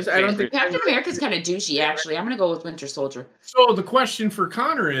 My I don't think Captain America's kind of douchey, actually. I'm gonna go with Winter Soldier. So the question for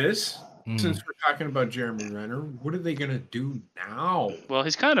Connor is, Mm. since we're talking about Jeremy Renner, what are they gonna do now? Well,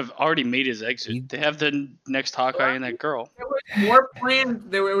 he's kind of already made his exit. They have the next Hawkeye and that girl. there was more plans.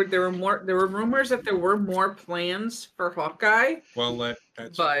 There were rumors that there were more plans for Hawkeye. Well,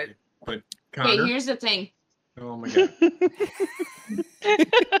 that's But- but Okay, Connor. here's the thing. Oh my god.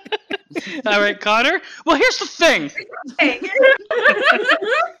 All right, Connor. Well, here's the thing.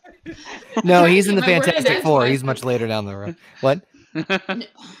 No, he's in the My word, Fantastic that's Four. why- He's much later down the road. What? I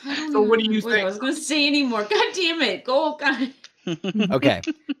don't So what do even you know what I think? was gonna say anymore. God damn it! Go, God. Okay,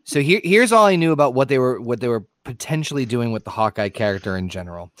 so here's all I knew about what they were potentially doing with the Hawkeye character in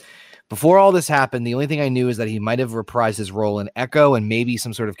general. Before all this happened, the only thing I knew is that he might have reprised his role in Echo and maybe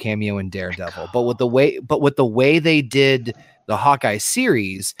some sort of cameo in Daredevil. But with the way they did the Hawkeye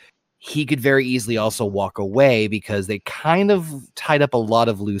series, he could very easily also walk away because they kind of tied up a lot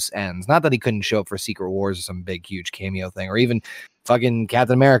of loose ends. Not that he couldn't show up for Secret Wars or some big huge cameo thing, or even fucking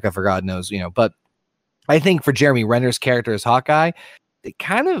Captain America for God knows, but I think for Jeremy Renner's character as Hawkeye,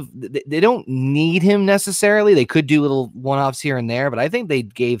 they don't need him necessarily. They could do little one-offs here and there, but I think they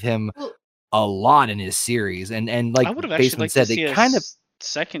gave him a lot in his series. And like I would have actually Baseman liked said, to see they a kind of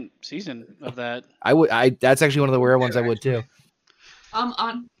second season of that. that's actually one of the rare ones I would too.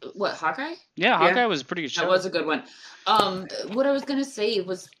 On what, Hawkeye? Yeah, Hawkeye was a pretty good show. That was a good one. What I was gonna say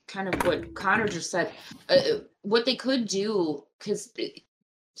was kind of what Connor just said. What they could do, because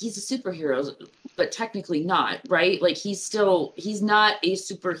he's a superhero, but technically not, right? Like he's not a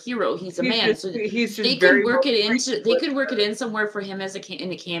superhero. He's a man. So he's just they very could work it well into. They could work it in somewhere for him as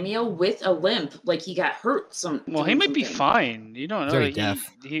in a cameo with a limp, like he got hurt. Well, he might be fine. You don't know. Very Like, deaf.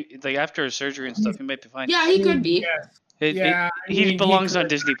 he like after his surgery and stuff, he might be fine. Yeah, he could be. It- Yeah, he belongs on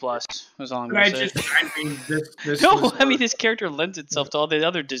Disney Plus. That's all I'm gonna say. This No, was I mean his character lends itself to all the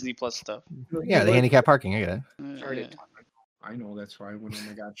other Disney Plus stuff. Yeah, the handicap parking. I get it. Yeah. I know that's why I went. Oh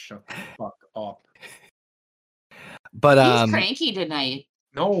my god, shut the fuck up. But He's cranky tonight.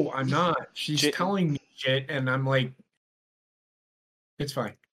 No, I'm not. She's J- telling me shit, and I'm like, it's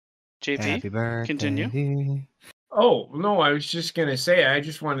fine. JP, happy birthday. continue. Oh no, I was just gonna say. I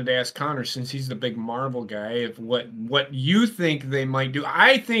just wanted to ask Connor, since he's the big Marvel guy, if what you think they might do.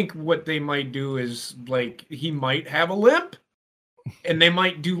 I think what they might do is like he might have a limp, and they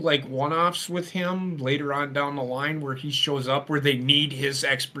might do like one-offs with him later on down the line where he shows up where they need his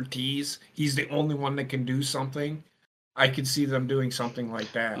expertise. He's the only one that can do something. I could see them doing something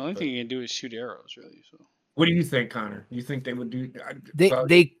like that. The only thing you can do is shoot arrows, really. So. What do you think, Connor? Do you think they would do?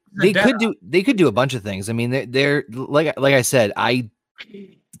 They could do a bunch of things. I mean, they're like I said,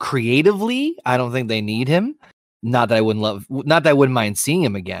 creatively, I don't think they need him. Not that I wouldn't mind seeing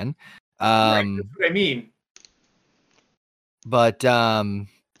him again. Right, that's what I mean. But nah,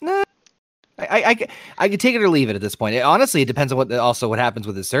 I could take it or leave it at this point. Honestly, it depends on what happens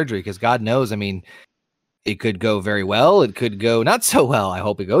with his surgery, because God knows. I mean, it could go very well. It could go not so well. I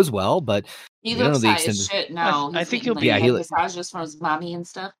hope it goes well, but he looks high as shit now. I think he'll be head massages from his mommy and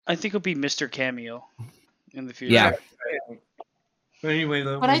stuff. I think he'll be Mr. Cameo in the future. Yeah. But anyway,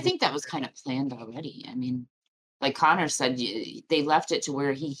 though. But I think that was kind of planned already. I mean, like Connor said, they left it to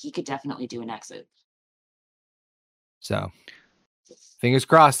where he could definitely do an exit. So, fingers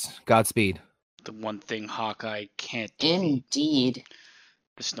crossed. Godspeed. The one thing Hawkeye can't do. Indeed.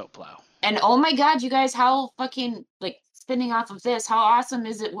 The snowplow. And oh my God, you guys, how fucking, like, spinning off of this, how awesome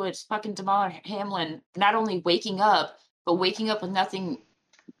is it with fucking Jamal Hamlin not only waking up, but waking up with nothing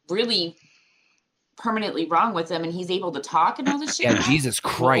really permanently wrong with him, and he's able to talk and all this shit. Yeah, Jesus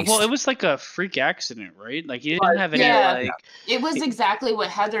Christ. Well, it was like a freak accident, right? Like, he didn't have any, It was exactly what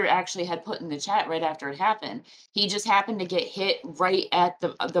Heather actually had put in the chat right after it happened. He just happened to get hit right at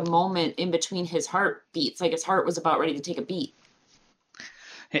the moment in between his heartbeats. Like, his heart was about ready to take a beat.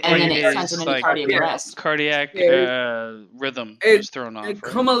 And then it sent him into cardiac arrest. Cardiac rhythm was thrown off. Right?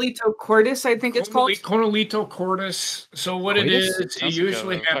 Comalito cordis, I think it's called. Comalito cordis. So what it is, it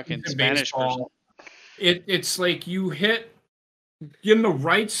usually happens in baseball. It's like you hit in the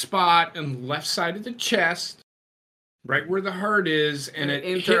right spot and left side of the chest, right where the heart is, and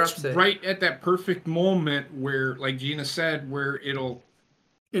it hits right at that perfect moment where, like Gina said, where it'll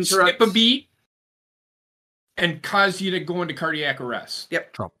skip a beat and cause you to go into cardiac arrest.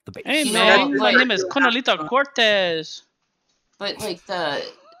 Yep. Drop the bass. Hey man, my name is Conalito Cortez. But like the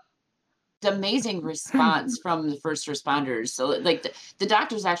amazing response from the first responders. So like the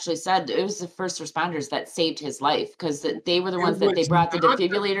doctors actually said it was the first responders that saved his life, because they were the ones that they brought the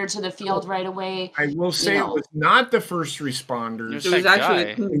defibrillator to the field right away. I will say it was not the first responders. It was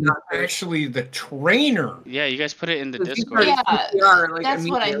actually the trainer. Yeah, you guys put it in the Discord. Yeah, that's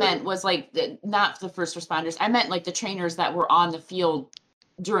what I meant, was like not the first responders. I meant like the trainers that were on the field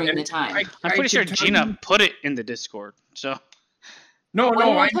during the time. I'm pretty sure Gina put it in the Discord. So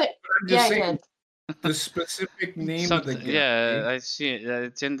I'm just saying the specific name of the guy. Yeah, I see it.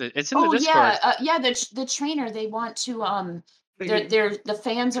 It's in the Discord. The trainer, they want to the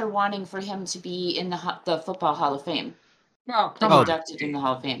fans are wanting for him to be in the Football Hall of Fame. Inducted in the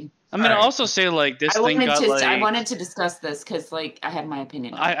Hall of Fame. I'm gonna also say, like, this thing got like. I wanted to discuss this because, like, I have my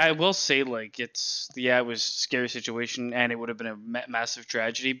opinion. I will say, like, it was a scary situation and it would have been a massive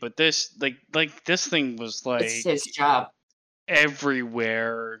tragedy. But this, this thing was like, it's his job.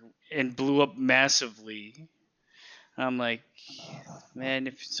 Everywhere and blew up massively. I'm like, man,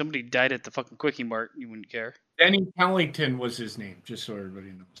 if somebody died at the fucking Quickie Mart, you wouldn't care. Denny Pellington was his name, just so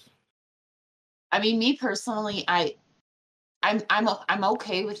everybody knows. I mean, me personally, I'm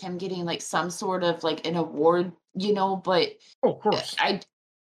okay with him getting like some sort of like an award, but of course. I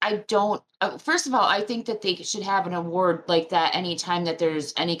don't first of all, I think that they should have an award like that anytime that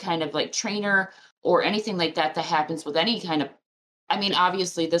there's any kind of like trainer or anything like that happens with any kind of, I mean,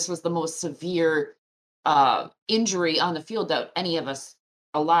 obviously this was the most severe injury on the field that any of us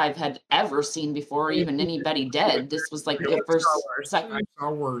alive had ever seen before, or even anybody dead. This was like the first, second. I saw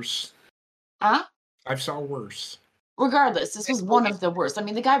worse. Huh? I saw worse. Regardless, this was one of the worst. I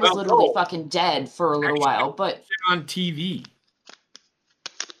mean, the guy was literally fucking dead for a little while, but on TV.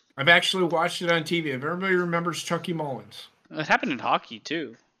 I've actually watched it on TV. If everybody remembers Chucky Mullins. It happened in hockey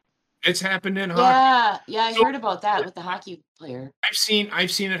too. It's happened in hockey. Yeah, I heard about that with the hockey player. I've seen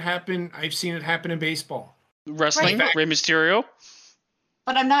it happen. I've seen it happen in baseball. Wrestling, right. Rey Mysterio.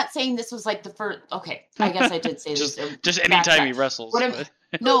 But I'm not saying this was like the first. Okay, I guess I did say this. Just anytime he wrestles.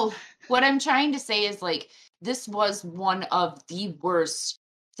 No, what I'm trying to say is like this was one of the worst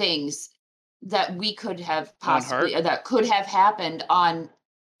things that we could have possibly, that could have happened on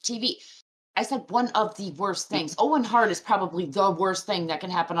TV. I said one of the worst things. Owen Hart is probably the worst thing that can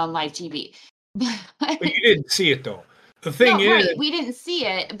happen on live TV. But you didn't see it though. The thing is, right, we didn't see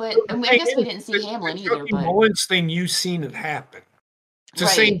it, but I guess we didn't see Hamlin either. Chucky But Mullins thing, you've seen it happen. It's the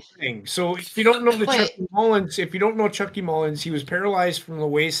same thing. So if you don't know Chucky Mullins, he was paralyzed from the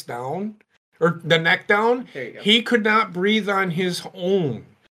waist down or the neck down. He could not breathe on his own.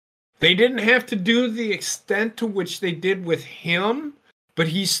 They didn't have to do the extent to which they did with him, but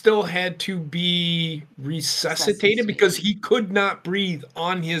he still had to be resuscitated because he could not breathe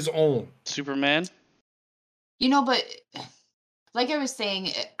on his own. Superman? But like I was saying,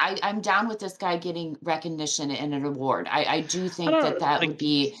 I'm down with this guy getting recognition and an award. I do think that would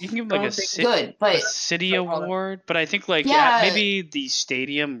be you can give him like good, but a city award. But I think maybe the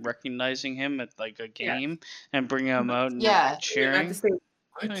stadium recognizing him at like a game and bringing him out and cheering.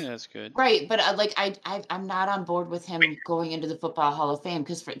 I think that's good. Right, but I'm not on board with him going into the Football Hall of Fame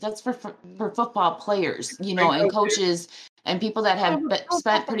because that's for football players, and coaches and people that have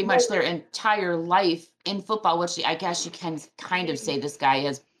spent pretty much their entire life in football, which I guess you can kind of say this guy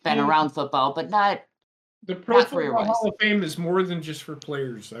has been around football, but not. The Pro Football Hall of Fame is more than just for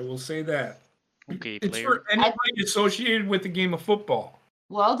players. I will say that. Okay, it's for anybody associated with the game of football.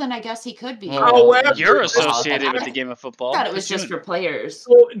 Well, then I guess he could be. You're associated with the game of football. I thought it was just for players.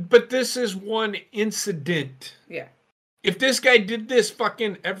 But this is one incident. Yeah. If this guy did this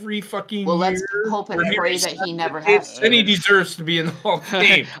every fucking year... let's hope and pray that he never has to. Then he deserves to be in the Hall of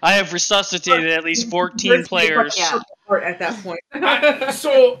Fame. I have resuscitated at least 14 players. At that point.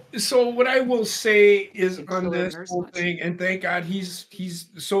 So what I will say is on this whole thing, and thank God he's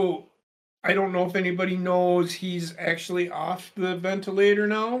so... I don't know if anybody knows he's actually off the ventilator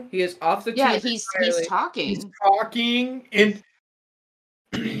now. He is off the tube. He's talking. He's talking, and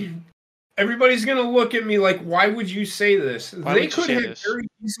everybody's going to look at me like, why would you say this? They could have very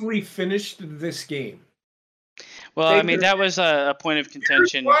easily finished this game. Well, that was a point of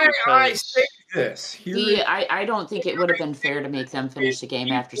contention. Why I say this. I don't think it would have been fair to make them finish the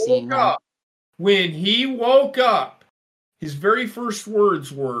game after seeing that. When he woke up, his very first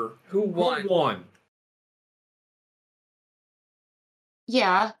words were, "Who won?"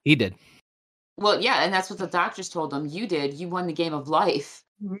 Yeah. He did. Well, yeah, and that's what the doctors told him. You did. You won the game of life.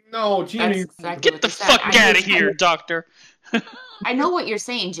 No, Gina. Exactly get the fuck out of here, doctor. I know what you're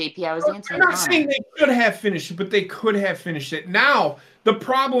saying, JP. I was answering. I'm not saying they could have finished it, but they could have finished it. Now, the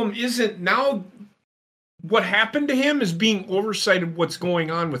problem isn't now... What happened to him is being oversight of what's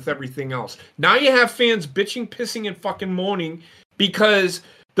going on with everything else. Now you have fans bitching, pissing, and fucking moaning because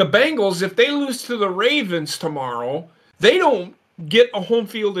the Bengals, if they lose to the Ravens tomorrow, they don't get a home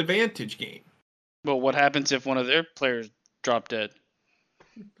field advantage game. Well, what happens if one of their players drop dead?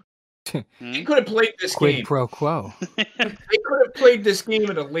 They could have played this game. Quid pro quo. They could have played this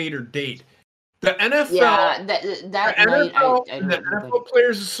game at a later date. The NFL, the NFL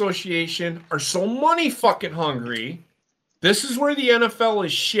Players Association are so money fucking hungry. This is where the NFL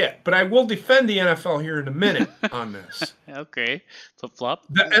is shit. But I will defend the NFL here in a minute on this. Okay, flip flop.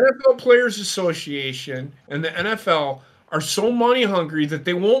 The NFL Players Association and the NFL are so money hungry that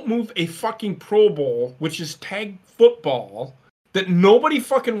they won't move a fucking Pro Bowl, which is tag football that nobody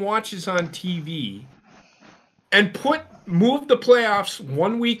fucking watches on TV, and move the playoffs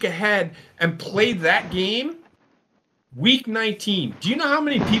 1 week ahead and play that game week 19. Do you know how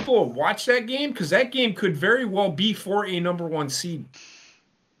many people will watch that game? Because that game could very well be for a number 1 seed.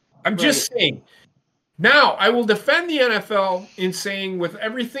 I'm just saying. Now, I will defend the NFL in saying with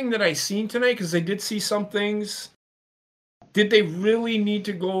everything that I've seen tonight, because I did see some things, did they really need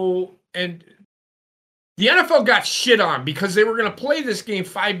to go and... The NFL got shit on because they were going to play this game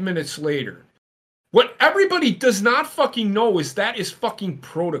 5 minutes later. What everybody does not fucking know is that is fucking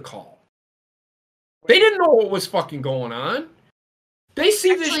protocol. They didn't know what was fucking going on. They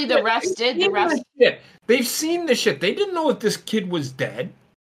see this shit. The refs did. The refs. They've seen the shit. They didn't know that this kid was dead.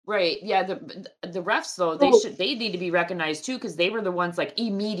 Right. Yeah. The refs though, they need to be recognized too because they were the ones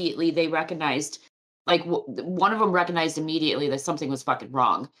immediately they recognized one of them recognized immediately that something was fucking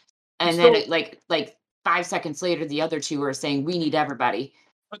wrong, and then 5 seconds later the other two were saying we need everybody.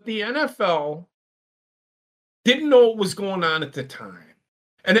 But the NFL didn't know what was going on at the time.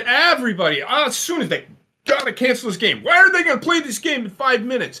 And everybody, as soon as they gotta cancel this game, why are they gonna play this game in 5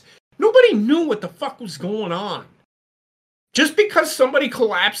 minutes? Nobody knew what the fuck was going on. Just because somebody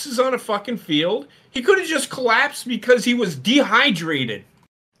collapses on a fucking field, he could have just collapsed because he was dehydrated.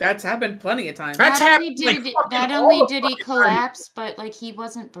 That's happened plenty of times. Not only did he collapse, but he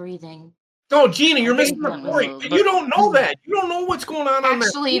wasn't breathing. No, Gina, you're I missing think the that was- point. You don't know that. You don't know what's going on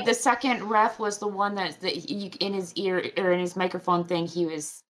Actually, that. the second ref was the one that in his ear or in his microphone thing, he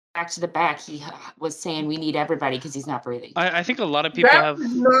was back to the back. He was saying we need everybody because he's not breathing. I think a lot of people have.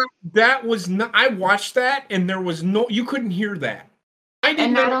 That was not. I watched that, and there was no. You couldn't hear that. I didn't.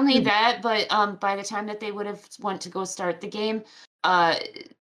 And not only that, but by the time that they would have went to go start the game, the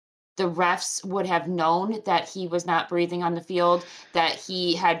refs would have known that he was not breathing on the field, that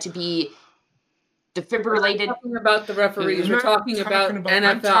he had to be defibrillated. We're not talking about the referees. We're talking about NFL.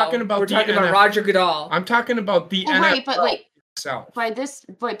 I'm talking about We're talking about NFL. Roger Goodall. I'm talking about the NFL. Right, but like itself. but this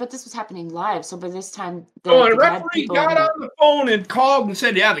was happening live. So by this time, Oh, and a referee got on the phone and called and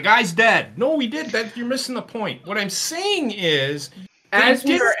said, "Yeah, the guy's dead." No, we did that. You're missing the point. What I'm saying is, as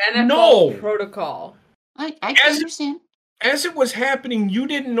per NFL protocol, I understand. As it was happening, you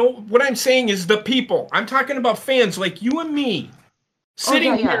didn't know. What I'm saying is the people. I'm talking about fans like you and me,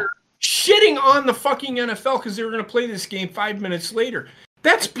 sitting here shitting on the fucking NFL because they were going to play this game 5 minutes later.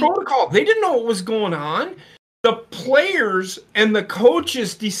 That's protocol. They didn't know what was going on. The players and the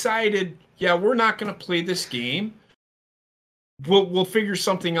coaches decided, yeah, we're not going to play this game. We'll figure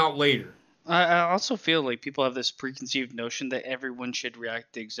something out later. I also feel like people have this preconceived notion that everyone should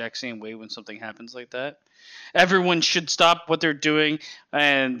react the exact same way when something happens like that. Everyone should stop what they're doing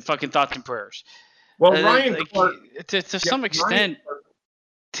and fucking thoughts and prayers. Well, Ryan, to some extent,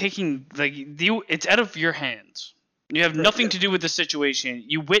 taking it's out of your hands. You have nothing to do with the situation.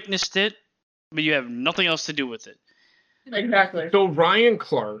 You witnessed it, but you have nothing else to do with it. Exactly. So Ryan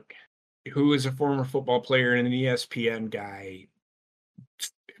Clark, who is a former football player and an ESPN guy,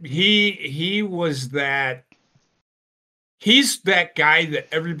 he was that. He's that guy that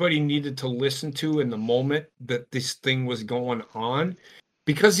everybody needed to listen to in the moment that this thing was going on,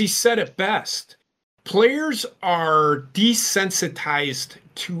 because he said it best. Players are desensitized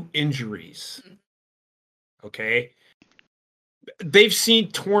to injuries. Okay? They've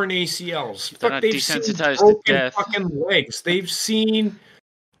seen torn ACLs. They've desensitized seen broken to death. Fucking legs. They've seen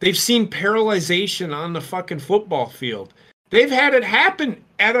paralyzation on the fucking football field. They've had it happen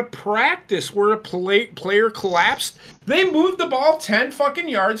at a practice where a player collapsed. They moved the ball 10 fucking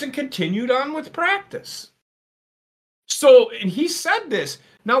yards and continued on with practice. So, and he said this.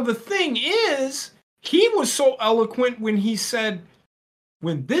 Now, the thing is, he was so eloquent when he said,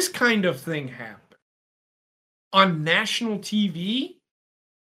 when this kind of thing happened on national TV,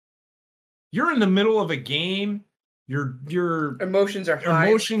 you're in the middle of a game, your emotions are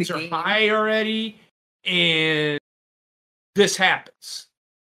high already, and this happens.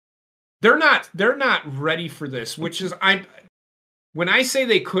 They're not ready for this, which is when I say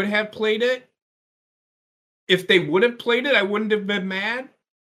they could have played it, if they would have played it, I wouldn't have been mad.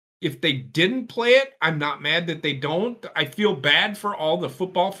 If they didn't play it, I'm not mad that they don't. I feel bad for all the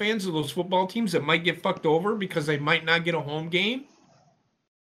football fans of those football teams that might get fucked over because they might not get a home game.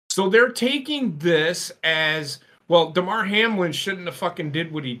 So they're taking this as, well, DeMar Hamlin shouldn't have fucking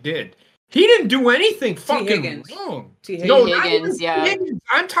did what he did. He didn't do anything fucking wrong. Higgins, yeah. Higgins.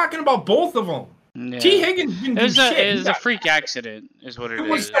 I'm talking about both of them. Yeah. T. Higgins didn't do shit. It was a freak accident, is what it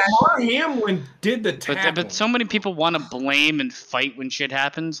is. DeMar Hamlin did the tackle. But so many people want to blame and fight when shit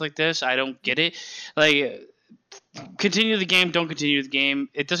happens like this. I don't get it. Like, continue the game, don't continue the game.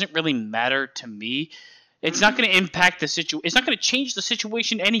 It doesn't really matter to me. It's not going to impact the situation. It's not going to change the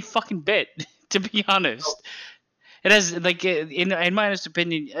situation any fucking bit, to be honest. It has, like, in my honest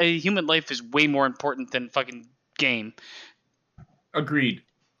opinion, a human life is way more important than fucking game. Agreed.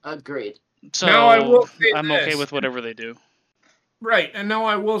 So now I will say I'm okay with whatever they do. Right, and now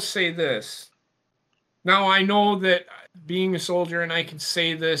I will say this. Now I know that being a soldier, and I can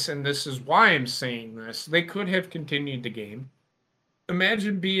say this, and this is why I'm saying this, they could have continued the game.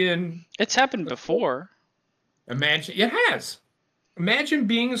 Imagine being... It's happened before. It has. Imagine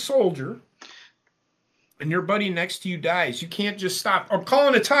being a soldier, and your buddy next to you dies. You can't just stop. I'm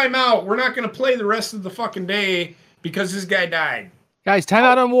calling a timeout. We're not going to play the rest of the fucking day because this guy died. Guys,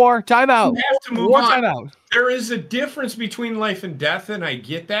 timeout on war. Timeout. You have to move war on. Timeout. There is a difference between life and death, and I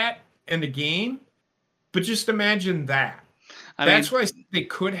get that, and the game. But just imagine that. That's why they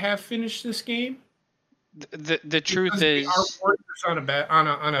could have finished this game. The truth is, our warriors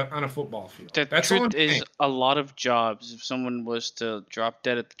on a football field. The truth is, a lot of jobs. If someone was to drop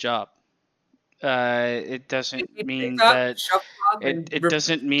dead at the job, it doesn't mean that it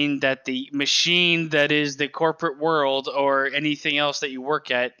doesn't mean that the machine that is the corporate world or anything else that you work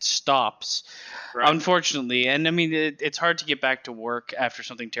at stops. Right. Unfortunately, and I mean it's hard to get back to work after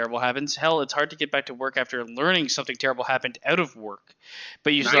something terrible happens. Hell, it's hard to get back to work after learning something terrible happened out of work,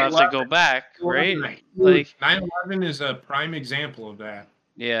 but you still have to go back, right? Like 9/11 is a prime example of that.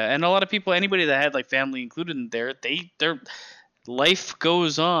 Yeah, and a lot of people, anybody that had like family included in there, their life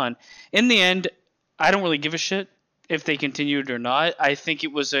goes on. In the end, I don't really give a shit if they continued or not. I think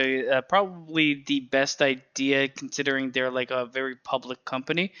it was probably the best idea considering they're like a very public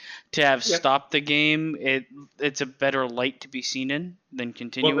company to have stopped the game. It's a better light to be seen in than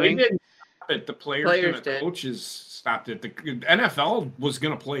continuing. Well, they didn't stop it. The players and the coaches stopped it. The NFL was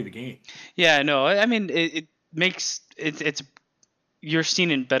going to play the game. Yeah, no, I mean it makes it's you're seen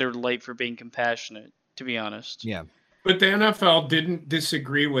in better light for being compassionate, to be honest. Yeah. But the NFL didn't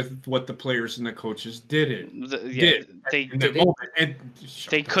disagree with what the players and the coaches did. They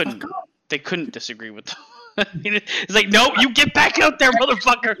couldn't. They couldn't disagree with them. It's like, no, you get back out there,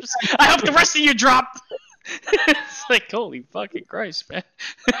 motherfuckers. I hope the rest of you drop. It's like, holy fucking Christ, man.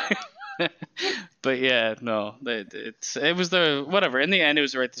 But yeah, no, it was the whatever. In the end, it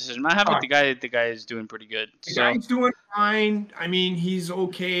was the right decision. I have the guy is doing pretty good. The guy's doing fine. I mean, he's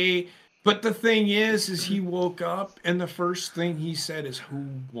okay. But the thing is he woke up and the first thing he said is, "Who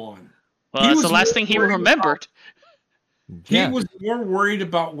won?" Well, that's the last thing he remembered. He was more worried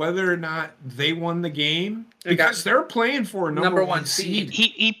about whether or not they won the game because they're playing for a number one seed.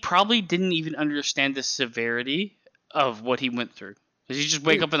 He probably didn't even understand the severity of what he went through. Because you just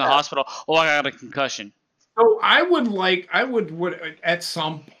wake up in the hospital, oh, I got a concussion. So I would at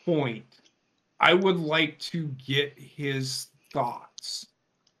some point, I would like to get his thoughts.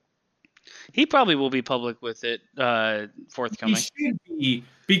 He probably will be public with it forthcoming. He should be,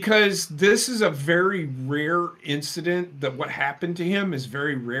 because this is a very rare incident. That what happened to him is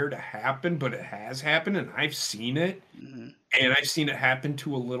very rare to happen, but it has happened, and I've seen it. Mm-hmm. And I've seen it happen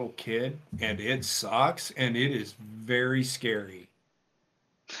to a little kid, and it sucks, and it is very scary.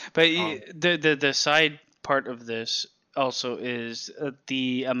 But the side part of this also is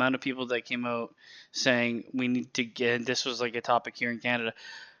the amount of people that came out saying we need to get, and this was like a topic here in Canada,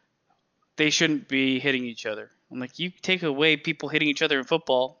 they shouldn't be hitting each other. I'm like, you take away people hitting each other in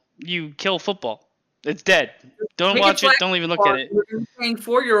football, you kill football. It's dead. Don't watch it. Don't even look at it. We're paying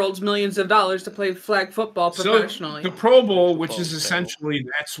 4-year-olds millions of dollars to play flag football professionally. So the Pro Bowl, which is essentially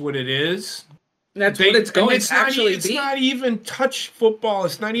that's what it is. That's what it's going to actually be. It's not even touch football.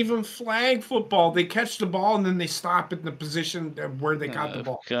 It's not even flag football. They catch the ball and then they stop in the position where they got the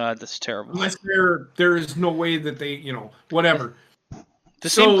ball. God, that's terrible. Unless there is no way that they, whatever. The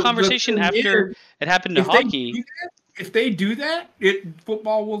same conversation after it happened to hockey. If they do that,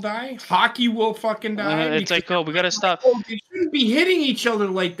 football will die. Hockey will fucking die. It's like, we got to stop. They shouldn't be hitting each other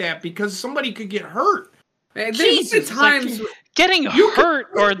like that because somebody could get hurt. Jesus, times. Getting hurt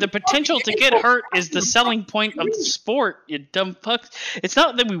or the potential to get hurt is the selling point of the sport, you dumb fucks. It's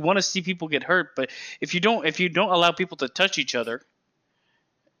not that we want to see people get hurt, but if you don't allow people to touch each other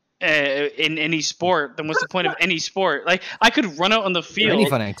in any sport, then what's the point of any sport? Like, I could run out on the field any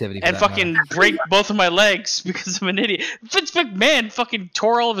fun activity and fucking break both of my legs because I'm an idiot. Vince McMahon fucking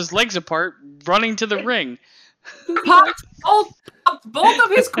tore all of his legs apart running to the ring. Both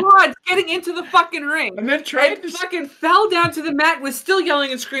of his quads getting into the fucking ring. And then fucking fell down to the mat, was still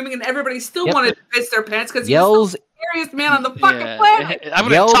yelling and screaming, and everybody still wanted to piss their pants because he was the scariest man on the fucking planet.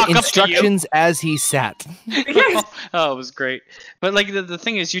 Yelled instructions as he sat. Yes. Oh, it was great. But like the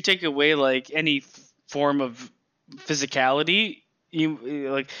thing is, you take away like any form of physicality, you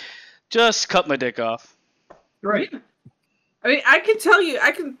like just cut my dick off. Right. I mean, I can tell you,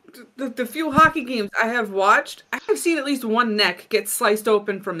 the few hockey games I have watched, I have seen at least one neck get sliced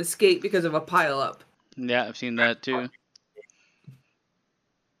open from a skate because of a pileup. Yeah, I've seen that too.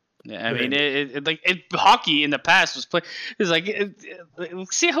 Yeah, I mean, hockey in the past was play. It's like,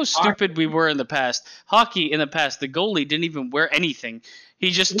 see how stupid we were in the past. Hockey in the past, the goalie didn't even wear anything.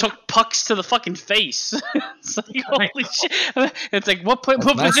 He just took pucks to the fucking face. It's like, holy shit. It's like, what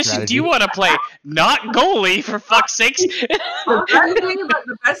position do you want to play? Not goalie, for fuck's sakes.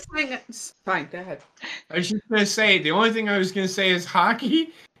 The best thing. Fine, go ahead. I was just going to say, the only thing I was going to say is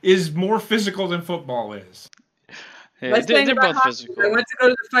hockey is more physical than football is. Yeah, they're both hockey, physical. I went to go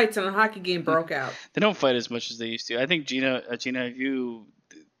to the fights and a hockey game broke out. They don't fight as much as they used to. I think Gina, have you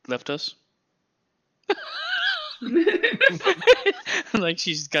left us? Like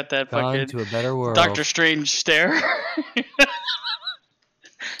she's got that fucking to a better world. Doctor Strange stare.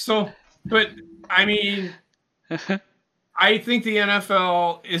 So, but I mean, I think the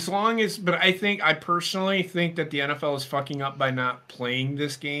NFL, but I personally think that the NFL is fucking up by not playing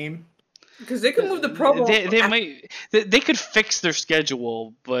this game. Because they could move the Pro Bowl. They could fix their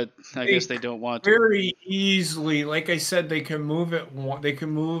schedule, but I guess they don't want to. Very easily, like I said, they can move it. They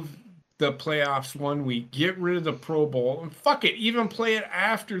can move the playoffs 1 week, get rid of the Pro Bowl, and fuck it, even play it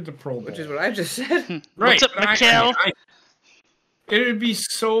after the Pro Bowl. Which is what I just said. Right. What's up, Mikhail? it'd be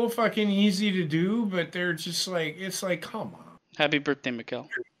so fucking easy to do, but they're just like, it's like, come on. Happy birthday, Mikkel.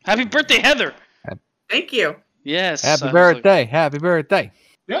 Happy birthday, Heather. Thank you. Yes. Happy I was like, birthday. Happy birthday.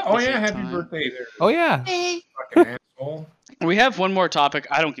 Yeah. Oh Is yeah. it Happy time? birthday there. Oh, yeah. Hey. Fucking asshole. we have one more topic.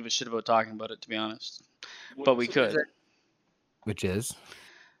 I don't give a shit about talking about it, to be honest. But we could. Which is?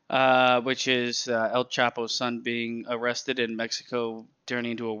 Which is El Chapo's son being arrested in Mexico,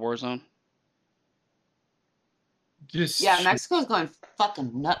 turning into a war zone. Just Yeah, Mexico's going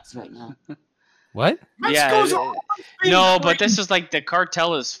fucking nuts right now. What? Mexico's yeah, always been no, but crazy. this is like the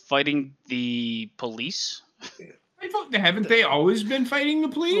cartel is fighting the police. Haven't they always been fighting the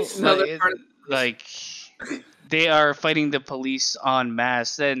police? No, Like, they're part of like they are fighting the police en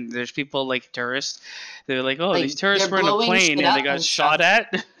masse, and there's people like tourists. They're like, oh, Like, these tourists they're were in a blowing plane shit and they up got and shot stuff.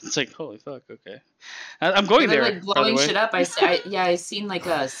 at. It's like, holy fuck, okay. I'm going They're there. like by the blowing way. shit up. I seen like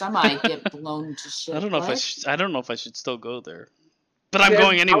a semi get blown to shit. I don't know What? if I don't know if I should still go there, but I'm Yeah,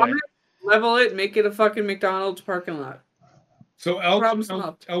 going anyway. Level it, make it a fucking McDonald's parking lot. So El Problem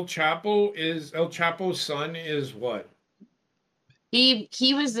solved. Chapo's son is what?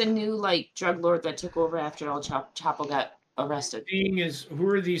 He was the new like drug lord that took over after El Chapo got arrested. Thing is, who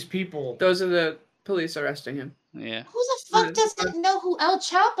are these people? Those are the police arresting him. Yeah. Who the fuck doesn't know who El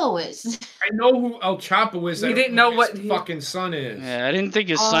Chapo is? I know who El Chapo is. We I don't didn't know who what his he- fucking son is. Yeah, I didn't think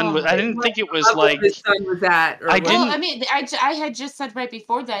his son was. Oh. I didn't think it was How like. his son was at, or I what- didn't- Well, I mean, I had just said right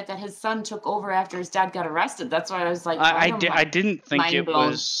before that his son took over after his dad got arrested. That's why I was like, I didn't think mind it blown.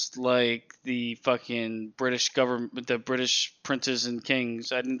 was like the fucking British government, the British princes and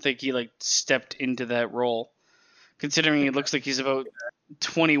kings. I didn't think he like stepped into that role, considering it looks like he's about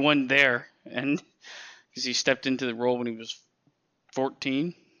 21 there, and because he stepped into the role when he was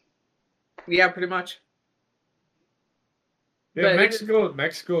 14. Yeah, pretty much. Yeah, But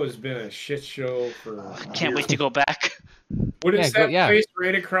Mexico has been a shit show for. Can't wait to go back. What is Yeah, that yeah. place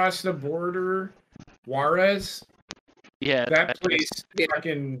right across the border? Juarez. Yeah, That place, Yeah.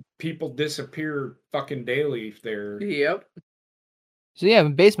 fucking people disappear fucking daily there. Yep. So, yeah,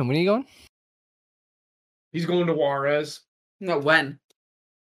 basement. When are you going? He's going to Juarez. No, when?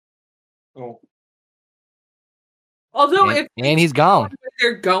 Oh, Although And, if and he's gone.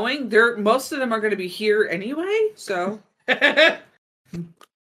 they're going, most of them are going to be here anyway. So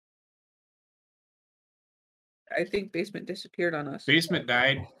I think basement disappeared on us. basement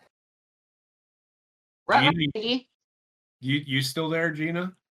died. Right, Gina, Ricky? you still there,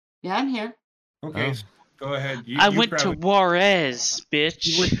 Gina? Yeah, I'm here. Okay, Oh. so go ahead. I went to Juarez, You went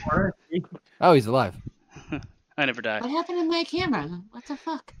bitch. to Juarez? Oh, he's alive. I never died. What happened to my camera? What the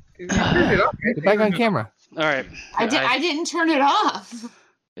fuck? Get back on camera. All right. I didn't turn it off.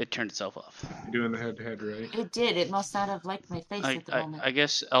 It turned itself off. You're doing the head-to-head, right? It did. It must not have liked my face at the moment. I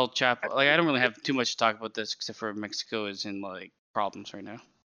guess El Chapo. Like, I don't really have too much to talk about this, except for Mexico is in like problems right now.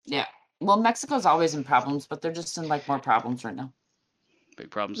 Yeah. Well, Mexico's always in problems, but they're just in like more problems right now. Big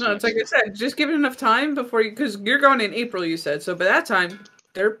problems. No, in it's like I Mexico. said, just give it enough time before you, because you're going in April, you said. So by that time,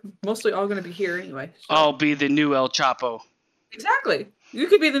 they're mostly all going to be here anyway. So. I'll be the new El Chapo. Exactly. You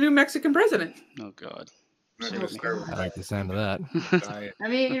could be the new Mexican president. Oh God. I'm Save gonna me. start with I like the sound of that. diet, I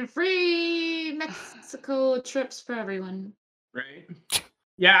mean, free Mexico trips for everyone. right?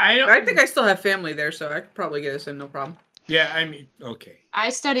 Yeah, I think I still have family there, so I could probably get us in, no problem. Yeah, I mean, okay. I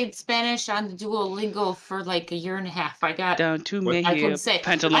studied Spanish on Duolingo for like a year and a half. I got. Down to What- me. I can say. I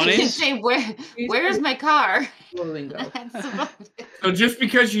can Pantalones. say where's my car? Duolingo. That's about it. So just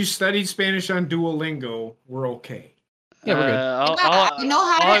because you studied Spanish on Duolingo, we're okay. Yeah, we're good.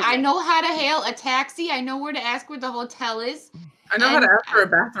 I know how to hail a taxi. I know where to ask where the hotel is. I know how to ask for a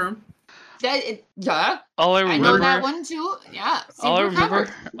bathroom. Yeah, All I I know remember. that one too. Yeah. See, All I we're remember.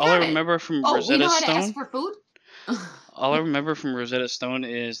 covered. We All I got it. remember from Oh, we Rosetta know how to Stone. ask for food. All I remember from Rosetta Stone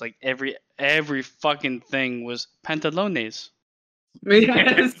is like every fucking thing was pantalones.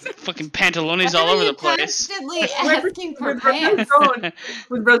 Yes. Fucking pantalones Why all are over you the place. constantly asking for With Rosetta pants. Stone-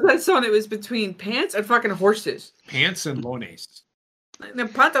 With Rosetta Stone, it was between pants and fucking horses. Pants and lones. The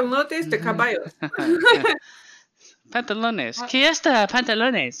pantalones de caballos. Pantalones. Fiesta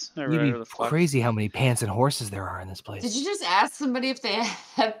pantalones. Or You'd whatever the be fuck. crazy how many pants and horses there are in this place. Did you just ask somebody if they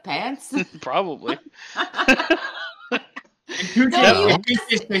have pants? Probably. No, you- Like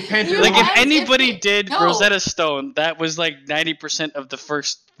if asked anybody they- did no. Rosetta Stone, that was like 90% of the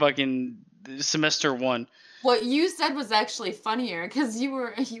first fucking semester one. What you said was actually funnier because you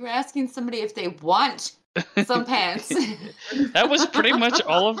were asking somebody if they want some pants. That was pretty much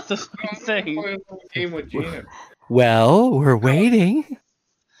all of the thing. Game with Gina. Well, we're waiting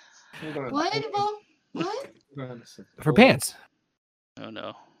Hold on. What? Well, what? Hold on a second. for pants. Oh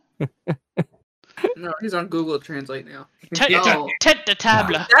no. No, he's on Google Translate now. Oh. Tête de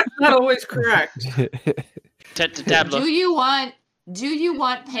table. That's not always correct. Tête de table. Do you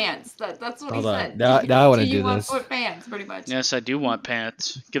want pants? That's what Hold he on. said. Now I want to Do do you want this. foot pants? Pretty much. Yes, I do want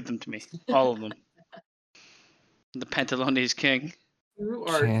pants. Give them to me. All of them. The Pantalones King. You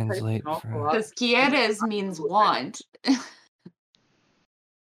are Translate typing an awful for- lot. Because quieres means want. No,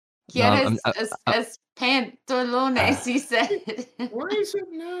 Quieres es pantalones, he said. Why is it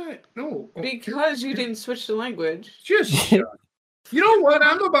not? No. Because you didn't switch the language. Just shut. You know what?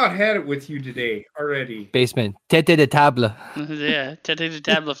 I'm about had it with you today already. Basement. Tete de table. Yeah, tête de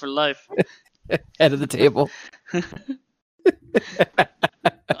table for life. Head of the table.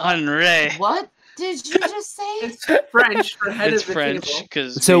 Henri. What did you just say? It's French for head It's of the French table.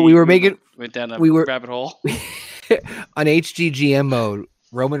 because So we were making went down a we were- rabbit hole. on HGGM mode.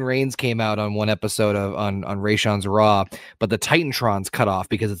 Roman Reigns came out on one episode of on Rayshon's Raw, but the Titantrons cut off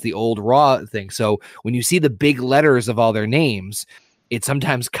because it's the old Raw thing. So when you see the big letters of all their names, it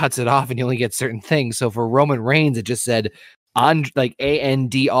sometimes cuts it off and you only get certain things. So for Roman Reigns, it just said like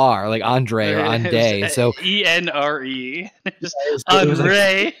ANDR, like Andre or Ande. So ENRE. it was like-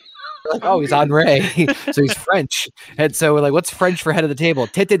 Henri. like, oh, he's Andre. So he's French. And so we're like, what's French for head of the table?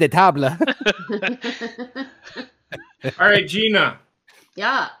 Tete de table. All right, Gina.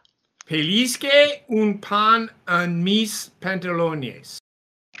 Yeah. Pelisque un pan en mis pantalones.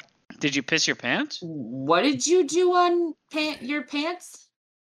 Did you piss your pants? What did you do on your pants?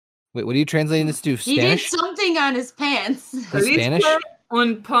 Wait, what are you translating this to? He Spanish? did something on his pants. Is it Spanish?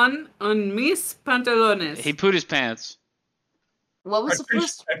 Un pan en mis pantalones. He pooed his pants. What was the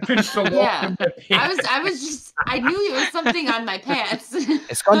first? I pinched a Yeah. I knew it was something on my pants.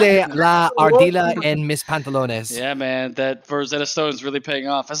 Esconde la ardilla en mis pantalones. Yeah, man, that Rosetta Stone's really paying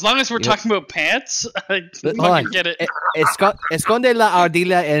off. As long as we're Yep. talking about pants, I Hold fucking on. get it. Esconde la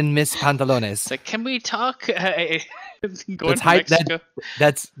ardilla en mis pantalones. So can we talk? Going Let's to hide that-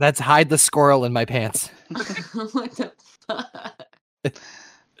 Mexico. That's hide the squirrel in my pants. What the fuck?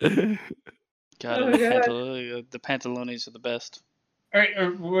 God, Oh, the Pantalones are the best. All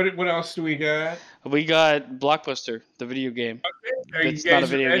right, what else do we got? We got Blockbuster, the video game. Are you It's not a guys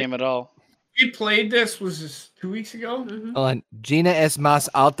video ready? game at all. We played this, was this 2 weeks ago? Mhm. Hold on. Gina es más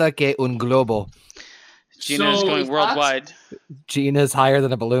alta que un globo. Gina's So- going worldwide. Gina's higher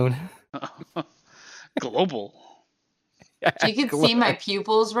than a balloon. Global. You can see my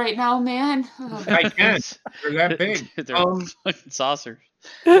pupils right now, man. I can. They're that big. They're Um, fucking saucers.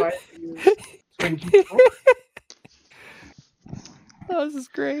 Oh, this is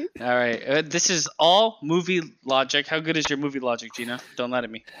great. All right, this is all movie logic. How good is your movie logic, Gina? Don't lie to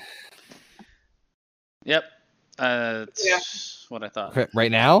me. Yep. That's what I thought.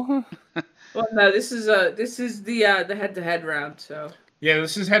 Right now? Well, no, this is the head-to-head round. So Yeah,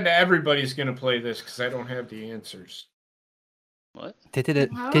 this is head to everybody's going to play this because I don't have the answers. What? Tete de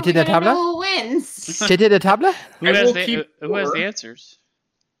How are tete we de gonna know tabla? who wins? Tete de tabla? Who I has will the keep who has score. the answers?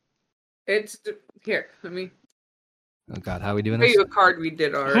 it's here. Let me Oh God, how are we doing show this? you a card we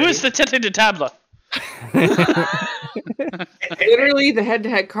did already. Who is the tete de tabla? Literally, the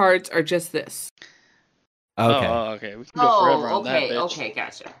head-to-head cards are just this. Okay. Oh, okay. We can go forever Oh, on that okay, bitch. okay,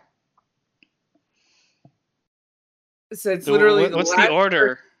 gotcha. So it's So literally what's last the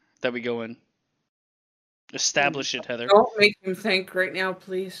order that we go in? Establish it, Heather. Don't make him think right now,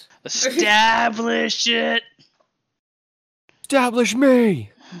 please. Establish it. Establish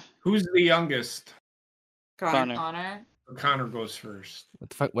me. Who's the youngest? Connor. Connor. Connor goes first. What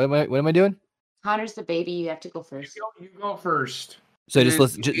the fuck? What am I doing? Connor's the baby. You have to go first. You go first. So I And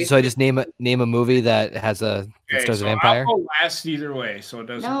just then listen, so I just name a movie that has that stars a vampire. I'll go last either way, so it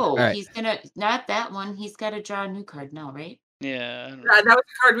doesn't. No, right. he's gonna not that one. He's got to draw a new card now, right? Yeah. I don't know. That was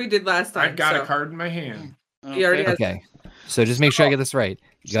the card we did last time. I've got so. a card in my hand. He already has- Okay. So just make sure I get this right.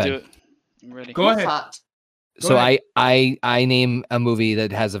 Let's Go do ahead. it. I'm ready. Go You ahead. fucked. Go So ahead. I name a movie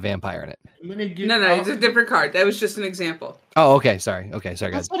that has a vampire in it. I'm gonna get No, it's a different card. That was just an example. Oh, okay. Sorry. Okay,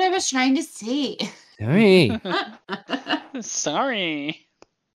 sorry, guys. That's what I was trying to say. Hey. Sorry.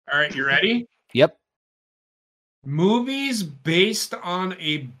 All right, you ready? Yep. Movies based on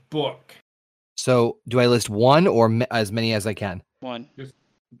a book. So do I list one or as many as I can? One.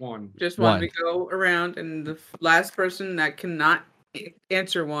 One. Just One. wanted to go around, and the last person that cannot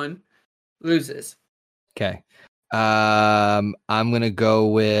answer one loses. Okay. I'm gonna go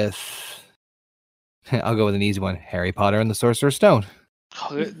with. I'll go with an easy one. Harry Potter and the Sorcerer's Stone.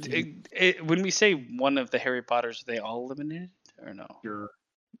 Oh, when we say one of the Harry Potters, are they all eliminated or no? Sure.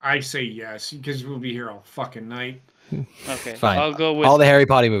 I say yes because we'll be here all fucking night. Okay. Fine. I'll go with All the Harry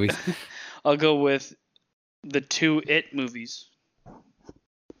Potter movies. I'll go with the two It movies.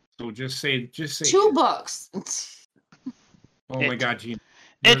 So just say 2 it. books. Oh my God, Gene.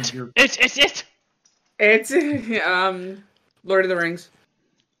 It's It's Lord of the Rings.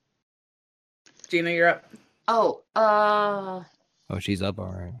 Gina, you're up. Oh, Oh, she's up.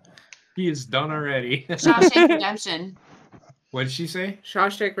 All right. He is done already. Shawshank Redemption. What did she say?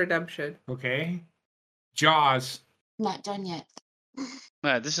 Shawshank Redemption. Okay. Jaws. Not done yet.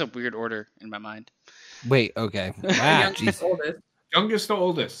 This is a weird order in my mind. Wait. Okay. The Ah, youngest, jeez. oldest. Youngest to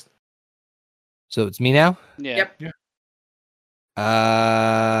oldest. So it's me now. Yeah. Yep.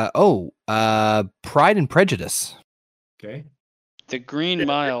 Pride and Prejudice. Okay. The Green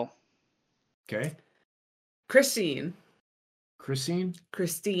Mile. Okay. Christine.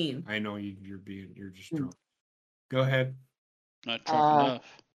 Christine. I know you're just drunk. Go ahead. Not drunk enough.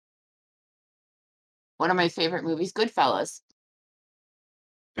 One of my favorite movies, Goodfellas.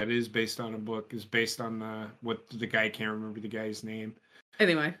 That is based on a book. Is based on what the guy can't remember the guy's name.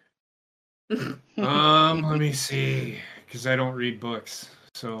 Anyway. Let me see, because I don't read books,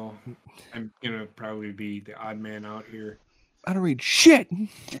 so I'm gonna probably be the odd man out here. I don't read shit.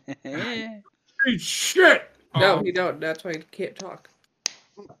 Read shit. No, you don't. That's why you can't talk.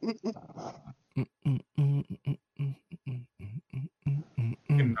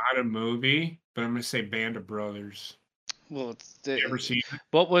 Not a movie, but I'm gonna say Band of Brothers. Well, You ever seen it?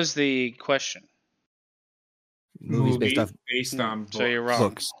 what was the question? Movies based off based on books. So you're wrong.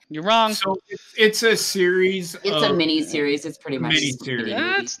 books. You're wrong. So it's a series. It's a mini series. It's pretty much just a mini-series. mini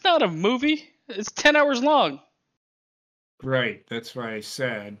movie. That's not a movie. It's 10 hours long. Right, that's what I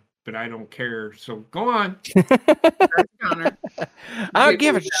said, but I don't care. So go on. Connor. I don't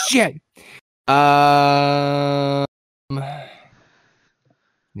give a shit.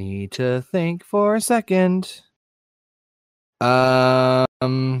 Need to think for a second.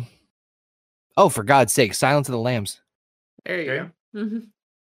 Oh, for God's sake, Silence of the Lambs. There you Okay. go.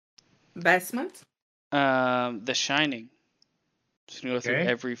 Best month? The Shining. Just gonna go through Okay.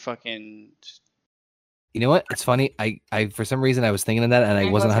 every fucking. You know what? It's funny. I for some reason I was thinking of that and I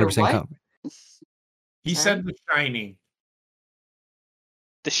You're wasn't going 100% through what? confident. He Sorry? said The Shining.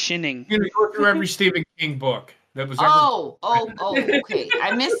 The Shinning. You're gonna go through every Stephen King book that was ever. Oh, okay.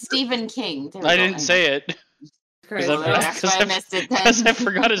 I missed Stephen King. There we I go. didn't say it Christ. Well, that's why I missed it then. because I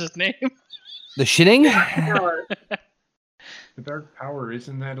forgot his name. The Shinning? Power. The Dark Tower,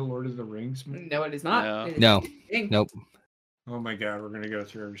 isn't that a Lord of the Rings movie? No, it is not. No. It is No. King. Nope. Oh my God, we're gonna go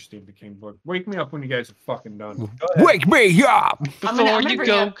through every Stephen King book. Wake me up when you guys are fucking done. Go ahead. Wake me up! Before I'm gonna you bring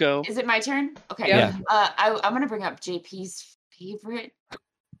go, up- go. Is it my turn? Okay. Yeah. I'm gonna bring up JP's favorite,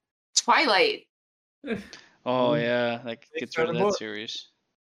 Twilight. Oh yeah, that It's gets rid of not a that book. series.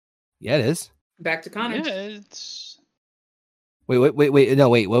 Yeah, it is. Back to Connor. Yeah, it's. Wait. No,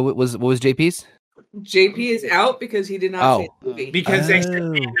 wait. What was JP's? JP is out because he did not say the movie. Because they said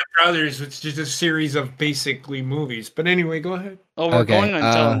Oh. Band of Brothers, which is just a series of basically movies. But anyway, go ahead. Oh, we're Okay, going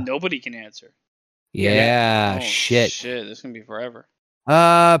until nobody can answer. Yeah, Oh, shit. Shit, this is gonna be forever.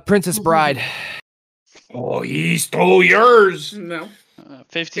 Princess Bride. Oh, he stole yours. No.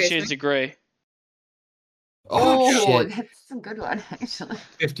 50 Okay, Shades of Grey. Oh, shit. That's a good one, actually.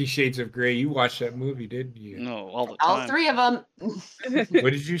 50 Shades of Grey. You watched that movie, didn't you? No, all the All time. 3 of them.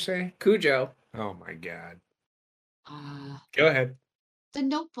 What did you say? Cujo. Oh my God. Go ahead. The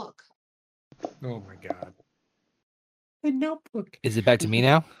Notebook. Oh my God. The Notebook. Is it back to me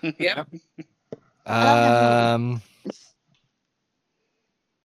now? Yep.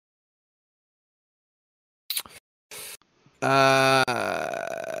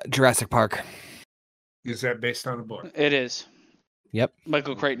 Jurassic Park. Is that based on a book? It is. Yep.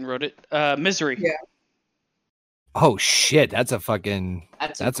 Michael Crichton wrote it. Misery. Yeah. Oh shit, that's a fucking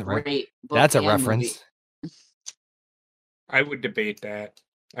That's a great book that's a and reference. movie. I would debate that.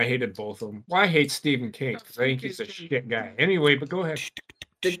 I hated both of them. Well, I hate Stephen King because I think he's a shit guy. Anyway, but go ahead.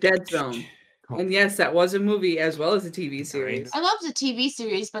 The Dead Zone. And yes, that was a movie as well as a TV series. I love the TV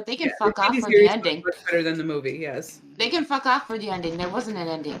series, but they can Yeah, fuck the off TV for series the was ending. much better than the movie, yes. They can fuck off for the ending. There wasn't an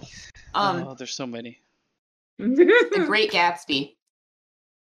ending. Oh, there's so many. The Great Gatsby.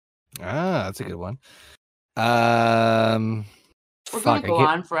 That's a good one. We're Fuck, gonna go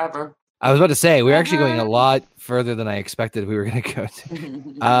on forever. I was about to say we're actually going a lot further than I expected we were gonna go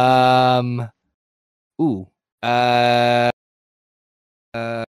to.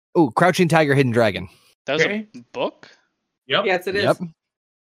 Crouching Tiger, Hidden Dragon. That was Okay. a book? Yep. Yes, it is. Yep.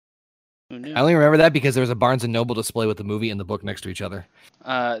 Who knew? I only remember that because there was a Barnes and Noble display with the movie and the book next to each other.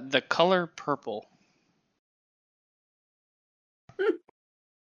 The Color Purple.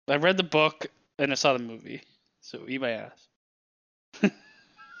 I read the book and I saw the movie. So eat my ass.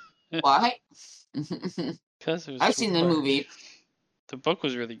 Why? Because I've seen the movie. The book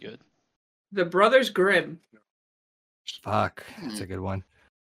was really good. The Brothers Grimm. Fuck, that's a good one.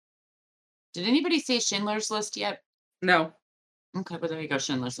 Did anybody say Schindler's List yet? No. Okay, but there you go,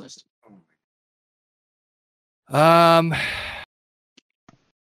 Schindler's List.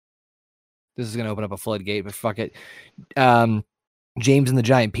 This is gonna open up a floodgate, but fuck it. James and the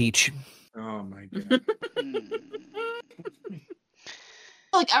Giant Peach. Oh my god.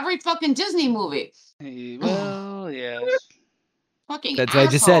 Like every fucking Disney movie. Well, yes. Fucking That's what I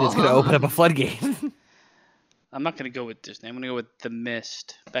just said. It's gonna asshole. open up a floodgate. I'm not gonna go with Disney. I'm gonna go with The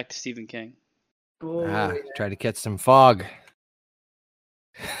Mist. Back to Stephen King. Oh, Try to catch some fog.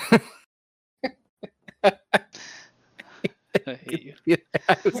 I hate you. Yeah,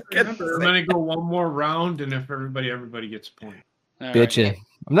 I was gonna I'm say. gonna go one more round, and if everybody gets a point. All right. Bitchin'.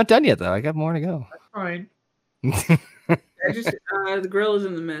 I'm not done yet though. I got more to go. That's fine. I just The Grill is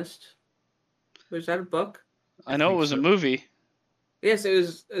in the Mist. Was that a book? I know it was a movie. Yes, it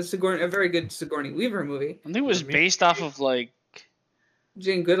was a very good Sigourney Weaver movie. I think it was based off of like.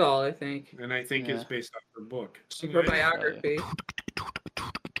 Jane Goodall, I think. And I think it's Yeah. based off her book. Her biography.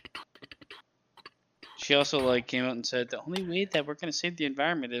 She also like came out and said the only way that we're gonna save the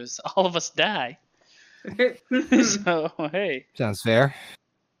environment is all of us die. So hey, Sounds fair.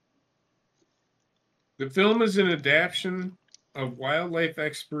 The film is an adaptation of wildlife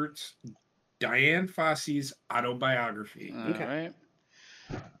experts Diane Fossey's autobiography. all right.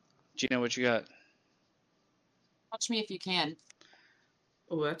 Gina, what you got? Watch me if you can.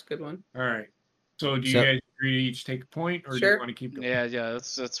 Oh, that's a good one. All right. So do you So- guys agree to each take a point, or do Sure. you want to keep going? Yeah,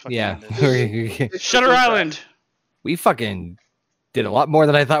 that's fucking. Yeah. this. Shutter Island. We fucking did a lot more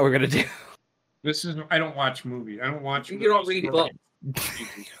than I thought we were gonna do. This is I don't watch movies. I don't watch. You don't movies. read books.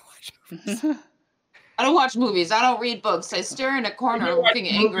 I don't watch movies. I don't read books. I stare in a corner looking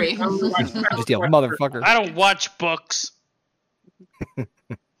angry. Just yell, motherfucker. I don't watch books.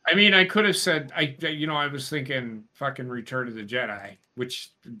 I mean, I could have said I was thinking fucking Return of the Jedi, which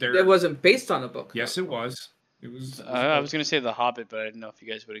It wasn't based on a book. Yes, it was. It was. I was gonna say The Hobbit, but I didn't know if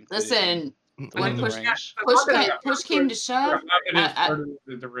you guys would include. Listen, it. when The push- Rings. push came to shove. It is part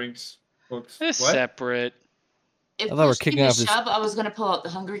of the Rings books. It's What? separate. If I thought we're push came kicking to off this- shove, I was gonna pull out the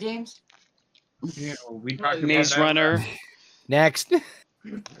Hunger Games. Yeah, we talked about Maze that. Runner. Next. Are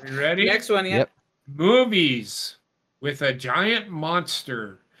you ready? Next one, yeah. Yep. Movies with a giant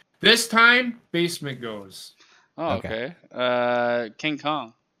monster. This time, basement goes. Oh, Okay. okay. King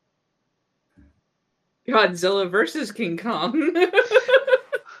Kong. Godzilla versus King Kong.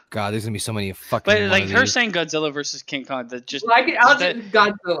 God, there's gonna be so many fucking. But one like of her these. saying Godzilla versus King Kong, that just I'll does, just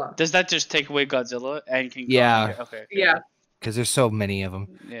Godzilla. does that just take away Godzilla and King Kong? Yeah. Okay. Yeah. Because there's so many of them.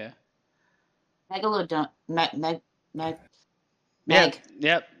 Yeah. Megalodon. Meg. Yep.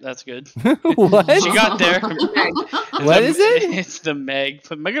 Yep. That's good. What? She got there. What is it? It's the Meg.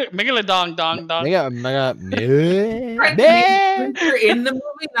 But Megalodon, dong, dong. Mega. Right, Man. You're in the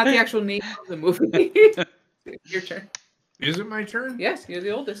movie, not the actual name of the movie. Your turn. Is it my turn? Yes, you're the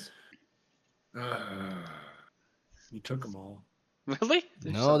oldest. You took them all. Really?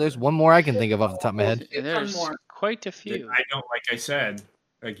 No, there's one more I can think of off the top of my head. There's One more. quite a few. I don't, like I said,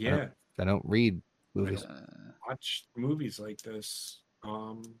 yeah, I don't read movies. watch movies like this.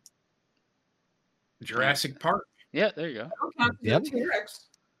 Jurassic Park. Yeah, there you go. Don't count the Yep. T-Rex.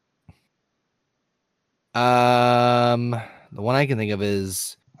 The one I can think of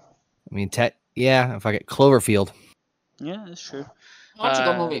is, yeah, if I get Cloverfield. Yeah, that's true. Watch a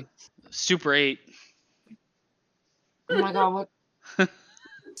good movie. Super 8. Oh my god,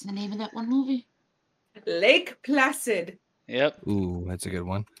 what's the name of that one movie? Lake Placid. Yep. Ooh, that's a good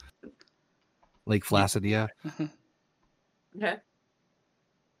one. Lake Placid, yeah. Okay,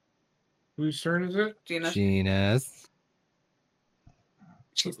 Whose turn is it? Gina. Gina's.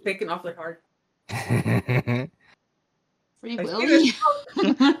 She's thinking awfully hard. Free I Willy.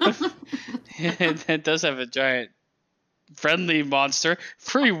 It does have a giant friendly monster.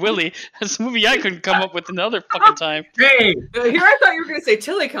 Free Willy. That's a movie I couldn't come up with another fucking time. Hey, Here I thought you were going to say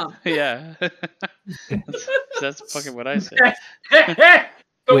Tillicum. Yeah. That's fucking what I said.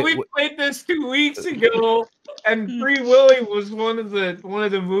 so Wait, we wait. played this 2 weeks ago, and Free Willy was one of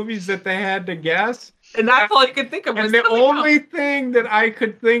the movies that they had to guess. And that's all you could think of. And was the Tillicum. only thing that I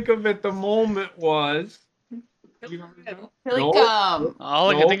could think of at the moment was Tillicum. All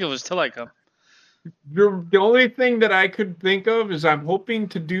I could think of was Till I Come. the only thing that I could think of is I'm hoping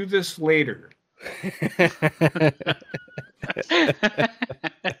to do this later.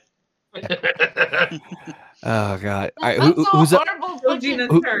 Oh God! All right, That's so who's up? horrible. So fucking- Gina's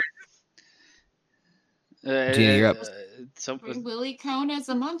Who- turn. Gina, you're up. So, Free Willy count as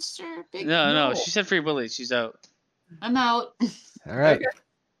a monster? Big no, she said Free Willy. She's out. I'm out. All right. Okay.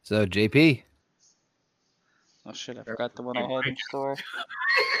 So JP. Oh shit! I forgot the one I had in store.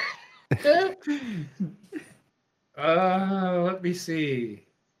 Let me see.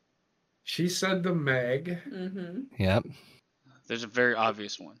 She said the Meg. Mm-hmm. Yep. There's a very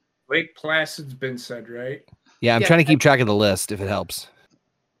obvious one. Lake Placid's been said, right? Yeah, I'm Yeah. trying to keep track of the list if it helps.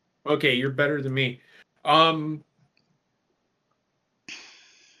 Okay, you're better than me.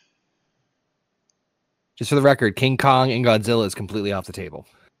 Just for the record, King Kong and Godzilla is completely off the table.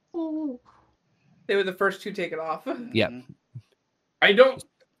 They were the first to take it off. Yep. Mhm.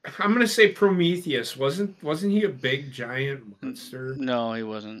 I'm gonna say Prometheus. Wasn't he a big giant monster? No, he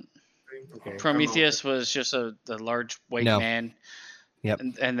wasn't. Okay, Prometheus was just a large white No. man. Yep.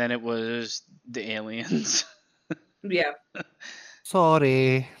 And then it was the aliens. Yeah.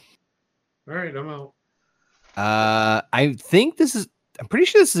 Sorry. All right, I'm out. I think I'm pretty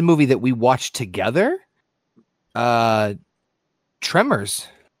sure this is a movie that we watched together. Tremors.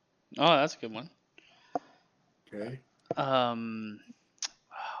 Oh, that's a good one. Okay.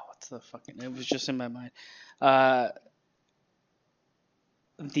 What's the fucking? It was just in my mind.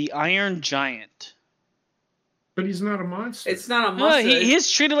 The Iron Giant. But he's not a monster. It's not a No, monster. he is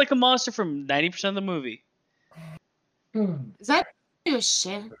treated like a monster for 90% of the movie. Is that a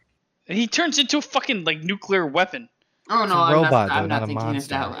share? He turns into a fucking like nuclear weapon. Oh It's a no, robot, though, I'm not not a thinking of monster.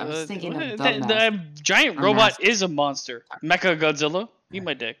 that one. I was thinking What? of The Dumbass. giant Dumbass. robot is a monster. Mecha Godzilla. Eat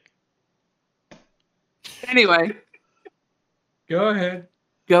my dick. Anyway, Go ahead.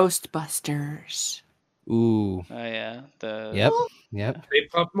 Ghostbusters. Ooh. Oh yeah. Yep. They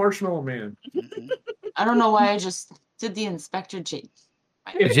Puff Marshmallow Man. Mhm. I don't know why I just did the Inspector J.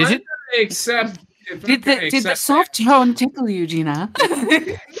 If Did I'm you? gonna accept, if I'm Did gonna the accept soft tone tickle you, Gina?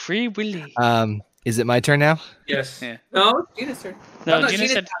 Free Willy. Is it my turn now? yes. Yeah. no, Gina's turn. No, Oh, no, Gina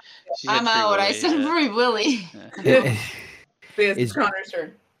Gina's said. She said I'm Free out. I Willy, said yeah. Free Willy. Yeah. It's Is- Connor's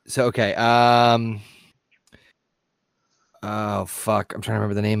turn. So okay. Oh fuck! I'm trying to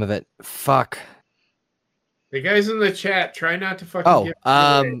remember the name of it. Fuck. The guys in the chat, try not to fucking Oh, give it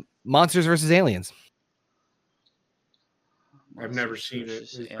away. Monsters versus Aliens. I've never seen it.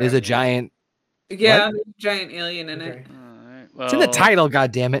 Versus There's There's a Aliens. giant. Yeah, there's a giant alien in Okay. it. Alright, It's in the well, title.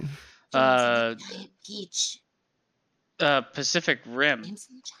 God damn it! Uh, Giant peach. Pacific Rim. Name's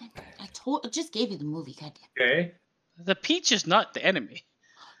in the giant. I just gave you the movie. Goddamn. Okay. The peach is not the enemy.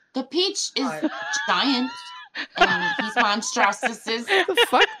 The peach is Alright. giant, and he's monstrous. What the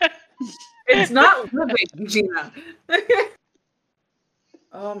fuck? It's not living, Gina.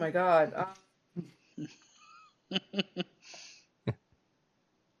 Oh my god.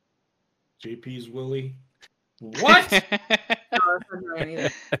 JP's Willie. What? No, that's not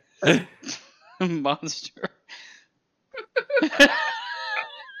right either. Monster.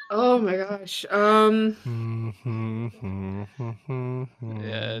 Oh my gosh. Yeah,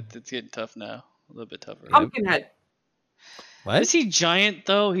 it's getting tough now. A little bit tougher. Pumpkinhead. What? Is he giant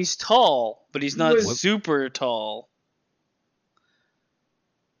though? He's tall, but he's not was- super tall.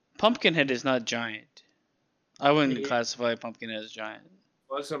 Pumpkinhead is not giant. I wouldn't Yeah. classify Pumpkinhead as giant.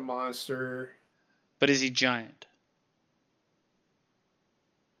 Was a monster. But is he giant?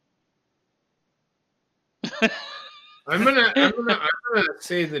 I'm gonna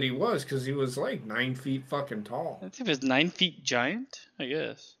say that he was because he was like 9 feet fucking tall. I think it's 9 feet giant. I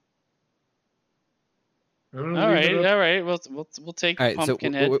guess. I'm All gonna leave it right, up- all right. We'll take All right.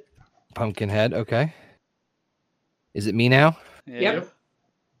 Pumpkinhead. So Pumpkinhead. Okay. Is it me now? Yeah. Yep.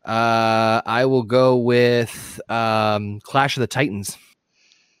 I will go with Clash of the Titans.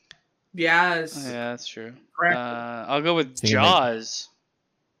 Yes. Oh, yeah, that's true. Crack. I'll go with Same, like- Jaws.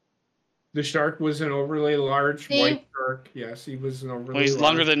 The shark was an overly large See? white shark. Yes, he was an overly Well, he's large.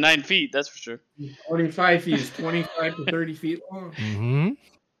 longer than 9 feet. That's for sure. 25 feet. He's 25 to 30 feet long. Mm-hmm.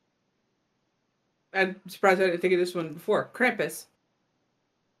 I'm surprised I didn't think of this one before. Krampus.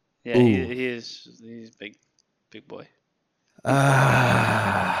 Yeah, Ooh. he is. He's big boy. Whoa.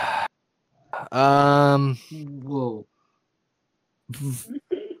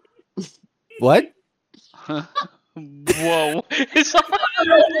 What? Whoa! It's A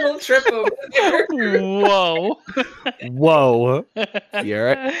little trip over there. whoa! Whoa! You're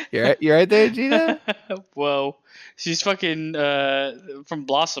right. You're right there, Gina. Whoa! She's fucking from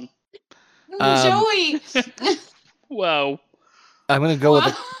Blossom. Joey. Whoa! I'm gonna go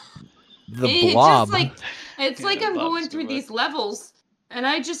with the It's blob. just like it's Yeah, like the I'm blob's going too through much. these levels, and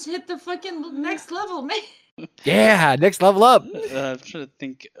I just hit the fucking next level, man. Yeah, next level up. I'm trying to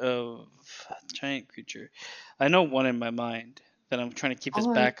think of a giant creature. I know one in my mind that I'm trying to keep his Oh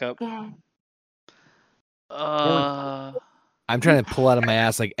my back up. God. Uh, I'm trying to pull out of my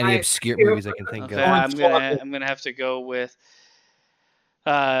ass like any I- obscure movies I can think Okay, of. I'm gonna have to go with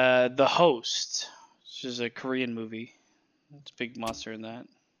The Host, which is a Korean movie. It's a big monster in that.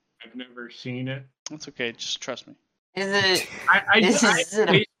 I've never seen it. That's okay. Just trust me. Is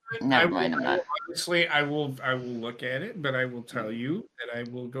it? Never mind, I'm not. Honestly, I will look at it, but I will tell you that I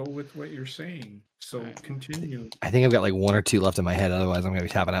will go with what you're saying. So continue. I think I've got like 1 or 2 left in my head. Otherwise, I'm gonna be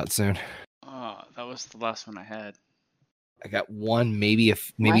tapping out soon. Oh, that was the last one I had. I got 1, maybe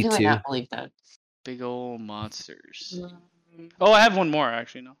Why do 2. I not believe that? Big old monsters. Oh, I have one more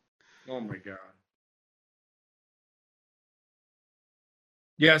actually. No. Oh my god.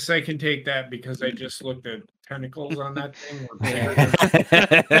 Yes, I can take that because I just looked at tentacles on that thing.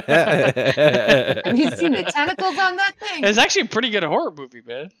 Have you seen the tentacles on that thing? It's actually a pretty good horror movie,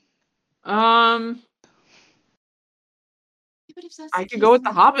 man. I could go with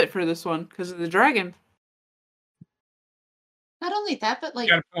The Hobbit for this one because of the dragon. Not only that, but like,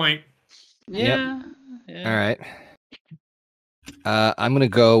 Got a point. Yeah. All right. I'm gonna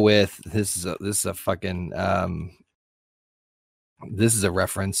go with this is a fucking this is a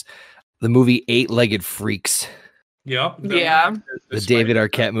reference. The movie 8-Legged Freaks. Yep. Yeah. The David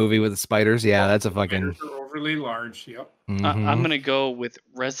Arquette movie with the spiders. Yeah, that's a fucking Spiders are overly large. Yep. Mhm. I'm gonna go with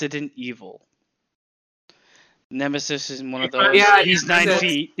Resident Evil. Nemesis is one of those. Yeah, He's 9 Nemesis.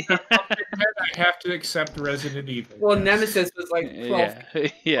 feet. I have to accept Resident Evil. Well, Nemesis was like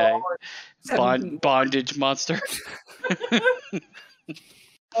 12. yeah. Seventeen. Bondage monster.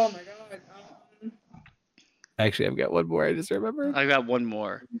 Oh my god. Actually, I've got one more. I just remember. I got one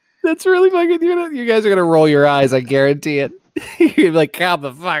more. That's really fucking. You guys are gonna roll your eyes. I guarantee it. You're gonna be like, "Come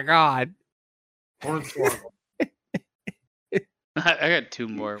the fuck on." Hornswoggle. I got 2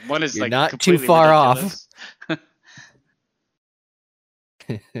 more. One is You're like not too completely far off.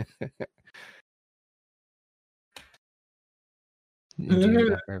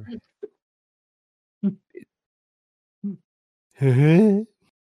 ridiculous. Oh,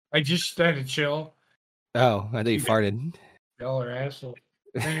 I just had a chill. I thought you farted. Y'all are asshole.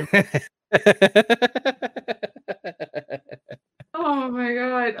 Oh my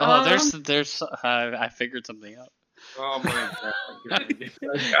god. Oh, there's. I figured something out. Oh my god. I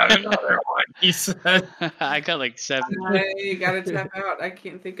got another one. He said. I got like 7. I gotta tap out. I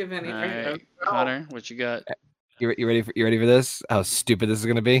can't think of any. All right, Connor, what you got? You ready for this? How stupid this is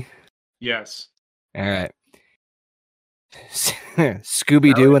gonna be? Yes. All right.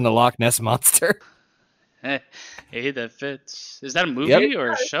 Scooby Doo and the Loch Ness Monster. Hey, that fits. Is that a movie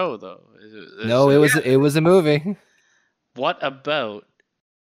or a show though? No, it was a movie. What about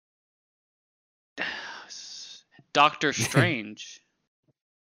Doctor Strange?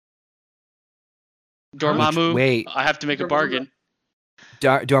 Dormammu. Wait. I have to make a bargain.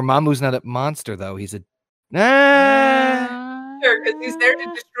 Dormammu's not a monster though. He's a Because he's there to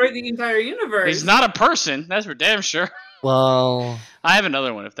destroy the entire universe. He's not a person. That's for damn sure. Well, I have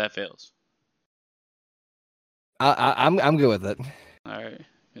another one if that fails. I'm good with it. All right.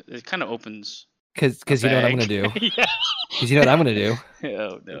 It kind of opens. Because you know what I'm gonna do. Yeah. Because you know what I'm gonna do.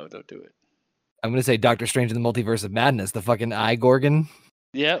 Oh no! Don't do it. I'm gonna say Doctor Strange in the Multiverse of Madness, the fucking Eye Gorgon.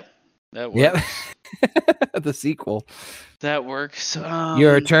 Yep. That works. Yep. The sequel. That works.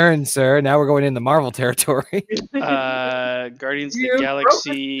 Your turn, sir. Now we're going in the Marvel territory. Guardians of the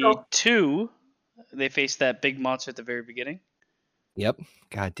Galaxy 2. They face that big monster at the very beginning. Yep.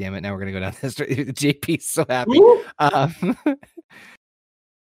 God damn it. Now we're gonna go down this. JP's so happy. Who?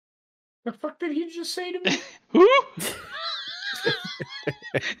 The fuck did he just say to me? Who?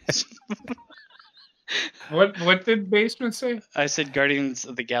 What did Basement say? I said Guardians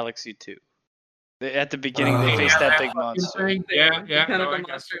of the Galaxy 2. At the beginning, they faced that big monster. Yeah. Kind of No, a I got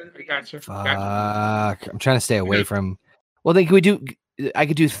monster you. in the I got you. Fuck. I'm trying to stay away from. Well, then I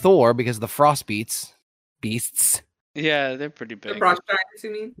could do Thor because of the frost beasts. Yeah, they're pretty big. The frost giants,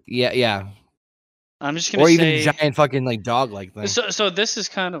 you mean? Yeah. I'm just gonna Or say, even giant fucking like dog like thing. So this is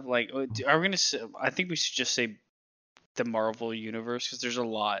kind of like, are we gonna say? I think we should just say the Marvel universe because there's a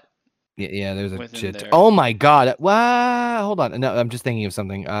lot. Yeah, there's a within shit. there. Oh my god! Wow, hold on. No, I'm just thinking of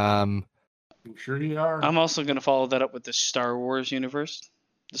something. I'm sure you are. I'm also gonna follow that up with the Star Wars universe,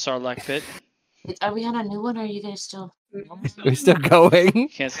 the Sarlacc pit. Are we on a new one, or are you guys still? We're still going.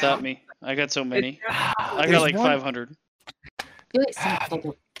 Can't stop me. I got so many. I There's got like one- 500.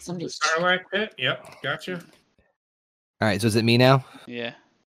 Somebody's. Starlight Pit. Yep, gotcha. All right, so is it me now? Yeah.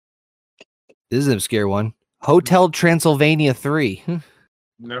 This is an obscure one. Hotel Transylvania 3.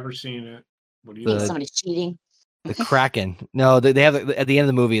 Never seen it. What do you? The- know? Somebody's cheating. The Kraken. No, they have at the end of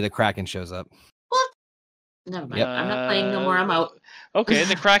the movie. The Kraken shows up. Never mind. Yep. I'm not playing no more. I'm out. Okay,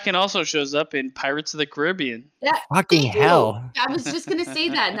 the Kraken also shows up in Pirates of the Caribbean. Fucking Thank you. hell. I was just gonna say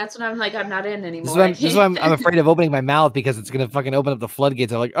that, and that's when I'm like, I'm not in anymore. This is why I'm afraid of opening my mouth because it's gonna fucking open up the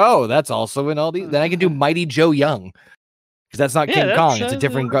floodgates. I'm like, oh, that's also in all these. Then I can do Mighty Joe Young because that's not King Kong. It's a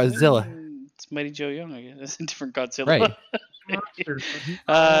different Godzilla. It's Mighty Joe Young, I guess. It's a different Godzilla. Right.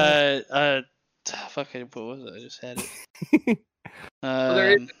 Fuck it, what was it? I just had it. Well,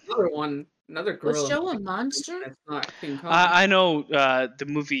 there is another one, another gorilla. Was Joe a monster? That's not King Kong. I know the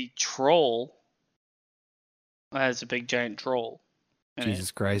movie Troll has a big giant troll.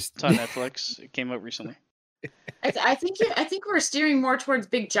 Jesus Christ. It's on Netflix. It came out recently. I think we're steering more towards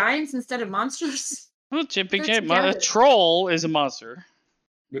big giants instead of monsters. Well, big giant a troll is a monster.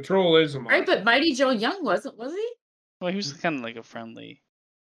 The troll is a monster. Right, but Mighty Joe Young was he? Well, he was kind of like a friendly.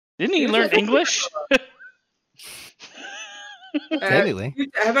 Didn't he learn English? Technically.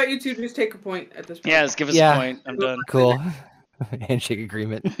 How about you two just take a point at this point? Yes, give us a point. I'm done. Cool. Handshake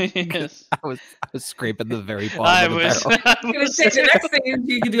agreement. Yes. I was scraping the very bottom of the barrel. I'm gonna say the next thing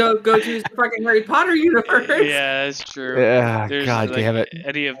you could go to is the fucking Harry Potter universe. Yeah, that's true. There's, God damn it!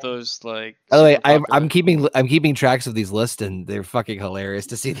 Any of those like. By the way, I'm keeping tracks of these lists, and they're fucking hilarious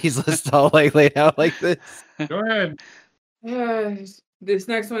to see these lists all like laid out like this. Go ahead. This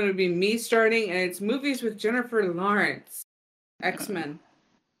next one would be me starting, and it's movies with Jennifer Lawrence. X-Men.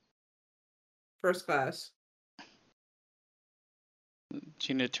 First Class.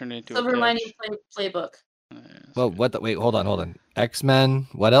 Gina turned into Silver a Lining Playbook. Well, what? Wait, hold on. X-Men.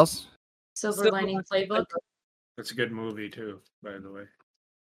 What else? Silver Lining Playbook. That's a good movie too, by the way.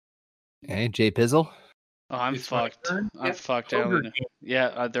 Okay, Jay Pizzle. Oh, I'm fucked. I'm fucked. I'm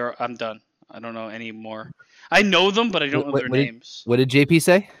done. I don't know any more. I know them, but I don't know their names. What did JP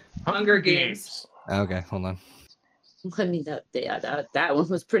say? Hunger Games. Okay, hold on. I mean, that one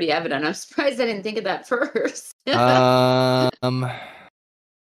was pretty evident. I'm surprised I didn't think of that first.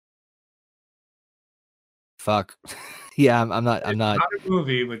 Fuck. Yeah, I'm not. It's not a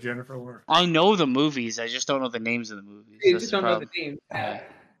movie with Jennifer Lawrence. I know the movies. I just don't know the names of the movies. You just don't know the names. Yeah.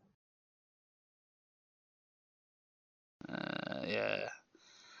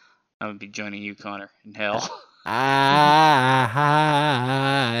 I would be joining you, Connor, in hell. I'm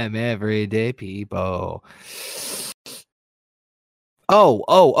everyday people. Oh,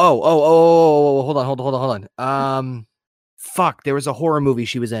 hold on. Fuck, there was a horror movie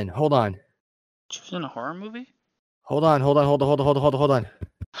she was in. Hold on. She was in a horror movie? Hold on. Oh,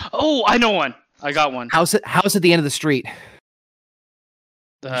 I know one. I got one. House at the end of the street.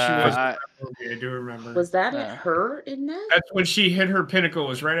 I do remember. Was that her in that? That's when she hit her pinnacle. It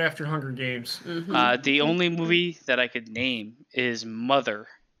was right after Hunger Games. Mm-hmm. The only movie that I could name is Mother.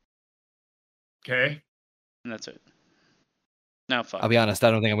 Okay. And that's it. No, fuck. I'll be honest, I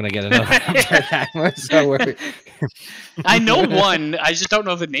don't think I'm gonna get another. So I know one. I just don't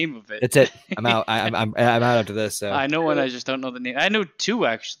know the name of it. That's it. I'm out. I'm out after this. So. I know one. I just don't know the name. I know two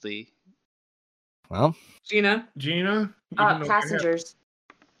actually. Well, Gina. Passengers.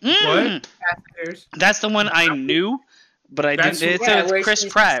 What? Passengers. That's the one I knew, but I didn't. It's Chris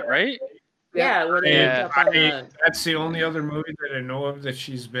Pratt, right? Yeah. That's the only other movie that I know of that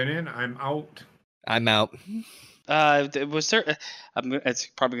she's been in. I'm out. Was there? It's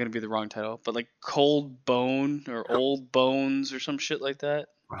probably going to be the wrong title, but like Cold Bone or Old Bones or some shit like that.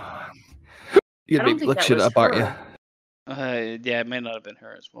 You gotta look shit up, aren't you? Yeah, it may not have been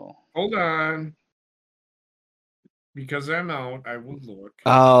her as well. Hold on. Because I'm out, I will look.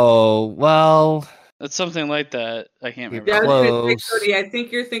 Oh, well. It's something like that. I can't remember. Yeah, Close. Cody, I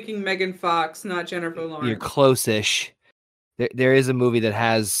think you're thinking Megan Fox, not Jennifer Lawrence. You're close-ish. There is a movie that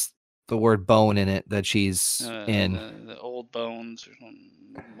has the word bone in it that she's in. The Old Bones or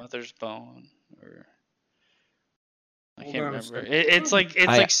Mother's Bone or I can't remember. It's like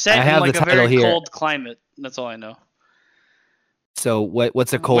set in like a very cold climate. That's all I know. So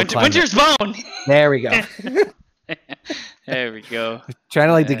what's a cold climate? Winter's Bone. There we go. There we go.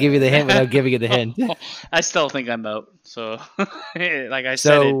 Trying to give you the hint without giving you the hint. I still think I'm out. So like I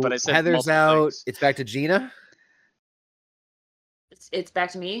said it, but I said Heather's out. Things. It's back to Gina. It's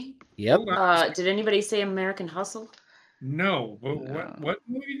back to me. Yep. Did anybody say American Hustle? No. What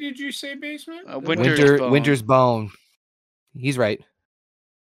movie did you say, Basement? Winter's Bone. He's right.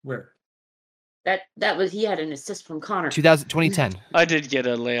 Where? That was he had an assist from Connor. 2010. I did get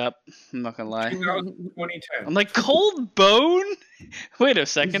a layup. I'm not gonna lie. 2010. I'm like Cold Bone. Wait a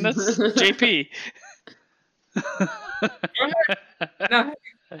second, that's JP. No.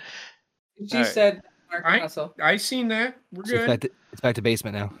 She said I seen that. We're good. It's back to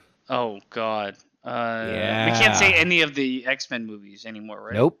Basement now. Oh God. Yeah. We can't say any of the X-Men movies anymore,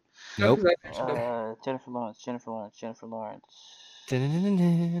 right? Nope. Jennifer Lawrence. Oh,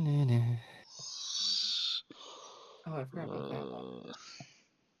 I forgot about that.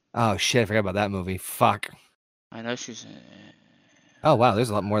 Oh shit! I forgot about that movie. Fuck. I know she's. Oh wow, there's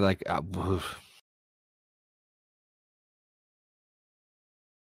a lot more like.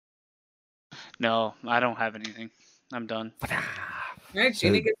 No, I don't have anything. I'm done. Right, So,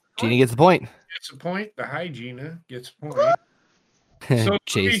 Gina gets the Jeannie point. gets the point. Gets a point. The hygiena gets a point. So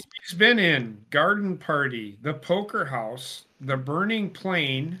Chase. movies he's been in: Garden Party, The Poker House, The Burning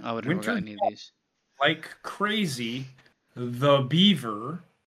Plane, I would never got Winter any of these. Like Crazy, The Beaver,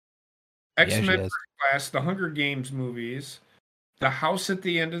 Yeah, she X-Men is. First Class, The Hunger Games movies, The House at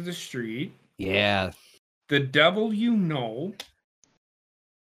the End of the Street, Yeah. The Devil You Know,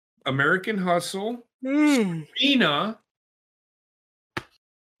 American Hustle, Sabrina,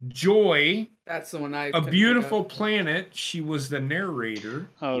 Joy, That's the one I. A couldn't think Beautiful of. Planet. She was the narrator.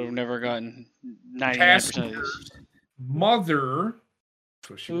 I would have never gotten 99% of Passengers, these. Mother.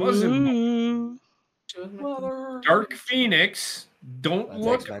 So she wasn't. Ooh. She was my- Dark Phoenix. Don't That's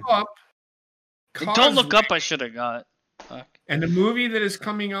Look X-Men. Up. Don't look Causeway, up. I should have got. Fuck. And the movie that is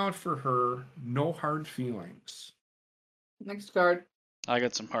coming out for her, No Hard Feelings. Next card. I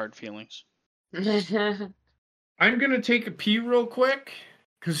got some hard feelings. I'm gonna take a pee real quick.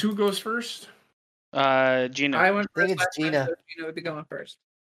 Cause who goes first? Gina. I went I think first it's last time, Gina. so Gina would be going first.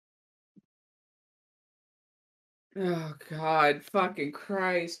 Oh God, fucking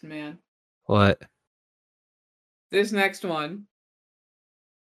Christ, man! What This next one.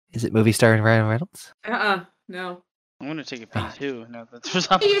 is it? Movie star Ryan Reynolds? No. I'm gonna take a pee too. Now that there's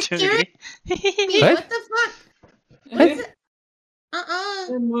Are you opportunity. Pete, What? what the fuck? What? Uh-uh.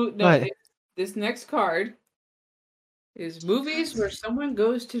 No, What? this next card is movies where someone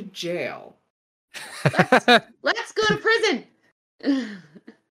goes to jail. Let's go to prison.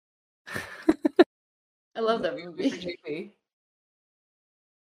 I love that movie. JP,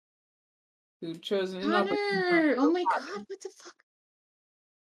 who chose an Connor! Oh my god, what the fuck?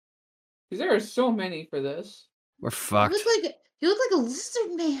 Because there are so many for this. We're You fucked. look like a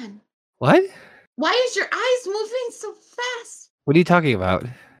lizard man. What? Why is your eyes moving so fast? What are you talking about?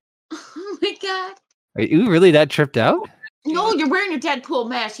 Oh my god. Are you really that tripped out? No, you're wearing your Deadpool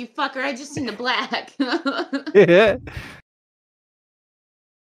mask, you fucker. I just seen the black. What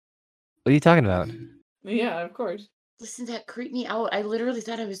are you talking about? Yeah, of course. Listen, that creeped me out. I literally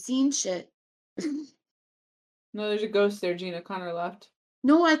thought I was seeing shit. No, there's a ghost there, Gina. Connor left.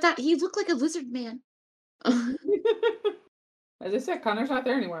 No, I thought he looked like a lizard man. As I said, Connor's not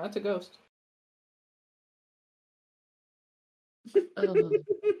there anymore. That's a ghost.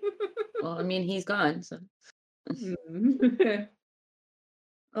 Well, I mean, he's gone. So.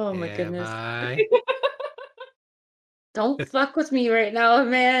 Oh my goodness! I? Don't fuck with me right now,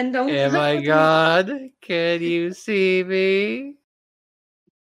 man. Don't. Am fuck I with God? Can you see me?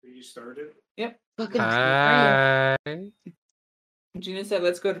 You started. Me. Fucking Brian. Hi. Gina said,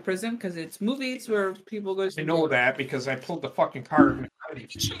 "Let's go to prison," because it's movies where people go. I know that because I pulled the fucking card.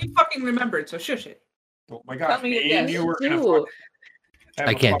 You fucking remembered, so shush it. Oh my Tell god! me And again. you were gonna Dude. have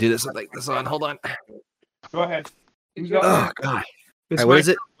I a can't do fucking- this with like this on. Hold on. Go ahead. It's Go. your Oh turn. God. This All right, what might- is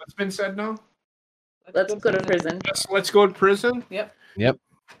it? What's been said now? Let's go to prison. Let's go to prison. Yep. Yep.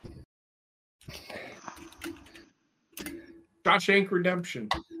 Shawshank Redemption.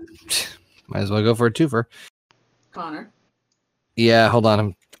 Might as well go for a twofer. Connor. Yeah, hold on.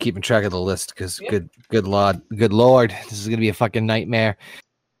 I'm keeping track of the list because Yep. good lord, this is gonna be a fucking nightmare.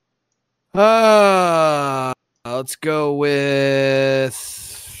 Let's go with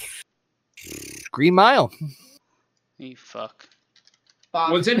Green Mile. You fuck.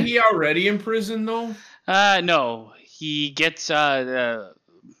 Bob. Wasn't he already in prison though? No. He gets Because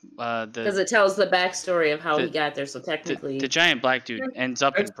it tells the backstory of how The- he got there. So technically, the giant black dude ends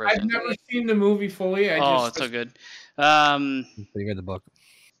up in I've prison. never seen the movie fully. It's so good. You read the book.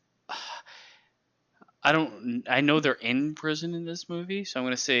 I know they're in prison in this movie, so I'm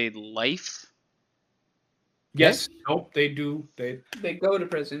gonna say Life. Yes. Nope. They do. They. They go to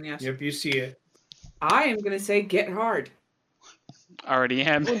prison, yes. Yep. You see it. I am going to say Get Hard. Already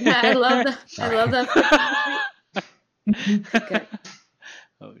am. I love that. I love that. Okay.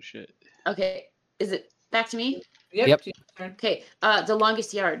 Oh shit. Okay, is it back to me? Yep. Gina's turn. Okay, The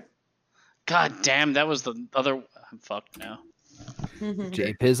Longest Yard. God damn, that was the other. I'm fucked now.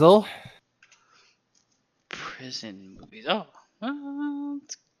 Jay Pizzle. Prison movies. Oh, well,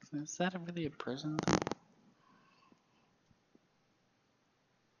 is that really a prison?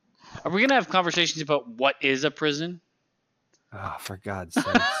 Are we gonna have conversations about what is a prison? Oh, for God's sake.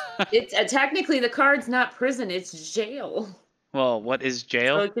 It's technically the card's not prison; it's jail. Well, what is So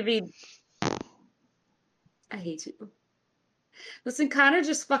jail? it could be. I hate you. Listen, Connor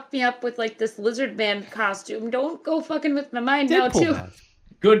just fucked me up with like this lizard man costume. Don't go fucking with my mind now, Deadpool too. mask.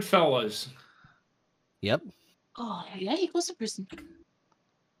 Goodfellas. Yep. Oh, yeah, he goes to prison.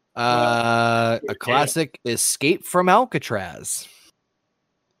 A classic, Escape from Alcatraz.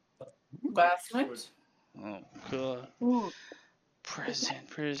 Last night. Oh god. Ooh. Prison.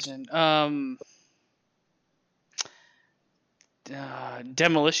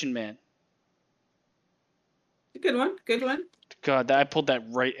 Demolition Man. Good one. Good one. God, I pulled that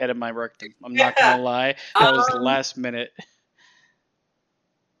right out of my rectum. I'm not gonna lie. That was last minute.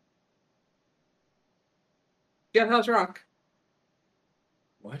 Jailhouse Rock.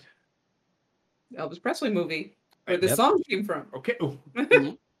 What? Elvis Presley movie. Where the Yep. song came from. Okay. Oh,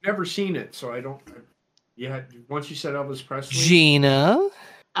 never seen it, so I don't. Yeah. Once you said Elvis Presley. Gina.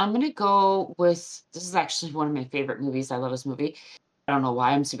 I'm gonna go with this is actually one of my favorite movies. I love this movie. I don't know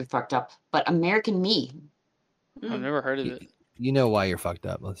why I'm super fucked up, but American Me. I've never heard of it. You know why you're fucked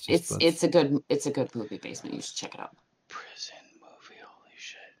up. Let's It's a good movie, Basement. You should check it out. Prison movie. Holy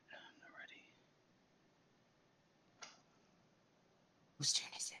shit. I'm not ready. Whose turn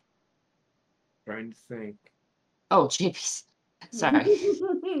is it? Trying to think. Oh, JP's. Sorry.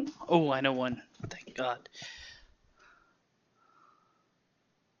 Oh, I know one. Thank God.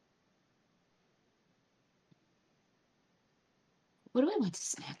 What do I want to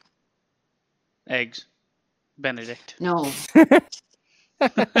snack? Eggs. Benedict. No.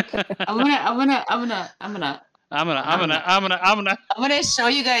 I'm gonna show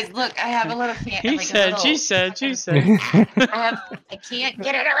you guys. Look, I have a little fan. He like said, a little, she said. I can't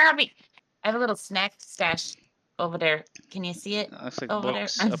get it around me. I have a little snack stash over there. Can you see it? Looks like Over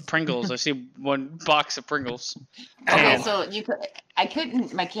books there. of Pringles. I see one box of Pringles. Okay, Can. so I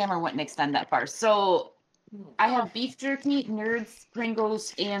couldn't. My camera wouldn't extend that far. So I have beef jerky, Nerds,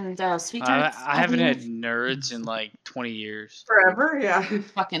 Pringles, and sweet tarts. I haven't had Nerds in like 20 years. Forever, yeah.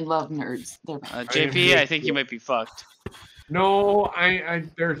 Fucking love Nerds. They're JP, I think you might be fucked. No, I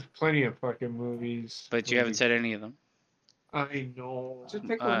there's plenty of fucking movies. But you haven't said any of them. I know. Just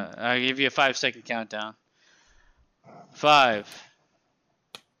pick one. I'll give you a 5-second countdown. 5.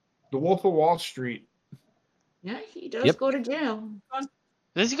 The Wolf of Wall Street. yeah, he does Yep. go to jail.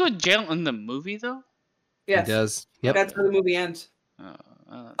 Does he go to jail in the movie though? Yes. He does. Yep. That's how the movie ends.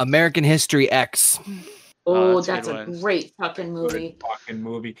 American History X. Oh, that's a that's good a one. great fucking movie. Good fucking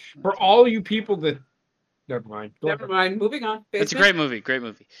movie. For all you people that. Never mind. Go Never ahead. mind. Moving on. It's a Basement? great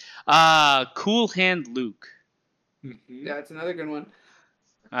movie. Cool Hand Luke. Mhm. Yeah, it's another good one.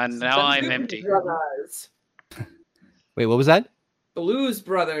 And now The I'm Blues empty. Brothers. Wait, what was that? Blues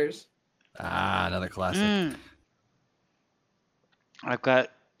Brothers. Another classic. Mm.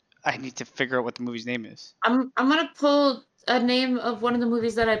 I need to figure out what the movie's name is. I'm gonna pull a name of one of the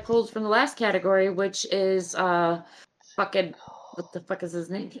movies that I pulled from the last category, which is fucking what the fuck is his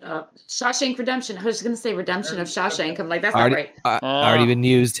name? Shawshank Redemption. I was just gonna say Redemption of Shawshank. I'm like, that's not right. Already been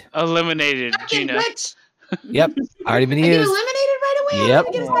used. Eliminated, Fucking Gina. bitch! Yep. Already been I get used. eliminated right away. Yep.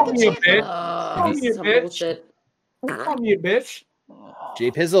 I get a Call second me a chance. bitch. Oh, Call this me is a some bitch. bullshit. Don't call me a bitch.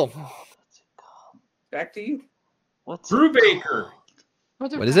 Jay Pizzle. Back to you. What's Brubaker.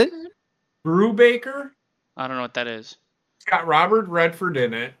 What is it? Brubaker. I don't know what that is. It's got Robert Redford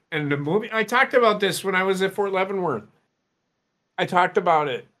in it. And the movie, I talked about this when I was at Fort Leavenworth. I talked about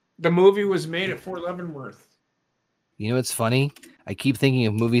it. The movie was made at Fort Leavenworth. You know what's funny? I keep thinking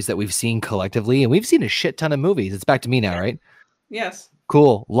of movies that we've seen collectively, and we've seen a shit ton of movies. It's back to me now, right? Yes.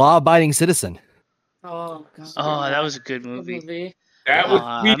 Cool. Law-abiding citizen. Oh god. Oh, that was a good Good movie. movie. That Oh, was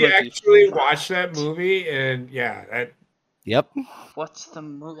I we might be- actually watched that movie, and yeah, that Yep. What's the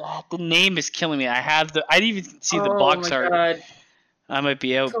movie? The name is killing me. I didn't even see the Oh box my art. God. I might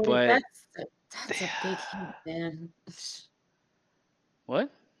be out, Cody, but that's a big hint, man. what?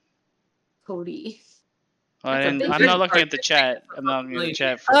 Cody. Oh, That's a big I'm not hint. looking at the chat. I'm not looking at the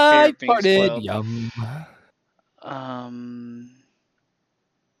chat for fear I of being farted. spoiled. Yum.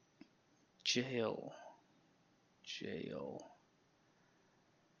 Jail.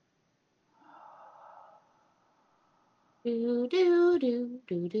 Do do do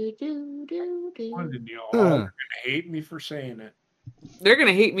do do do do do. wanted to know. Huh. They're gonna hate me for saying it. They're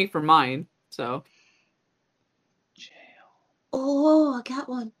gonna hate me for mine. So Jail. Oh, I got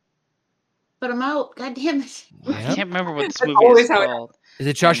one. But I'm out. God damn it. I Yep. can't remember what this That's movie always is how it called. Is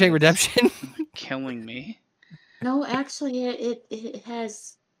it Shawshank Redemption? Killing me. No, actually, it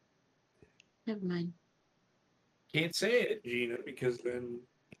has. Never mind. Can't say it, Gina, because then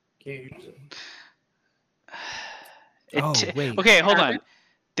can't use it. Oh, wait. Okay, hold on.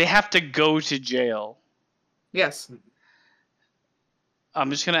 They have to go to jail. yes. I'm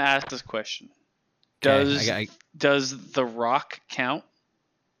just gonna ask this question. Does The Rock count?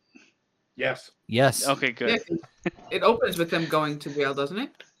 Yes. Yes. Okay, good. It opens with them going to jail, doesn't it?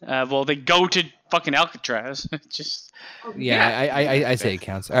 Well, they go to fucking Alcatraz. Just Yeah, I say it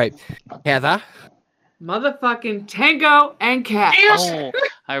counts. All right, Heather. Motherfucking Tango and Cash. Oh,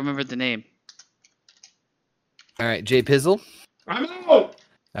 I remember the name. All right, Jay Pizzle. I'm out.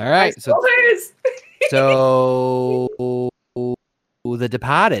 All right, so Always. The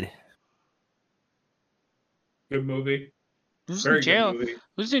Departed. Good movie. Who's Very in jail? good movie.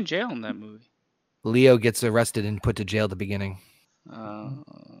 Who's in jail in that movie? Leo gets arrested and put to jail at the beginning. Uh,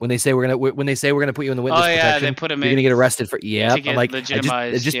 When they say we're gonna put you in the witness Oh, yeah, protection, they put him you're in gonna get arrested for. Yeah, to get I'm like, it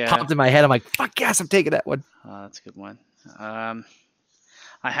legitimized, just yeah. popped in my head. I'm like, fuck yes, I'm taking that one. that's a good one. I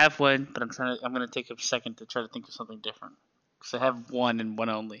have one, but I'm gonna take a second to try to think of something different because I have one and one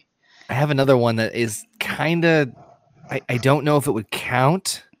only. I have another one that is kind of. I don't know if it would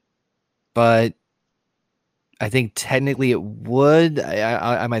count, but I think technically it would.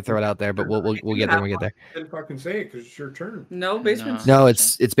 I might throw it out there, but we'll get there when we get there. Didn't fucking say it because it's your turn. No basement. No,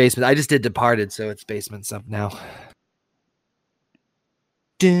 it's basement. I just did Departed, so it's basement stuff now.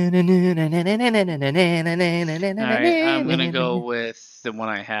 All right, I'm gonna go with the one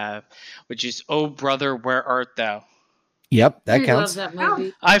I have, which is "Oh Brother, Where Art Thou." Yep, that I counts. love that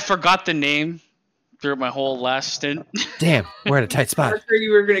movie. I forgot the name through my whole last stint. Damn, we're at a tight spot. That's where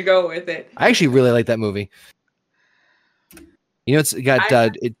you were gonna go with it. I actually really like that movie. You know, it's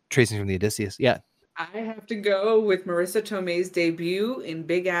got tracing from the Odysseus. Yeah. I have to go with Marissa Tomei's debut in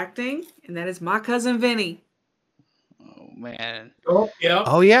big acting, and that is My Cousin Vinny. Oh man. Oh, yeah.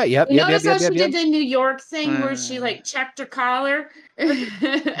 Oh yeah. Yep. You Yep. notice Yep. how Yep. she Yep. did the New York thing where she like checked her collar? All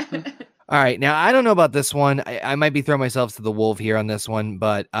right. Now I don't know about this one. I might be throwing myself to the wolf here on this one,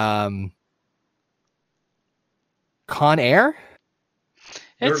 but Con Air.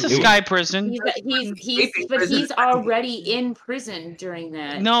 It's a sky prison. He's already in prison during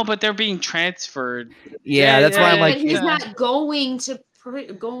that. No, but they're being transferred. Yeah, that's why I'm like. But he's not going to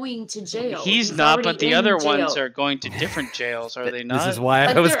jail. He's not, but the other jail. ones are going to different jails, are they not? This is why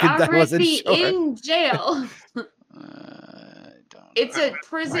But I was. they're I wasn't already sure. in jail. It's a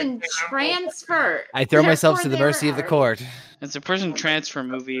prison transfer. I throw myself to the mercy of the court. It's a prison transfer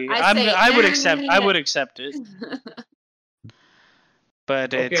movie. I would accept it.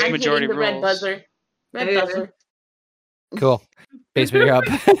 But it's I'm majority hitting the rules. red buzzer. Red buzzer. Cool. Basement, you're up.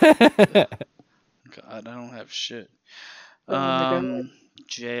 God, I don't have shit. Oh my God.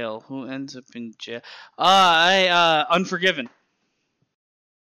 Jail. Who ends up in jail? Unforgiven.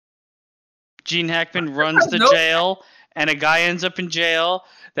 Gene Hackman runs the jail, and a guy ends up in jail.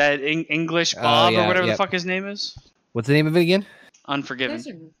 That English Bob or whatever the fuck his name is. What's the name of it again?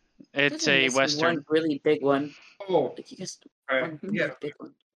 Unforgiven. It's a western. One really big one. Oh, Like you just okay. one really Yeah. big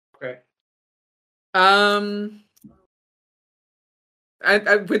one. Okay.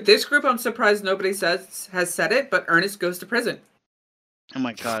 With this group, I'm surprised nobody has said it, but Ernest Goes to Prison. Oh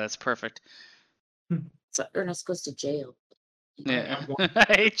my god, that's perfect. So Ernest Goes to jail. Yeah, I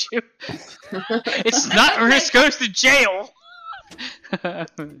hate you. It's not Ernest Goes to Jail.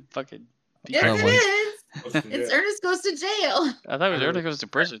 Fucking. Yes, Oh, it boy. is. It's Ernest Goes to Jail. I thought it was Ernest Goes to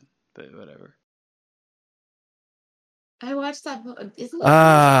Prison, but whatever. I watched that. Isn't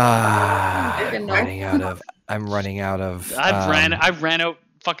I'm running out of. I ran out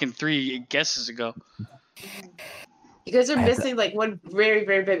fucking 3 guesses ago. You guys are missing like one very,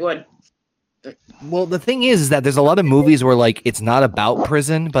 very big one. Well, the thing is that there's a lot of movies where like it's not about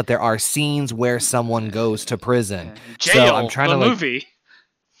prison, but there are scenes where someone goes to prison. Jail. So I'm trying the to like, movie.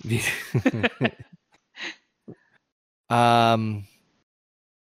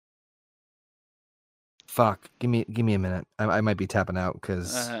 Fuck. Give me a minute. I might be tapping out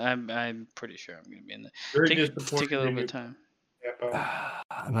because I'm pretty sure I'm gonna be in there. Very Take a disappointing little bit movie. of time.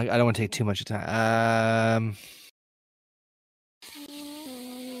 I'm like I don't want to take too much time.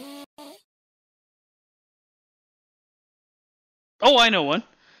 Oh, I know one.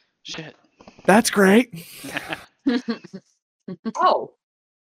 Shit. That's great. Oh.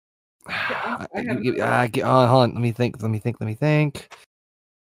 Hold on. Let me think.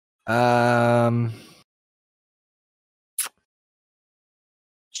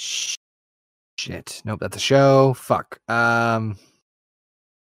 Shit. Nope, that's a show. Fuck. Nope,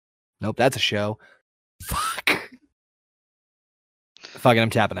 that's a show. Fuck. Fuck it, I'm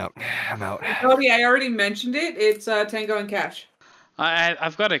tapping out. I'm out. Cody, I already mentioned it. It's Tango and Cash.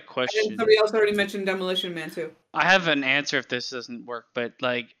 I've got a And question. somebody else already mentioned Demolition Man too. I have an answer if this doesn't work, but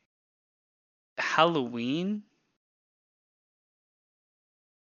like Halloween,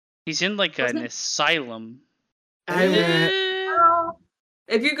 he's in like an asylum. It's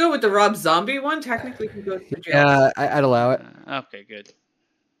If you go with the Rob Zombie one, technically you go to jail. Yeah, I'd allow it. Okay, good.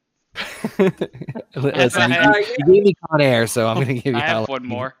 Listen, I- you gave me Con Air, so I'm gonna give you I have Halloween, one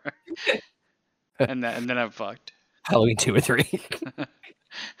more, and then I'm fucked. Halloween 2 or 3.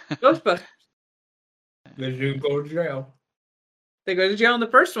 Ghostbusters. Then you go to jail. They go to jail in the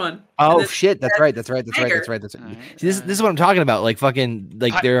first one. Oh then shit, that's right. Tiger. See, this is what I'm talking about. Like fucking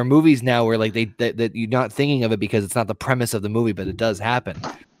like there are movies now where like that you're not thinking of it because it's not the premise of the movie, but it does happen.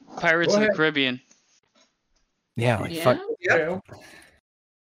 Pirates Go of the ahead. Caribbean, Yeah, like Yeah. fuck. Yeah.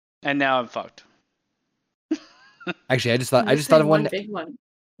 and now I'm fucked. Actually, I just I'm thought of missing one.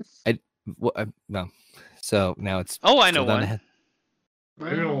 big one. No, so now it's Oh, I know still down one. to head.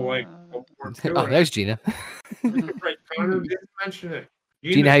 I don't like. Oh, there's Gina. Right, Connor didn't mention it.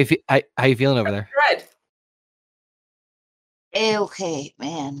 Gina, how you feeling over there? Dread. Okay,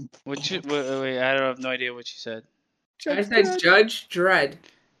 man. Wait, I don't have no idea what you said. I said Judge Dredd.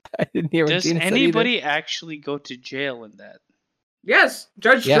 I didn't hear what Does Gina said either. anybody actually go to jail in that? Yes,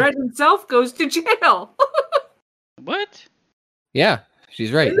 Judge Yeah. Dredd himself goes to jail. What? Yeah,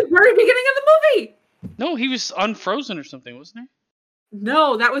 she's right. In the very beginning of the movie. No, he was unfrozen or something, wasn't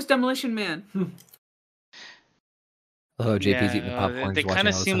No, that was Demolition Man. Oh, he? JP's eating popcorn. They He's watching kind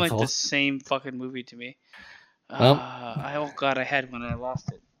of all this seem like the unfold. same fucking movie to me. Well. Oh god, I had one and I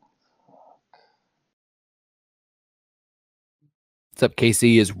lost it. What's up,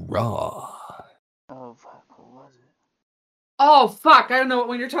 KC? Is raw. Oh fuck, what was it? Oh fuck! I don't know what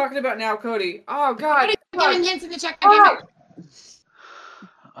one you're talking about now, Cody. Oh god. Giving hints in the check. Oh.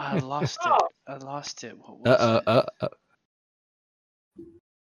 I lost it. Oh. I lost it. What was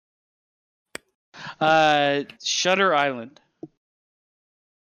it? Shutter Island.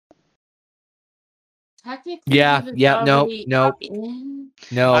 Technically, Yeah, he was yeah, no, already no. up in.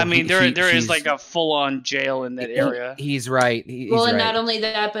 No, I mean, there is she's- like a full-on jail in that area. He's right. He's Well, and right. not only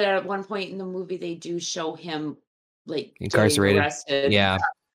that, but at one point in the movie, they do show him like getting Incarcerated. arrested. Yeah.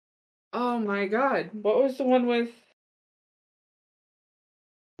 Oh my god. What was the one with?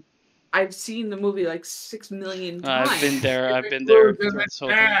 I've seen the movie like 6 million times. I've been there. I've been there. Includes in This whole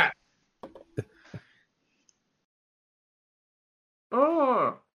that.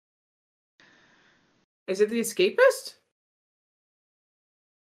 Oh. Is it The Escapist?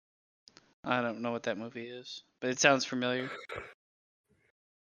 I don't know what that movie is, but it sounds familiar.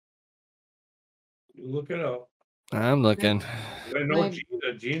 Look it up. I'm looking. I know My-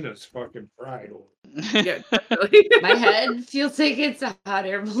 Gina's fucking fried. Yeah, definitely. My head feels like it's a hot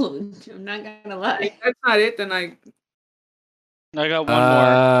air balloon. I'm not gonna lie. If that's not it, then I. I got one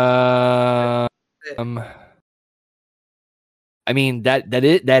more. I mean that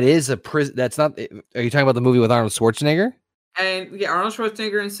is a prison. That's not. Are you talking about the movie with Arnold Schwarzenegger? And yeah, Arnold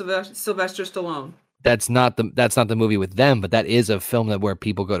Schwarzenegger and Sylvester Stallone. That's not the movie with them, but that is a film where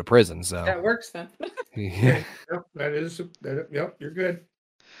people go to prison. So That works then. yeah. Yep, that is. Yep, you're good.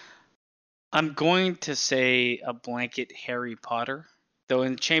 I'm going to say a blanket Harry Potter. Though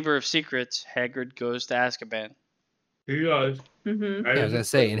in Chamber of Secrets, Hagrid goes to Azkaban. He does. Mm-hmm. I was gonna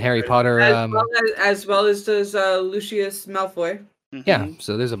say in Harry Potter. As well as does Lucius Malfoy. Yeah, Mhm.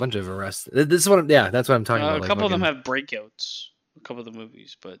 so there's a bunch of arrests. This is what. That's what I'm talking about. A like couple of them fucking have breakouts. A couple of the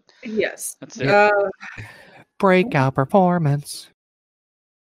movies, but Yes. that's it. breakout performance.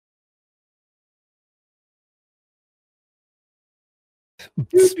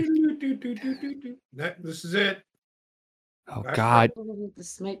 This is it. Oh God.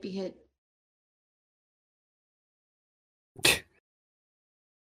 This might be it.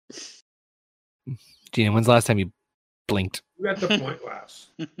 Gina, when's the last time you blinked? You got the point, last.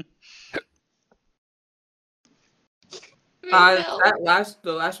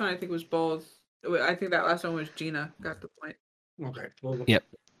 The last one I think was both. I think that last one was Gina. Got the point. Okay. Well, Yep.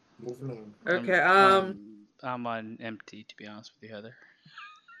 Moving on. Okay. I'm on empty, to be honest with you, Heather.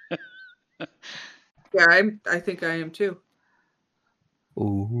 Yeah, I think I am too.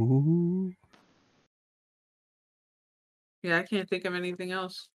 Ooh. Yeah, I can't think of anything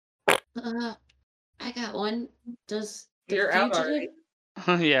else. I got one. Does the You're out fugitive?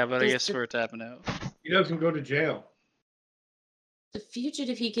 already. Yeah, but I Does guess the- we're tapping out. He doesn't go to jail. The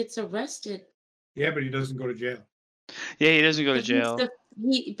fugitive, he gets arrested. Yeah, but he doesn't go to jail. Yeah, he doesn't go to But jail.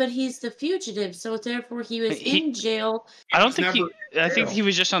 But he's the fugitive, so therefore he was He- in jail. I don't was think he. never I think jail. he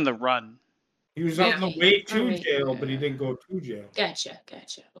was just on the run. He was on the Okay. way to Alright. jail, but he didn't go to jail. Gotcha.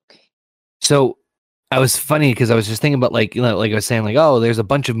 Okay. So I was funny because I was just thinking about like like I was saying like there's a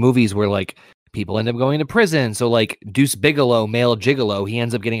bunch of movies where like people end up going to prison. So like Deuce Bigelow, male gigolo, he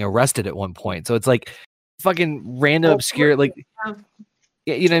ends up getting arrested at one point. So it's like fucking random obscure like.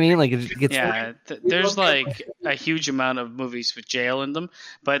 Yeah, you know what I mean? Like it gets Yeah, there's like a huge amount of movies with jail in them,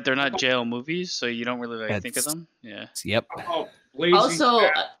 but they're not jail movies, so you don't really think of That's- them. Yeah. Yep. How about Blazing Also,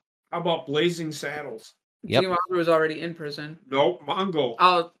 Saddles? How about Blazing Saddles? Yep. Gene Wilder was already in prison. Nope, Mongo.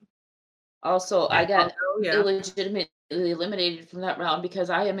 Oh, I got yeah. illegitimately eliminated from that round because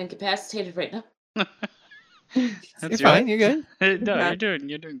I am incapacitated right now. You're fine. You're good. No, Okay.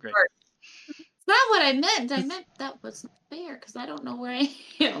 you're doing great. It's not what I meant. I meant that wasn't fair because I don't know where I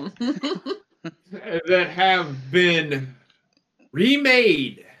am. That have been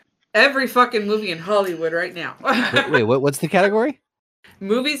remade. Every fucking movie in Hollywood right now. Wait, what's the category?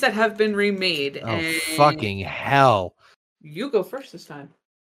 Movies that have been remade. Oh, and fucking hell. You go first this time.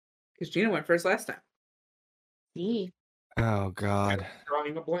 Because Gina went first last time. See, Oh, God.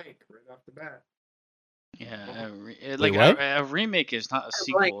 Drawing a blank right off the bat. Yeah, Wait, what? a remake is not a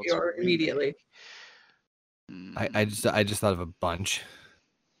Blank sequel. It's a or immediately. remake. I just thought of a bunch.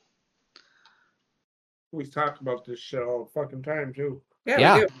 We've talked about this shit all the fucking time too.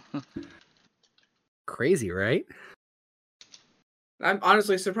 Yeah. We do. Crazy, right? I'm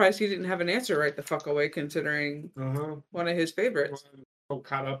honestly surprised he didn't have an answer right the fuck away, considering one of his favorites. I'm so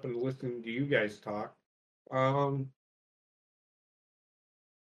caught up in listening to you guys talk. The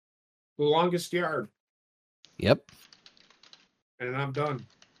Longest Yard, Yep. and I'm done.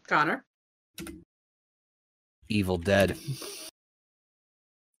 Connor. Evil Dead.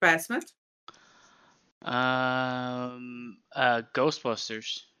 Brad Smith.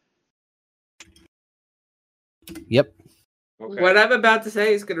 Ghostbusters. Yep. Okay. What I'm about to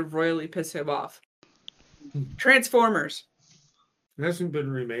say is going to royally piss him off. Transformers. It hasn't been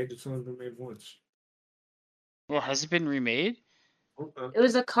remade. It's only been made once. Well, has it been remade? it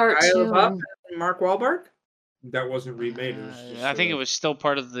was a Shia cartoon. LaBeouf and Mark Wahlberg. That wasn't remade. It was just, I think it was still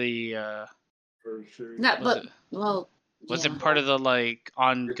part of the. Not, Was but it- well, Was yeah. it part of the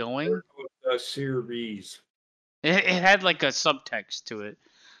ongoing? a series. It had like a subtext to it,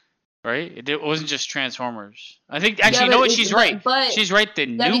 right? It wasn't just Transformers. I think actually, Yeah, you know but what? it- She's but- right. but- She's right. The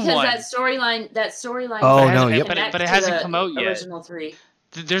Yeah, new because one. that storyline. Oh, But it no, hasn't- yep. but it connects hasn't to come the out yet. Original 3.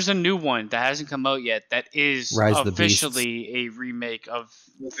 There's a new one that hasn't come out yet. That is Rise of the Beasts. officially a remake of,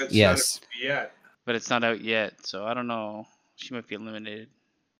 That's Yes. not yet. but it's not out yet. So I don't know. She might be eliminated.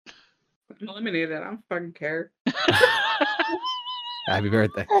 Eliminated. I don't fucking care. Happy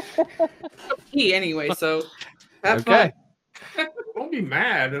birthday. He anyway, so have Okay. fun. Don't be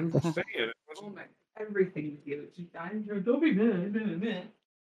mad. I'm just saying. It Oh wasn't- my, everything you do. Don't be mad.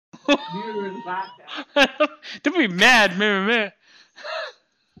 You're in the back. Don't be mad, man.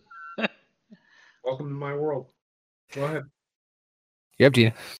 Welcome to my world. Go ahead. Yep,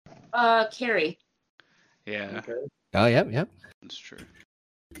 Gina. Carrie. Yeah, Okay. Oh, yep. that's true.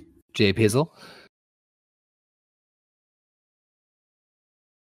 Jay Pizzle.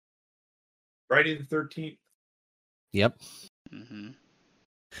 Friday the 13th. Yep. Hmm.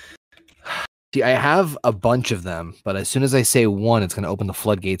 See, I have a bunch of them, but as soon as I say one, it's going to open the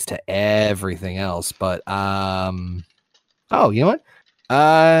floodgates to everything else. But oh, you know what?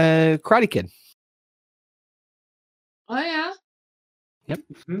 Karate Kid. Oh yeah.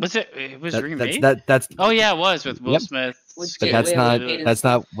 Was it? It was remade. That's Oh yeah, it was with Will Yep. Smith. With but Jay that's Will not Smith and that's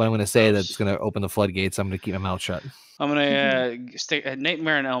not stuff. what I'm going to say. That's going to open the floodgates. I'm going to keep my mouth shut. I'm gonna stick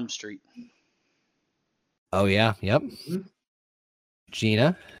Nightmare on Elm Street. Oh yeah, yep. Mhm.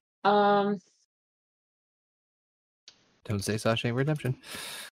 Gina, Um, don't say Sasha Redemption.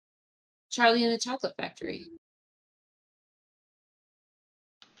 Charlie and the Chocolate Factory.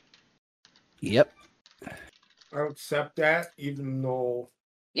 Yep. I'll accept that, even though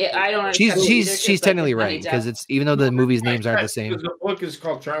Yeah, I don't. accept it either, She's 'cause, she's like, technically it's Johnny right because Depp. it's even though the movies' names aren't the because same. the book is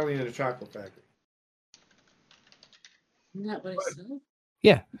called Charlie and the Chocolate Factory. Isn't that what I said?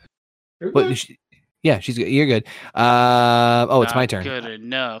 You're But good. yeah, you're good. Oh, it's my Not turn. Good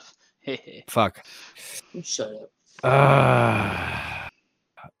enough. Fuck. You shut up.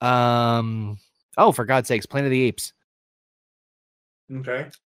 Oh, for God's sakes, Planet of the Apes. Okay.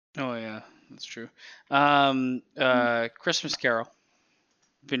 Oh yeah, that's true. Christmas Carol.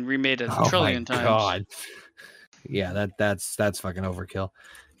 Been remade a Oh trillion my times. God. Yeah, that's fucking overkill.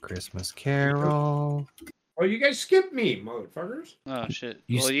 Christmas Carol. Oh, you guys skipped me, motherfuckers. Oh shit.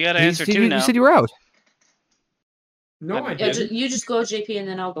 You Well, s- you gotta you answer said two you, now. You said you were out. No, I Yeah, didn't. you just go JP and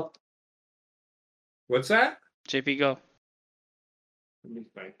then I'll go. What's that? JP, go. Let me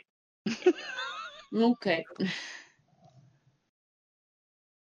think. Okay.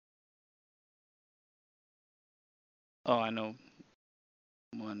 Oh, I know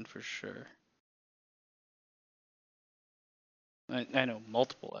one for sure. I know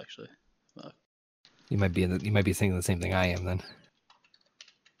multiple actually. You might be you might be thinking the same thing I am then.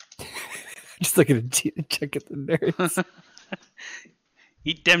 Just looking at Gina, check at the nerds.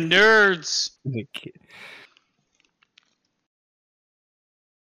 Eat them nerds. I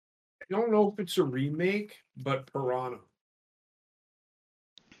don't know if it's a remake, but Piranha.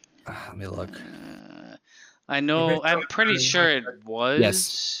 Let me look. I know. I'm pretty sure it was.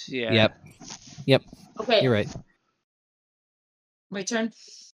 Yes. Yeah. Yep. Okay, You're right. my turn.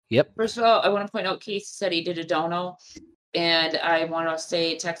 Yep. First of all, I want to point out Keith said he did a dono, and I want to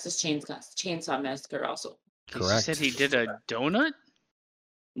say Texas Chainsaw Massacre also. Correct. He said he did a donut?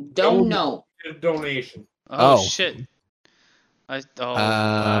 Dono. A donation. Oh, Oh. shit. I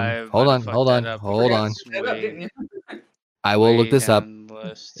Hold on. I will look this up.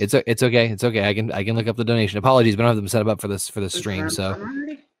 It's okay. It's okay. I can look up the donation. Apologies, we don't have them set up for this stream. So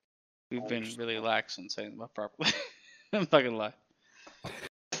We've been really lax on saying that properly. I'm not gonna lie.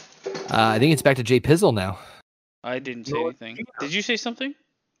 I think it's back to Jay Pizzle now. I didn't say anything. Did you say something,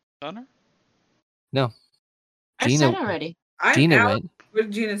 Connor? No. I Gina- said already. Gina went. What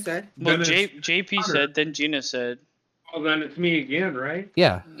did Gina say? Well, Then it's JP Connor. said, then Gina said. Oh, then it's me again, right?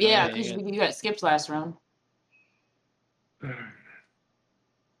 Yeah. Yeah, Yeah, because yeah. you got skipped last round.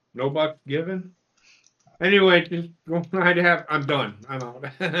 No bucks given. Anyway, just go. I'm done. I'm out.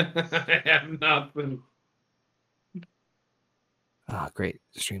 I have nothing. Ah, great.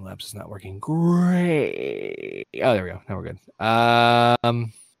 Streamlabs is not working. Great. Oh, there we go. Now we're good.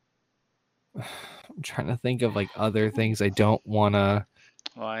 I'm trying to think of like other things I don't want to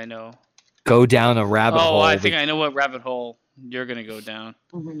Oh, I know. go down a rabbit hole. I think I know what rabbit hole you're gonna go down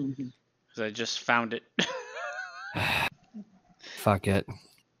Mhm. because I just found it. Fuck it.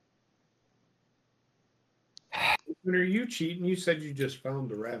 When are you cheating? You said you just found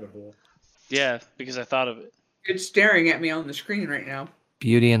the rabbit hole. Yeah, because I thought of it. It's staring at me on the screen right now.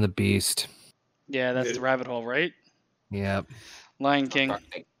 Beauty and the Beast. Yeah, that's Yeah. the rabbit hole, right? Yep. Lion King.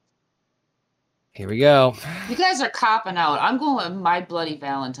 Here we go. You guys are copping out. I'm going with My Bloody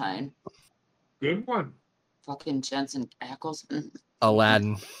Valentine. Good one. Fucking Jensen Ackles.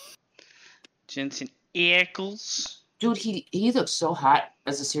 Aladdin. Jensen Ackles. Dude, he looks so hot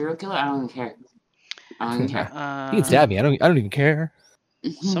as a serial killer. I don't even care. I don't even care. He can stab me. I don't even care.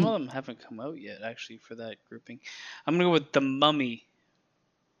 Some of them haven't come out yet, actually, for that grouping. I'm gonna go with The Mummy.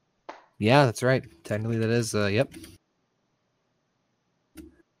 Yeah, that's right. Technically, that is. Yep.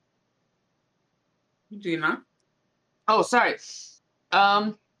 Gina? Oh, sorry.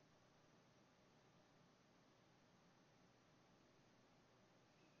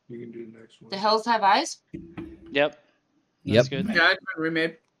 You can do the next one. The Hills Have Eyes. Yep. Yep. That's good. Yeah, it's been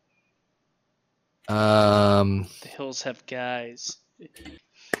remade. The Hills Have Guys.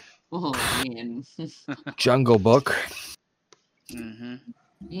 Oh man. Jungle Book. Mm-hmm.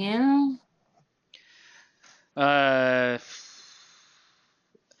 Yeah.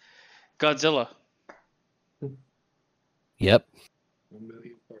 Godzilla. Yep. 1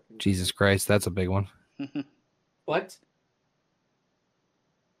 million fucking. Jesus Christ, that's a big one. What?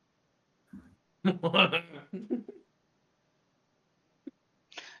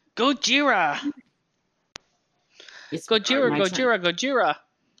 Gojira. It's Gojira. my turn. Gojira.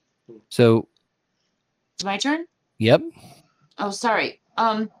 So, It's my turn. yep. Oh, sorry.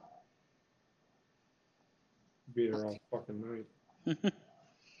 Be there all fucking night.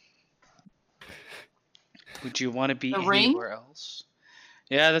 Would you want to be The Ring? anywhere else?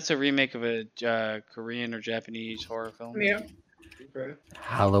 Yeah, that's a remake of a Korean or Japanese horror film. Yeah. Okay.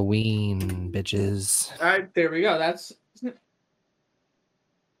 Halloween, bitches. All right, there we go. That's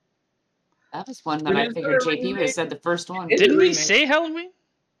That was one that I figured JP would have said the first one. It- Didn't we remake. say Halloween?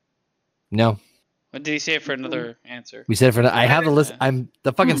 No, Or did he say it for another answer? we said it for. I have the list. I'm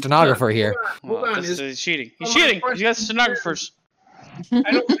the fucking stenographer here. Hold on. He's cheating. He's Oh, my cheating. question He got stenographers. I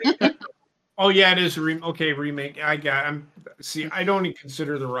don't think that, oh yeah, it is a remake. See, I don't even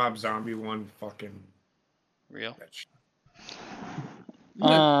consider the Rob Zombie one fucking Real. that shit.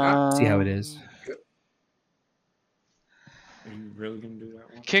 See how it is. Are you really gonna do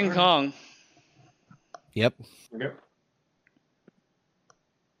that one? King Kong. Yep. Yep.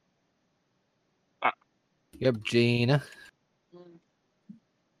 Yep, Gina. Oh,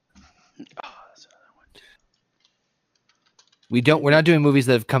 that's another one. We're not doing movies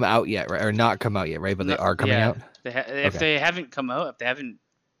that have come out yet, right? Or not come out yet, right? But they are coming yeah. out. If they haven't come out, if they haven't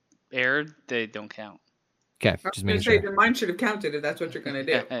aired, they don't count. Okay, I was just gonna making say sure. then mine should have counted if that's what you're gonna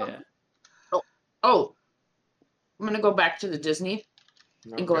do. Yeah. Oh, I'm gonna go back to the Disney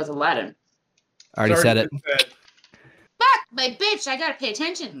and go as Aladdin. I already said it. Fuck, my bitch! I gotta pay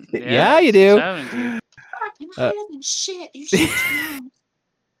attention. Yeah, you do. Fuck, you're higher than shit. You shit.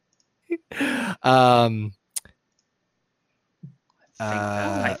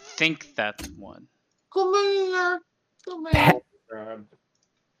 I think that's one. Come here. Come here. Pet,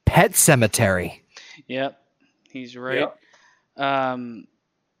 Pet Cemetery. Yep, he's right. Yep.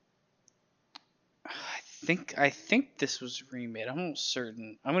 I think this was remade. I'm almost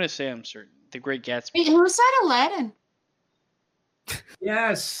certain. I'm gonna say I'm certain. The Great Gatsby. Wait, who said Aladdin?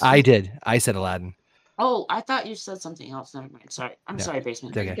 Yes. I did. I said Aladdin. Oh, I thought you said something else. Never mind. Sorry. I'm No, sorry,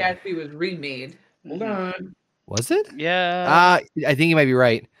 Basement. it's okay. Gatsby was remade. Hold on. Was it? Yeah. I think you might be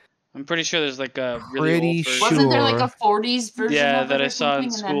right. I'm pretty sure there's like a really Pretty old version. sure. Wasn't there like a 40s version Yeah, of that it I or saw in something?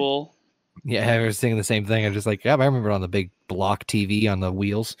 And then- school. Yeah, I was thinking the same thing. I'm just like, yeah, I remember it on the big block TV on the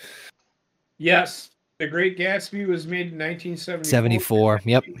wheels. Yes. The Great Gatsby was made in 1974. 74.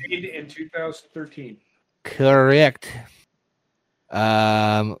 Yep. Made in 2013. Correct.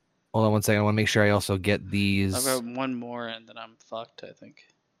 Hold on one second. I want to make sure I also get these. I've got one more and then I'm fucked, I think.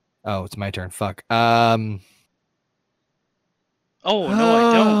 Oh, it's my turn. Fuck. Oh, no,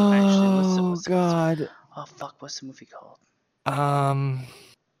 I don't, actually. What's God. Oh, fuck. What's the movie called? I'm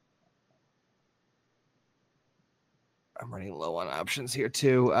running low on options here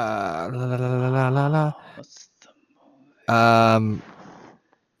too. What's the movie?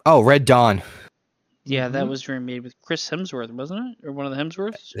 Oh, Red Dawn. Yeah, that Mhm. was remade with Chris Hemsworth, wasn't it? Or one of the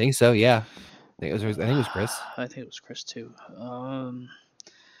Hemsworths? I think so. Yeah. I think it was Chris. I think it was Chris too.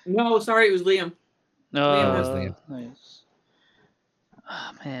 No, sorry, it was Liam. No, Liam was Liam. nice.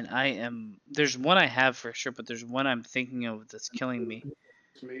 Oh, man, there's one I have for sure, but there's one I'm thinking of that's killing me.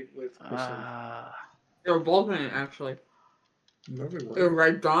 It's made with Chris They were both in it, actually. No, they They were weren't.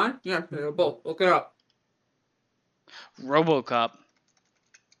 Red Dawn? Yeah, they were both. Look it up. RoboCop.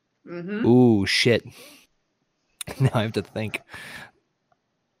 Mm-hmm. Ooh, shit. Now I have to think.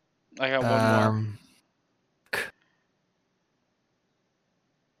 I got one more.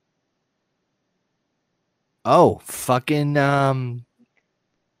 Oh, fucking Wrong.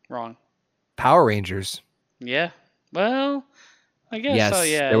 Power Rangers. Yeah. Well, I guess. Yes, Oh,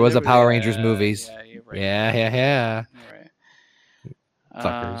 yeah. there was a Power yeah, Rangers movies. Yeah, you're right. Yeah. You're right.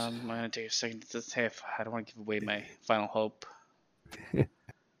 Fuckers. I'm gonna take a second to say if I don't want to give away my final hope.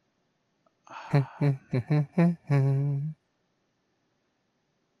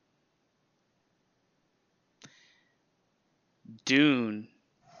 Dune.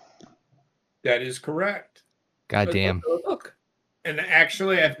 That is correct. God damn. Look. And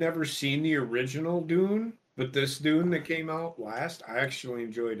actually, I've never seen the original Dune, but this Dune that came out last, I actually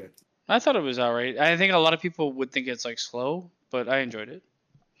enjoyed it. I thought it was alright. I think a lot of people would think it's like slow, but I enjoyed it.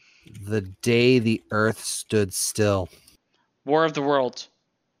 The Day the Earth Stood Still. War of the Worlds.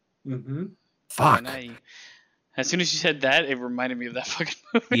 Mm-hmm. Fuck. As soon as you said that, it reminded me of that fucking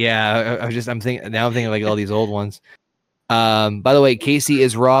movie. Yeah, I'm thinking like all these old ones. By the way, Casey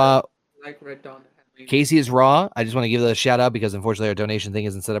is raw. Like Red Dawn. Casey is raw. I just want to give a shout out because unfortunately our donation thing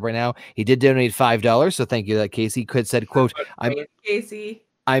isn't set up right now. He did donate $5, so thank you. That Casey could said, "quote Casey.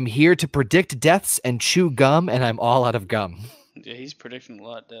 I'm here to predict deaths and chew gum, and I'm all out of gum." Yeah, he's predicting a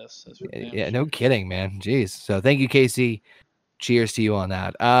lot of deaths. That's for Yeah, damn no sure. kidding, man. Jeez. So thank you, Casey. Cheers to you on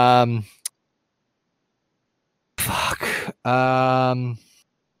that. Fuck. Oh,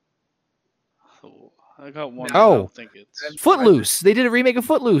 I got one. Oh. I don't think it's. Footloose. They did a remake of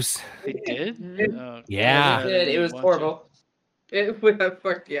Footloose. They did? Mhm. Oh, Yeah. God, It did. It was watch horrible. It was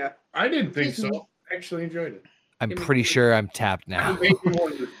fuck yeah. I didn't think so. I actually enjoyed it. I'm pretty sure I'm tapped now. Maybe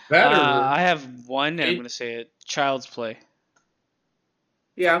one was better. I have one, and I'm going to say it. Child's Play.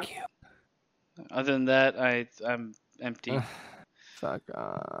 Yeah. Other than that, I'm empty. Fuck.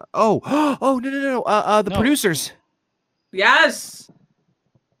 Oh, no. The No. producers. Yes.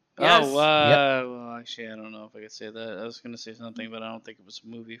 Yes. Oh, well, actually, I don't know if I could say that. I was going to say something, but I don't think it was a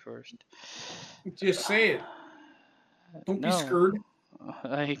movie first. Just say it. Don't No. be scared.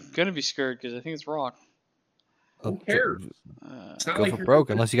 I'm going to be scared because I think it's wrong. Who cares? It's not Go like for you're- broke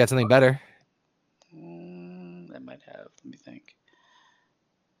unless you got something better. I might have. Let me think.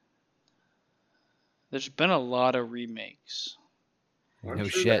 There's been a lot of remakes. I'm No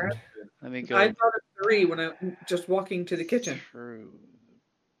sure shit. there has been. Let me go. I thought of 3 when I'm just walking to the kitchen. Through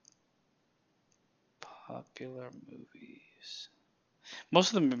popular movies. Most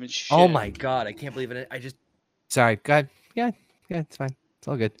of them have been shit. Oh my god, I can't believe it. I just sorry. Go ahead. Yeah, it's fine. It's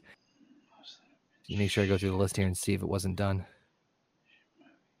all good. You make sure I go through the list here and see if it wasn't done.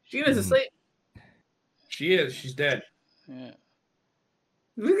 Gina's asleep. She is. She's dead. Yeah.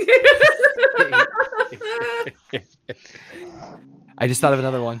 I just thought of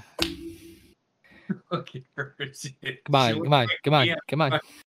another one. Okay. Come on.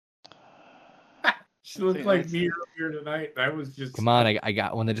 She looked like me earlier tonight. I was just. Come on, I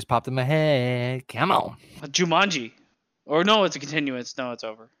got one that just popped in my head. Come on. Jumanji. Or no, it's a continuance. No, it's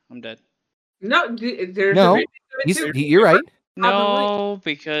over. I'm dead. No, there's No, a remake of it too. you're right. No,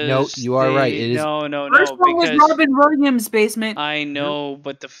 because No, you are right. It is- no, First one was because Robin Williams' Basement. I know,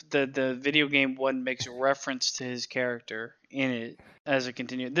 but the video game one makes reference to his character in it as a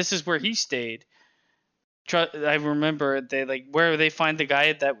continuation. This is where he stayed. I remember they like where they find the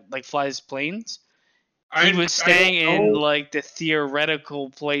guy that like flies planes. He was staying in like the theoretical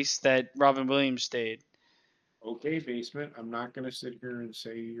place that Robin Williams stayed. Okay, Basement. I'm not going to sit here and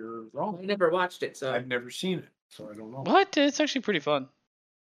say you're wrong. I never watched it, so I've never seen it, so I don't know. What? It's actually pretty fun.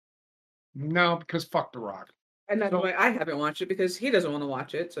 No, because fuck The Rock. and that's why I haven't watched it because he doesn't want to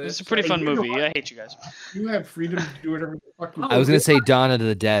watch it. So It's a pretty fun movie. I hate you guys. You have freedom to do whatever the fuck you I was gonna say Dawn of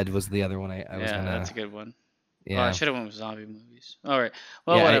the Dead was the other one. I was Yeah, gonna. that's a good one. Oh, Yeah. I should have went with zombie movies. All right.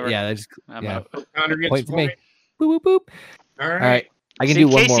 Well, yeah, whatever. yeah. I just I'm yeah. out. Connor gets Point to me. point. Boop boop boop. All right. All right. I can See, do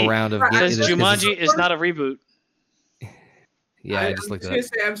one Casey more round of. says Says this- Jumanji is not a reboot. Yeah, I just looked I'm it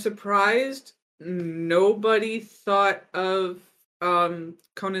up. gonna say I'm surprised nobody thought of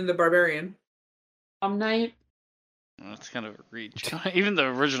Conan the Barbarian. Night. Well, that's kind of a reach. Even the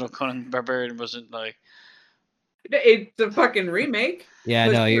original Conan the Barbarian wasn't like. It's a fucking remake. Yeah,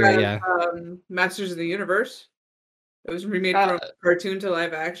 Which no, you're has, yeah. Masters of the Universe. It was remade Uh, from cartoon to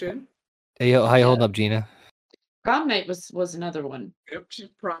live action. Hey, how you holding up, Gina? Prom Night was another one. Yep.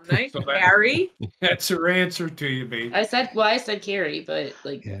 Prom Night. So that- Harry. That's her answer to you, baby. I said Carrie, but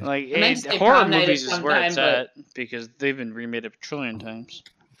like Yeah. Like I meant to say horror Prom Night movies at is where some it's time, at because they've been remade a trillion times.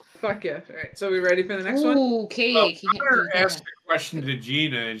 Fuck yeah. All right. So we ready for the next one? ooh, cake. Well, You can't Connor do that. asked a question to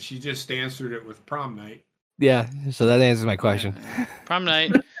Gina, and she just answered it with Prom Night. Yeah, so that answers my question. Prom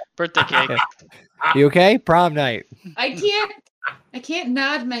night, birthday cake. You okay? Prom night. I can't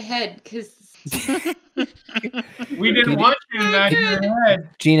nod my head because We didn't want you to nod your head.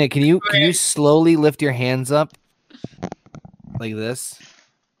 Gina, can you slowly lift your hands up like this?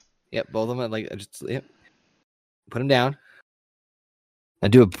 Yep, both of them. Like just yep. Put them down. Now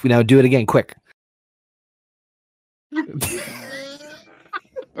do it again, quick.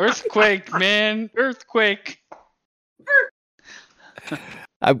 Earthquake, man, earthquake.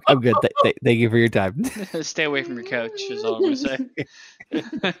 I'm good. Thank you for your time. Stay away from your couch is all I'm gonna say.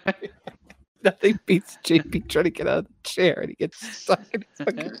 Nothing beats JP trying to get out of the chair and he gets stuck in his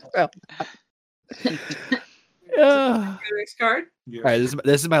fucking mouth. All Next card. Yes. right,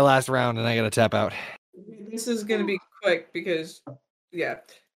 this is my last round, and I gotta tap out. This is gonna be quick because, yeah,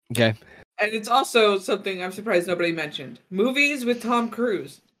 Okay. and it's also something I'm surprised nobody mentioned. Movies with Tom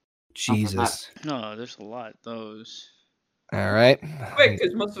Cruise. Jesus. No, there's a lot of those. All right. Quick,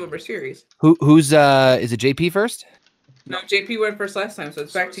 because most of them are series. Who's is it JP first? No, JP went first last time, so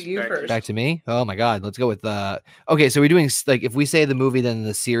it's back to you first. Back to me. Oh my God. Let's go with okay, so we're doing like if we say the movie, then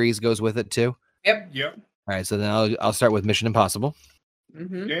the series goes with it too. Yep. Yep. All right, so then I'll start with Mission Impossible.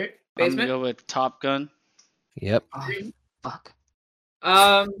 Mm-hmm. Okay. I'm gonna Basement. go with Top Gun. Yep. oh, fuck.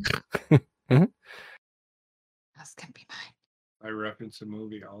 Um, That's gonna be mine. I reference the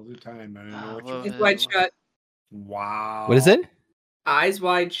movie all the time. I don't know what well, you. Eyes Wide Shut. Wow. What is it? Eyes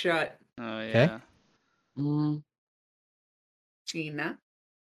Wide Shut. Oh yeah. Mm. Gina.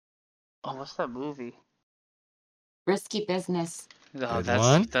 Oh, what's that movie? Risky Business. Oh, Good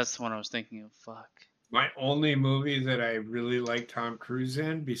one. that's the one I was thinking of. Fuck. My only movie that I really like Tom Cruise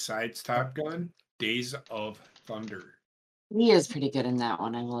in, besides Top Gun, Days of Thunder. He is pretty good in that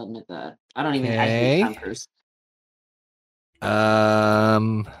one. I will admit that. I don't even. I Okay. hate Tom Cruise.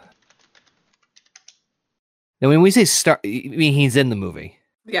 Now when we say star, you mean he's in the movie.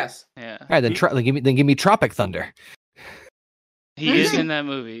 Yes. Yeah. All right, then give me Tropic Thunder. He is in that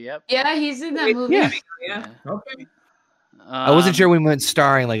movie. Yep. Yeah, he's in that movie. Yeah. Yeah. Okay. I wasn't sure when we went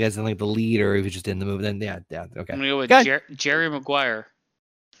starring, like as in like the lead, or if he was just in the movie. Then yeah, okay. I'm gonna go with Go Jerry Maguire.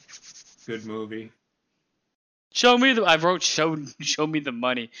 Good movie. Show me the. I wrote show me the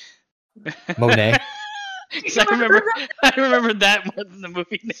money. Monet. 'Cause I remember that more than the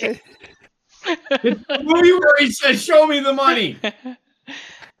movie name. The movie where he says, "Show me the money."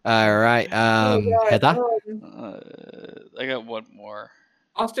 All right. Heather? I got one more.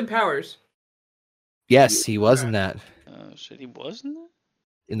 Austin Powers. Yes, he was in that. Shit, he was in that?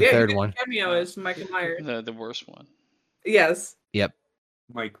 In the Yeah, he third did a one. Cameo as Michael Myers. The worst one. Yes. Yep.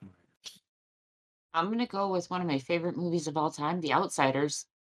 Mike. I'm gonna go with one of my favorite movies of all time, The Outsiders.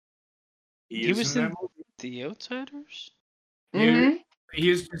 He was in in that movie. The Outsiders? Yeah. Mhm. He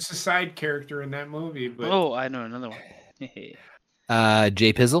is just a side character in that movie, but Oh, I know another one.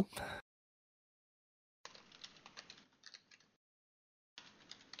 Jay Pizzle.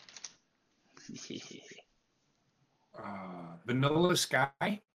 Vanilla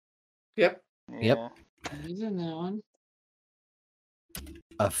Sky. Yep. Yep. Oh, He's in that one.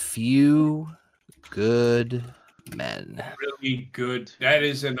 A Few Good Men. Really good. That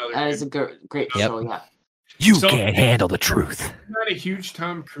is another. That is a great Yep. show. Yeah. You So- can't handle the truth. I'm not a huge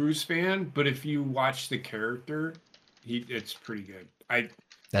Tom Cruise fan, but if you watch the character, it's pretty good.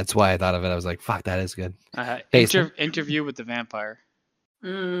 That's why I thought of it. I was like, fuck, that is good. Basement. Interview with the Vampire.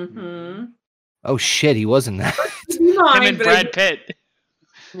 Mm-hmm. Oh shit, he was in that. Him and Brad Pitt.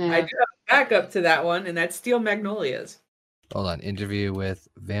 Yeah. I do have a backup to that one, and that's Steel Magnolias. Hold on. Interview with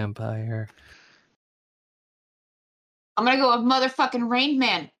Vampire. I'm gonna go with motherfucking Rain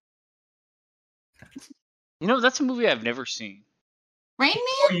Man. You know, that's a movie I've never seen. Rain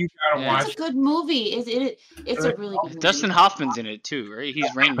Man. You gotta Yeah. It's watch. a good movie. It's a really good movie. Dustin Hoffman's in it too, right?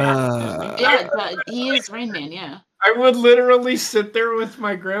 He's Rain Man. Yeah, he is Rain Man. Yeah. I would literally sit there with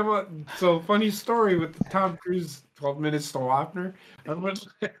my grandma. So funny story with the Tom Cruise 12 Minutes to Wapner. I would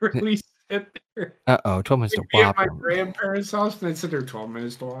literally sit there. 12 minutes to We'd be at my Whopper. grandparents' house, and I'd sit there 12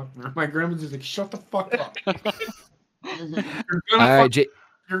 minutes to Wapner. My grandma's just like, "Shut the fuck up! All right,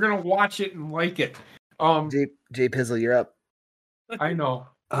 You're gonna watch it and like it." Jay Pizzle, you're up. I know.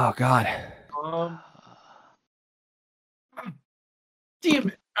 Oh God. Damn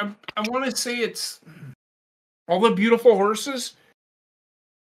it! I want to say it's All the Beautiful Horses.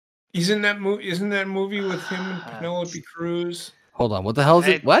 He's in that movie. Isn't that movie with him and Penelope Cruz? Hold on. What the hell is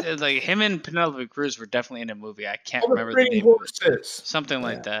it? What? Like him and Penelope Cruz were definitely in a movie. I can't All the remember the Pretty name. Horses. Something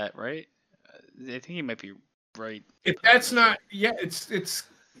like that, right? I think he might be right. If that's not, yeah, it's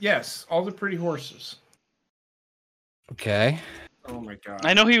yes, All the Pretty Horses. Okay. Oh my god!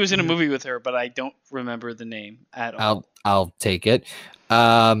 I know he was in a movie with her, but I don't remember the name at all. I'll take it.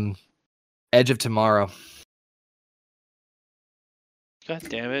 Edge of Tomorrow. God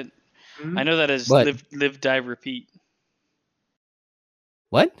damn it! Hmm? I know that as What? Live, Die, Repeat.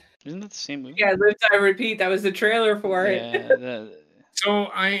 What? Isn't that the same movie? Yeah, Live, Die, Repeat. That was the trailer for it. Yeah, So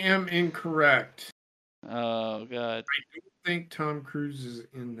I am incorrect. oh god. I don't think Tom Cruise is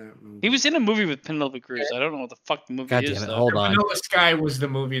in that movie. He was in a movie with Penelope Cruz. I don't know what the fuck the movie God is damn it. though. Hold on. Vanilla Sky was the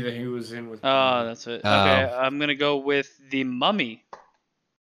movie that he was in with. Oh, that's it. Oh. Okay, I'm gonna go with The Mummy.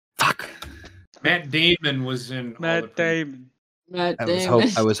 Fuck. Matt Damon was in. All the Matt Pretty- Damon. Matt I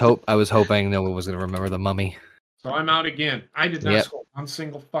Damon. was hoping no one was gonna remember the Mummy. So I'm out again. I did not Yep. score one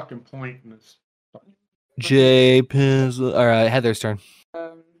single fucking point in this. Jay Pizzle. All right, Heather's turn.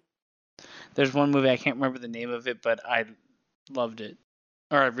 There's one movie I can't remember the name of it, but I loved it,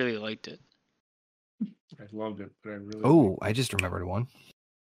 or I really liked it. I loved it, but I really. Oh, I just remembered one.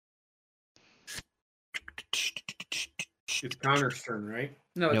 It's Connor's turn, right?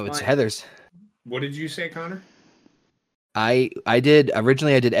 No, it's mine. Heather's. What did you say, Connor? I did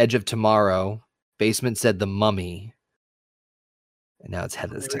Edge of Tomorrow. Basement said The Mummy. And now it's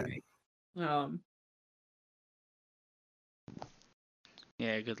Heather's turn.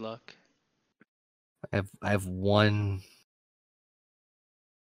 Yeah, good luck. I have one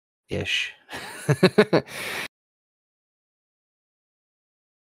ish. I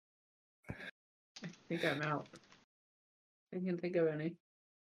think I'm out. I can think of any.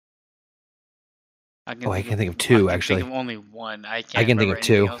 I can think of two, actually. I can think of only one. I can't. I can think remember of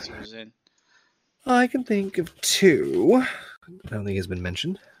two. anything else he was in. I can think of two. I don't think it's been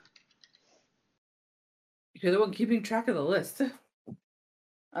mentioned. You're the one keeping track of the list.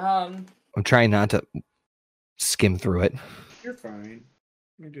 I'm trying not to skim through it. You're fine.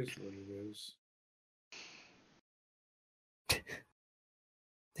 It is what it is. I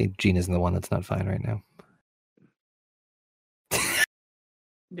think Gina's the one that's not fine right now.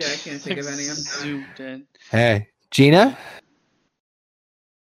 Yeah, I can't think of any. I'm sorry. Zoomed in. Hey, Gina?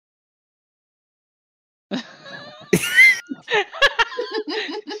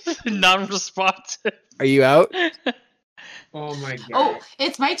 Non-responsive. Are you out? Oh my god. Oh,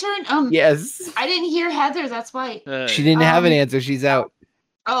 it's my turn. Yes. I didn't hear Heather. That's why. She didn't have an answer. She's out.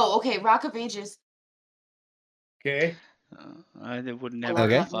 Oh, okay. Rock of Ages. Okay. I would love never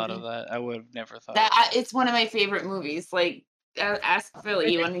Okay. have thought of that. I would have never thought. It's one of my favorite movies. Like, ask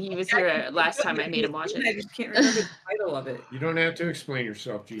Philly when he was here last time I made him watch I it. just can't remember the title of it. You don't have to explain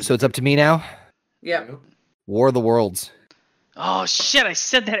yourself, Gina. So it's up to me now. Yep. War of the Worlds. Oh shit! I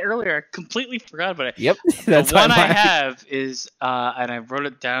said that earlier. I completely forgot about it. Yep. The That's one why I have is, and I wrote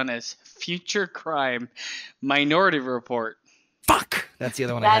it down as Future Crime Minority Report. Fuck. That's the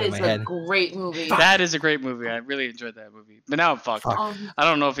other one I That had in is my a head. great movie. That is a great movie. I really enjoyed that movie. But now I'm fucked. Fuck. I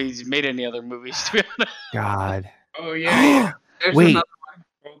don't know if he's made any other movies, to be honest. God. Oh yeah. There's Wait. another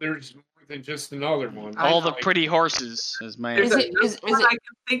Well, there's more than just another one. I All know. the Pretty Horses is my Is answer. it- There's is one it- I can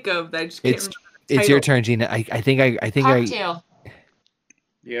think of that I just can't It's remember the it's your title. turn, Gina. I think I Cocktail.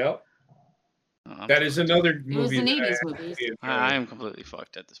 Yep. That is another It was movie. an that I 80s actually movie. enjoyed. I am completely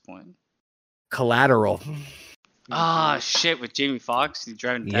fucked at this point. Collateral. Ah, shit, with Jamie Foxx, he's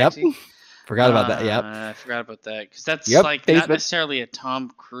driving a Yep. taxi. Forgot about that. Yep. I forgot about that because that's Yep, like not Basement. necessarily a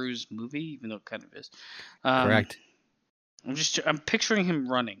Tom Cruise movie, even though it kind of is. Correct. I'm picturing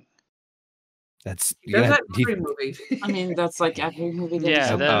him running. That's He does that in every movie. I mean, that's like every movie that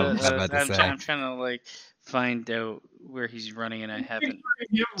Yeah, he's in. I was about to I'm, say. I'm trying to like find out where he's running, and I haven't.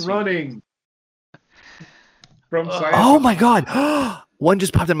 Him running from Oh. science. Oh my god! One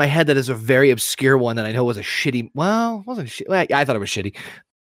just popped in my head that is a very obscure one that I know was a shitty. Well, it wasn't shitty. Well, I thought it was shitty.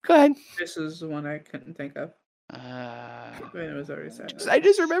 Go ahead. This is the one I couldn't think of. Uh, It was already said. I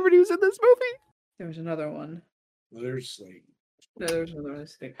just remembered he was in this movie. There was another one. There's like No, there was another one.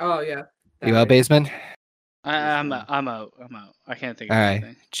 Oh yeah. You out, Basement? I'm out. I can't think of All right,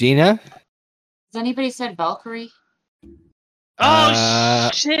 anything. Gina. Has anybody said Valkyrie? Oh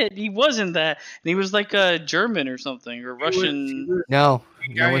shit! He wasn't that. And he was like a German or something, or Russian. No,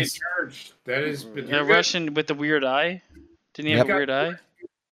 the no guy in one's. charge. That is A Russian with the weird eye. Didn't he have Yep. a weird eye?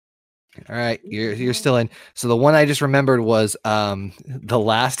 All right, you're still in. So the one I just remembered was The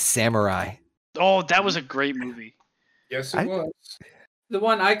Last Samurai. Oh, that was a great movie. Yes, I- it was. The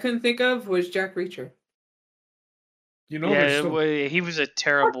one I couldn't think of was Jack Reacher. You know, there's some- he was a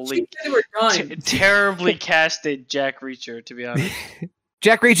terribly, They were done. terribly casted Jack Reacher, to be honest.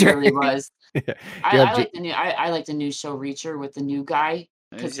 Jack It Reacher. really was. Yeah, I like the new. I like the new show Reacher with the new guy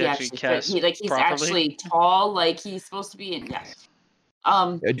because he actually cast he's properly. actually tall, like he's supposed to be. In, yeah.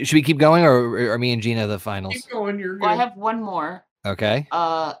 Should we keep going, or are me and Gina the finals? Keep going. You're good. Well, I have one more. Okay.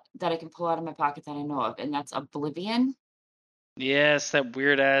 That I can pull out of my pocket that I know of, and that's Oblivion. Yes, that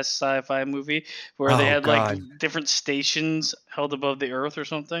weird ass sci-fi movie where they Oh, had God. like different stations held above the earth or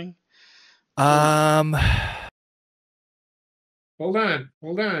something. Hold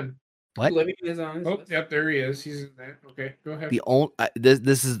on. What? Living is on his Oh, list. yep, there he is. He's in that. Okay, go ahead. The only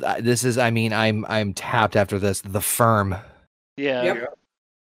this is. I mean, I'm tapped after this. The Firm. Yeah. Yep.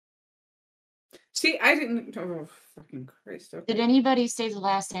 See, I didn't. Oh, fucking Christ! Okay. Did anybody say The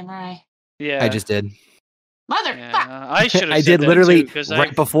Last Samurai? Yeah. I just did. Mother. Yeah, I should have. I did literally because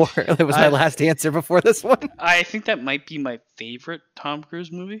right before. It was my last answer before this one. I think that might be my favorite Tom Cruise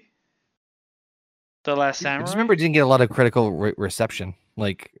movie. The Last I Samurai. just remember it didn't get a lot of critical reception.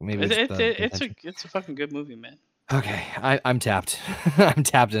 Like maybe It's a fucking good movie, man. Okay, I'm tapped. I'm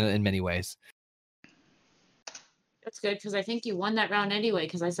tapped in many ways. That's good because I think you won that round anyway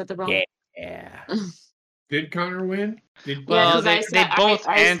because I said the wrong. Yeah. Did Connor win? Well, 'cause I they said- both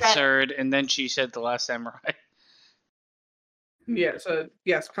I said- answered, and then she said The Last Samurai. Yeah. So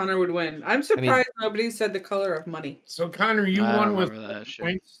yes, Connor would win. I'm surprised nobody said The Color of Money. So Connor, you I won don't with remember that shit.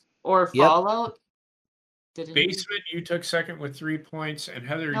 points. Or Yep. Fallout. Did it? Basement, you took second with 3 points, and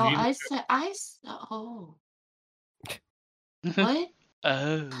Heather. No, Gina oh. What?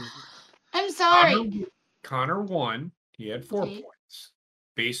 Oh. I'm sorry. Connor won. He had 4 Okay. points.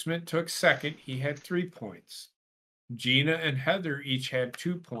 Basement took second. He had 3 points. Gina and Heather each had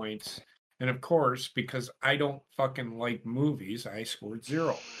 2 points. And of course, because I don't fucking like movies, I scored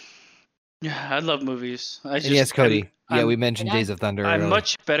 0. Yeah, I love movies. And yes, Cody. I'm- We mentioned and I- Days of Thunder. I'm earlier.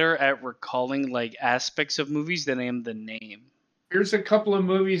 much better at recalling like aspects of movies than I am the name. Here's a couple of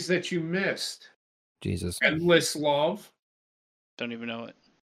movies that you missed. Jesus. Endless Love, Don't even know it.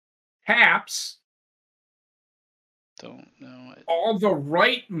 Taps, Don't know it. All the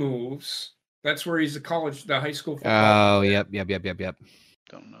Right Moves. That's where he's the high school football. Oh, player. yep.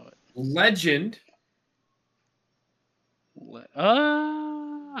 Don't know it. Legend.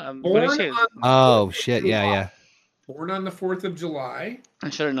 I'm Born gonna say on Oh shit. Yeah. Born on the 4th of July. I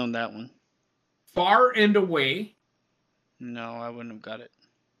should have known that one. Far and Away. No, I wouldn't have got it.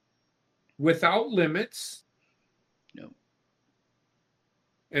 Without Limits. Nope.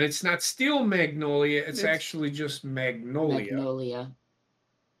 And it's not Steel Magnolia, it's It's- actually just Magnolia. Magnolia.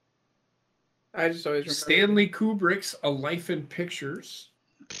 I just always remember. Stanley Kubrick's A Life in Pictures.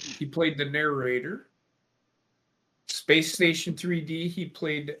 He played the narrator. Space Station 3D, he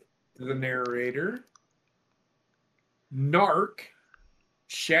played the narrator. Narc,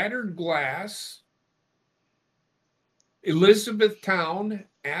 Shattered Glass, Elizabethtown,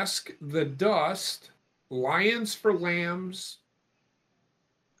 Ask the Dust, Lions for Lambs,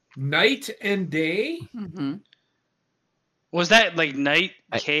 Night and Day. Mhm. Was that like Night?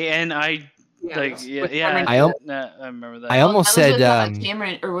 I- KNI? Yeah, Like with yeah. Cameron I al- I remember that. I almost said.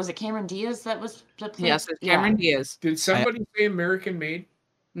 Cameron, or was it Cameron Diaz that was that played? Yes, it's Cameron Diaz. Did somebody say American Made?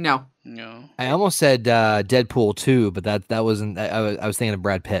 No. No. I almost said Deadpool 2, but that wasn't. I was thinking of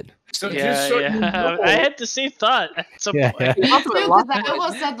Brad Pitt. So Yeah, just so yeah. you know, I had the same thought at some Yeah, point. yeah. Also, Dude, Lost 'cause I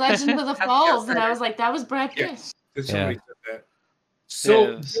almost said Legend of the Falls, and I was like, that was Brad Pitt. Yes. that somebody Yeah. said that.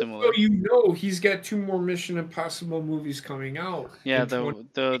 So, Yeah, just similar. so you know, he's got 2 more Mission Impossible movies coming out. Yeah, in the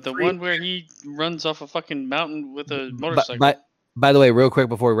 2023. one where he runs off a fucking mountain with a But, motorcycle. but by the way, real quick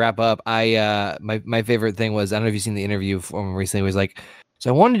before we wrap up, my favorite thing was, I don't know if you've seen the interview from him recently. It was like, so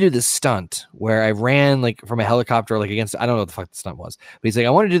I wanted to do this stunt where I ran like from a helicopter like against, I don't know what the fuck the stunt was, but he's like,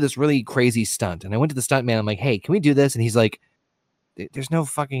 I want to do this really crazy stunt, and I went to the stunt man. I'm like, hey, can we do this? And he's like, there's no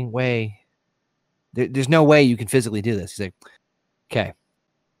fucking way. There's no way you can physically do this. He's like, okay.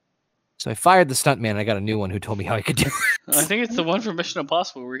 So I fired the stunt man. I got a new one who told me how I could do it. I think it's the one from Mission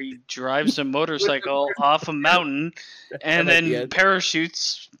Impossible where he drives a motorcycle off a mountain and then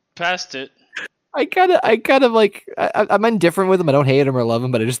parachutes past it. I kind of like, I'm indifferent with him. I don't hate him or love him,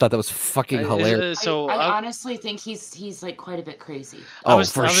 but I just thought that was fucking hilarious. So I honestly think he's like quite a bit crazy. I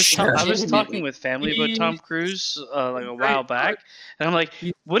was sure. talking with family about Tom Cruise like a while back, and I'm like,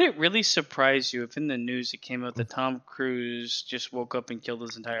 would it really surprise you if in the news it came out that Tom Cruise just woke up and killed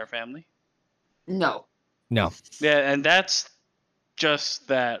his entire family? No. No. Yeah, and that's just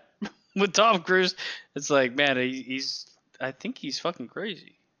that. With Tom Cruise, it's like, man, I think he's fucking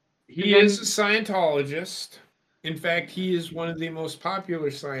crazy. He is a Scientologist. In fact, he is one of the most popular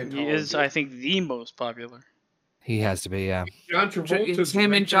Scientologists. He is, I think, the most popular. He has to be, yeah. John Travolta. It's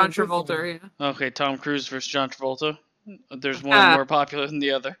him and John Travolta. Yeah. Okay, Tom Cruise versus John Travolta. There's one more popular than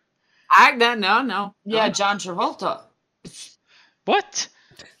the other. No. Yeah, John Travolta. What?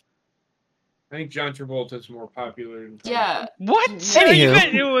 I think John Travolta is more popular than Tom Yeah. What?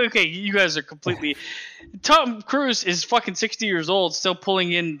 Anywho. Okay, you guys are completely. Tom Cruise is fucking 60 years old, still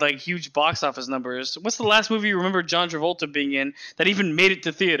pulling in like huge box office numbers. What's the last movie you remember John Travolta being in that even made it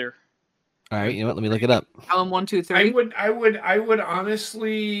to theater? All right, you know what? Let me look it up. Tell him 1, 2, 3. I would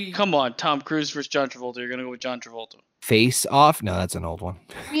honestly. Come on, Tom Cruise versus John Travolta. You're gonna go with John Travolta. Face Off? No, that's an old one.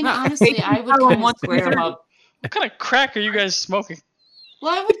 I mean, honestly, I would kind of square him up. What kind of crack are you guys smoking?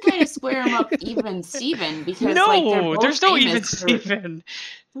 Well, I would kind of square him up even Steven because No, like, they're both there's no even famous for- Steven.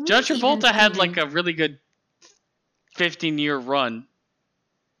 John Travolta had like a really good 15-year run,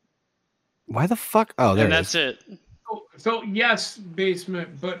 Why the fuck? Oh, there and it that's is. it. So yes,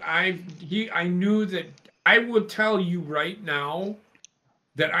 basement. But I knew that. I would tell you right now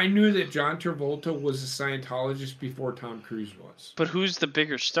that I knew that John Travolta was a Scientologist before Tom Cruise was. But who's the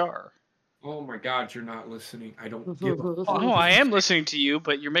bigger star? Oh my God, you're not listening. I don't give a fuck. No, I am listening to you,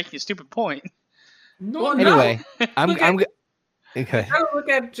 but you're making a stupid point. No, Well, no. Anyway, I'm okay. I would look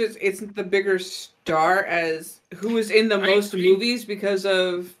at just isn't the bigger star as who is in the most movies because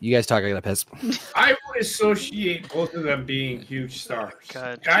of. You guys talk. I gotta piss. I would associate both of them being huge stars.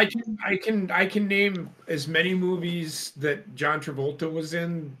 God. I can name as many movies that John Travolta was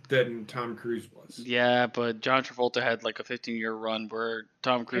in than Tom Cruise was. Yeah, but John Travolta had like a 15-year run where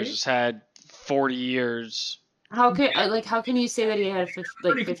Tom Cruise has had 40 years. How can you say that he had a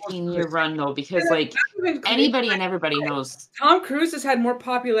 15-year run though? Because like anybody and everybody knows Tom Cruise has had more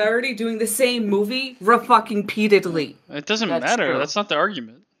popularity doing the same movie fucking repeatedly. It doesn't That's matter. true. That's not the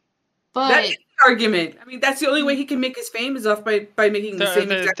argument. but That's the argument. I mean, that's the only way he can make his fame is off by making the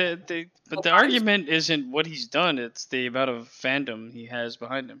same exact. But the argument isn't what he's done; it's the amount of fandom he has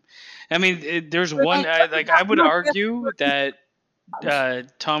behind him. I mean, there's one. I would argue that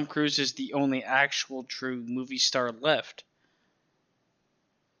Tom Cruise is the only actual true movie star left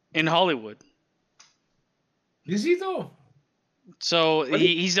in Hollywood. Is he though? So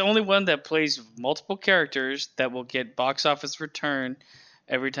he's the only one that plays multiple characters that will get box office return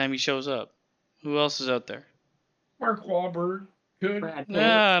every time he shows up. Who else is out there? Mark Wahlberg. Good. Brad Pitt.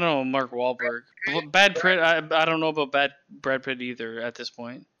 Nah, I don't know Mark Wahlberg. Brad Pitt. I don't know about Brad Pitt either at this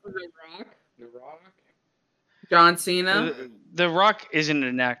point. The Rock. John Cena. The Rock isn't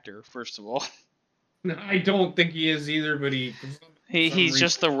an actor, first of all. No, I don't think he is either, but He's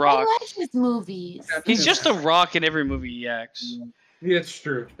just The I Rock. like his movies. He's just The Rock in every movie he acts. Yeah, it's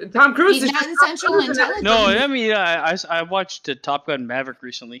true. Tom Cruise He's is not just Central Intelligence. No, I mean I watched Top Gun Maverick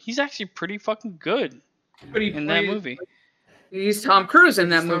recently. He's actually pretty fucking good But he in that movie. He's Tom Cruise in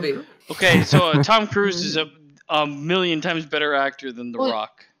that movie. Okay, so Tom Cruise is a million times better actor than The Well,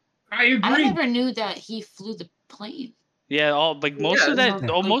 Rock. I agree. I never knew that he flew the plane. Yeah, most of that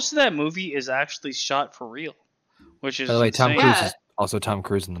Yeah. most of that movie is actually shot for real, which is By the way, Tom insane. Cruise is also Tom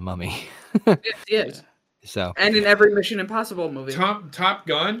Cruise in The Mummy. Yes. So And in every Mission Impossible movie. Top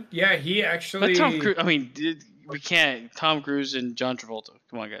Gun. Yeah, he actually. But Tom Cruise, I mean, we can't. Tom Cruise and John Travolta.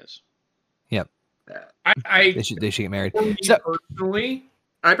 Come on, guys. yep, I they should get married. for me So personally,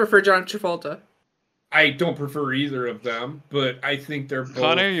 I prefer John Travolta. I don't prefer either of them, but I think they're both.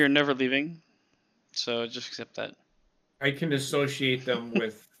 Connor, you're never leaving, so just accept that. I can associate them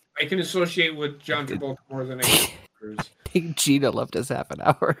with. I can associate with John Travolta more than I can Tom Cruise. I think Gina left us half an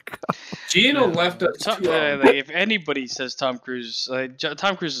hour ago. Gino left us Tom, 2 hours. like, if anybody says Tom Cruise,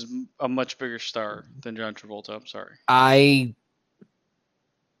 Tom Cruise is a much bigger star than John Travolta. I'm sorry. I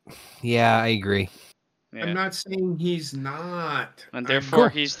agree. Yeah. I'm not saying he's not. And therefore,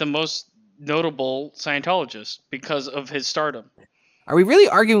 he's the most notable Scientologist because of his stardom. Are we really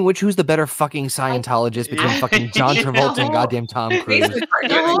arguing who's the better fucking Scientologist between I- fucking John the Travolta and whole- goddamn Tom Cruise? The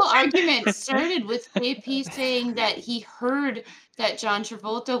whole argument started with JP saying that he heard that John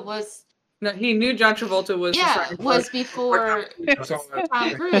Travolta was No, he knew John Travolta was was before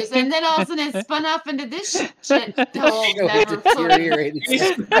Tom Cruise, and then all of a sudden it spun off into this shit. Never Deteriorated.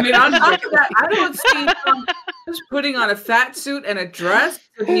 I mean, on top of that, I don't see Tom Cruise putting on a fat suit and a dress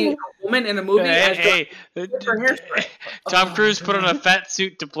to be a woman in a movie. Hey, for Hairspray. Tom Cruise put on a fat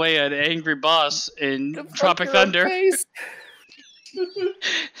suit to play an angry boss in Tropic Thunder.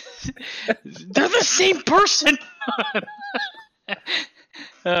 They're the same person.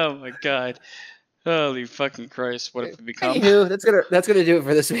 Oh my god! Holy fucking Christ! What have we become? Anywho, that's gonna do it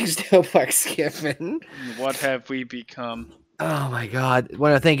for this week's No Bucks Given. What have we become? Oh my god! I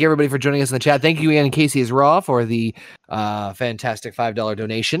want to thank everybody for joining us in the chat. Thank you again, Casey is Raw, for the fantastic $5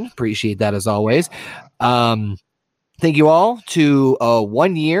 donation. Appreciate that as always. Thank you all to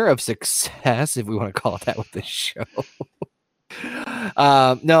 1 year of success, if we want to call it that, with this show.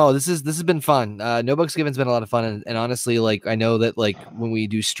 No, this has been fun. No Bucks Given's been a lot of fun, and honestly, like, I know that, like, when we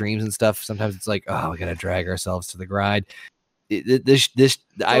do streams and stuff, sometimes it's like, oh, we gotta drag ourselves to the grind.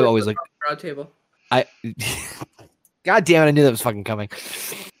 I always like Broad table. God damn it, I knew that was fucking coming.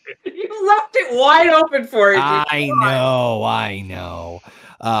 You left it wide open for it. I know.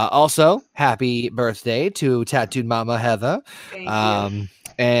 Also, happy birthday to Tattooed Mama Heather. Thank you.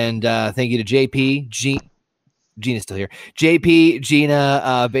 And thank you to JP. Gina's still here. JP,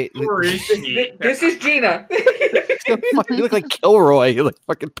 Gina. This is Gina. You look like Kilroy. You look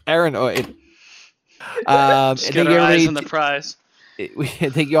fucking paranoid. Just get our eyes on the prize.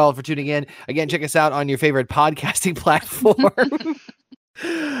 Thank you all for tuning in. Again, check us out on your favorite podcasting platform.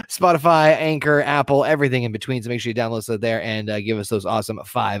 Spotify, Anchor, Apple, everything in between. So make sure you download us there and give us those awesome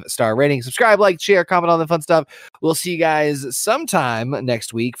 5-star ratings. Subscribe, like, share, comment on the fun stuff. We'll see you guys sometime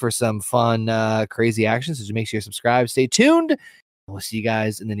next week for some fun, crazy action. So just make sure you subscribe. Stay tuned. We'll see you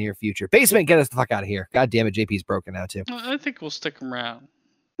guys in the near future. Basement, get us the fuck out of here. God damn it, JP's broken now too. I think we'll stick around.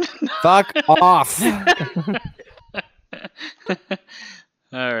 Fuck off.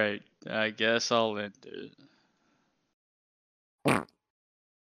 All right. I guess I'll end it.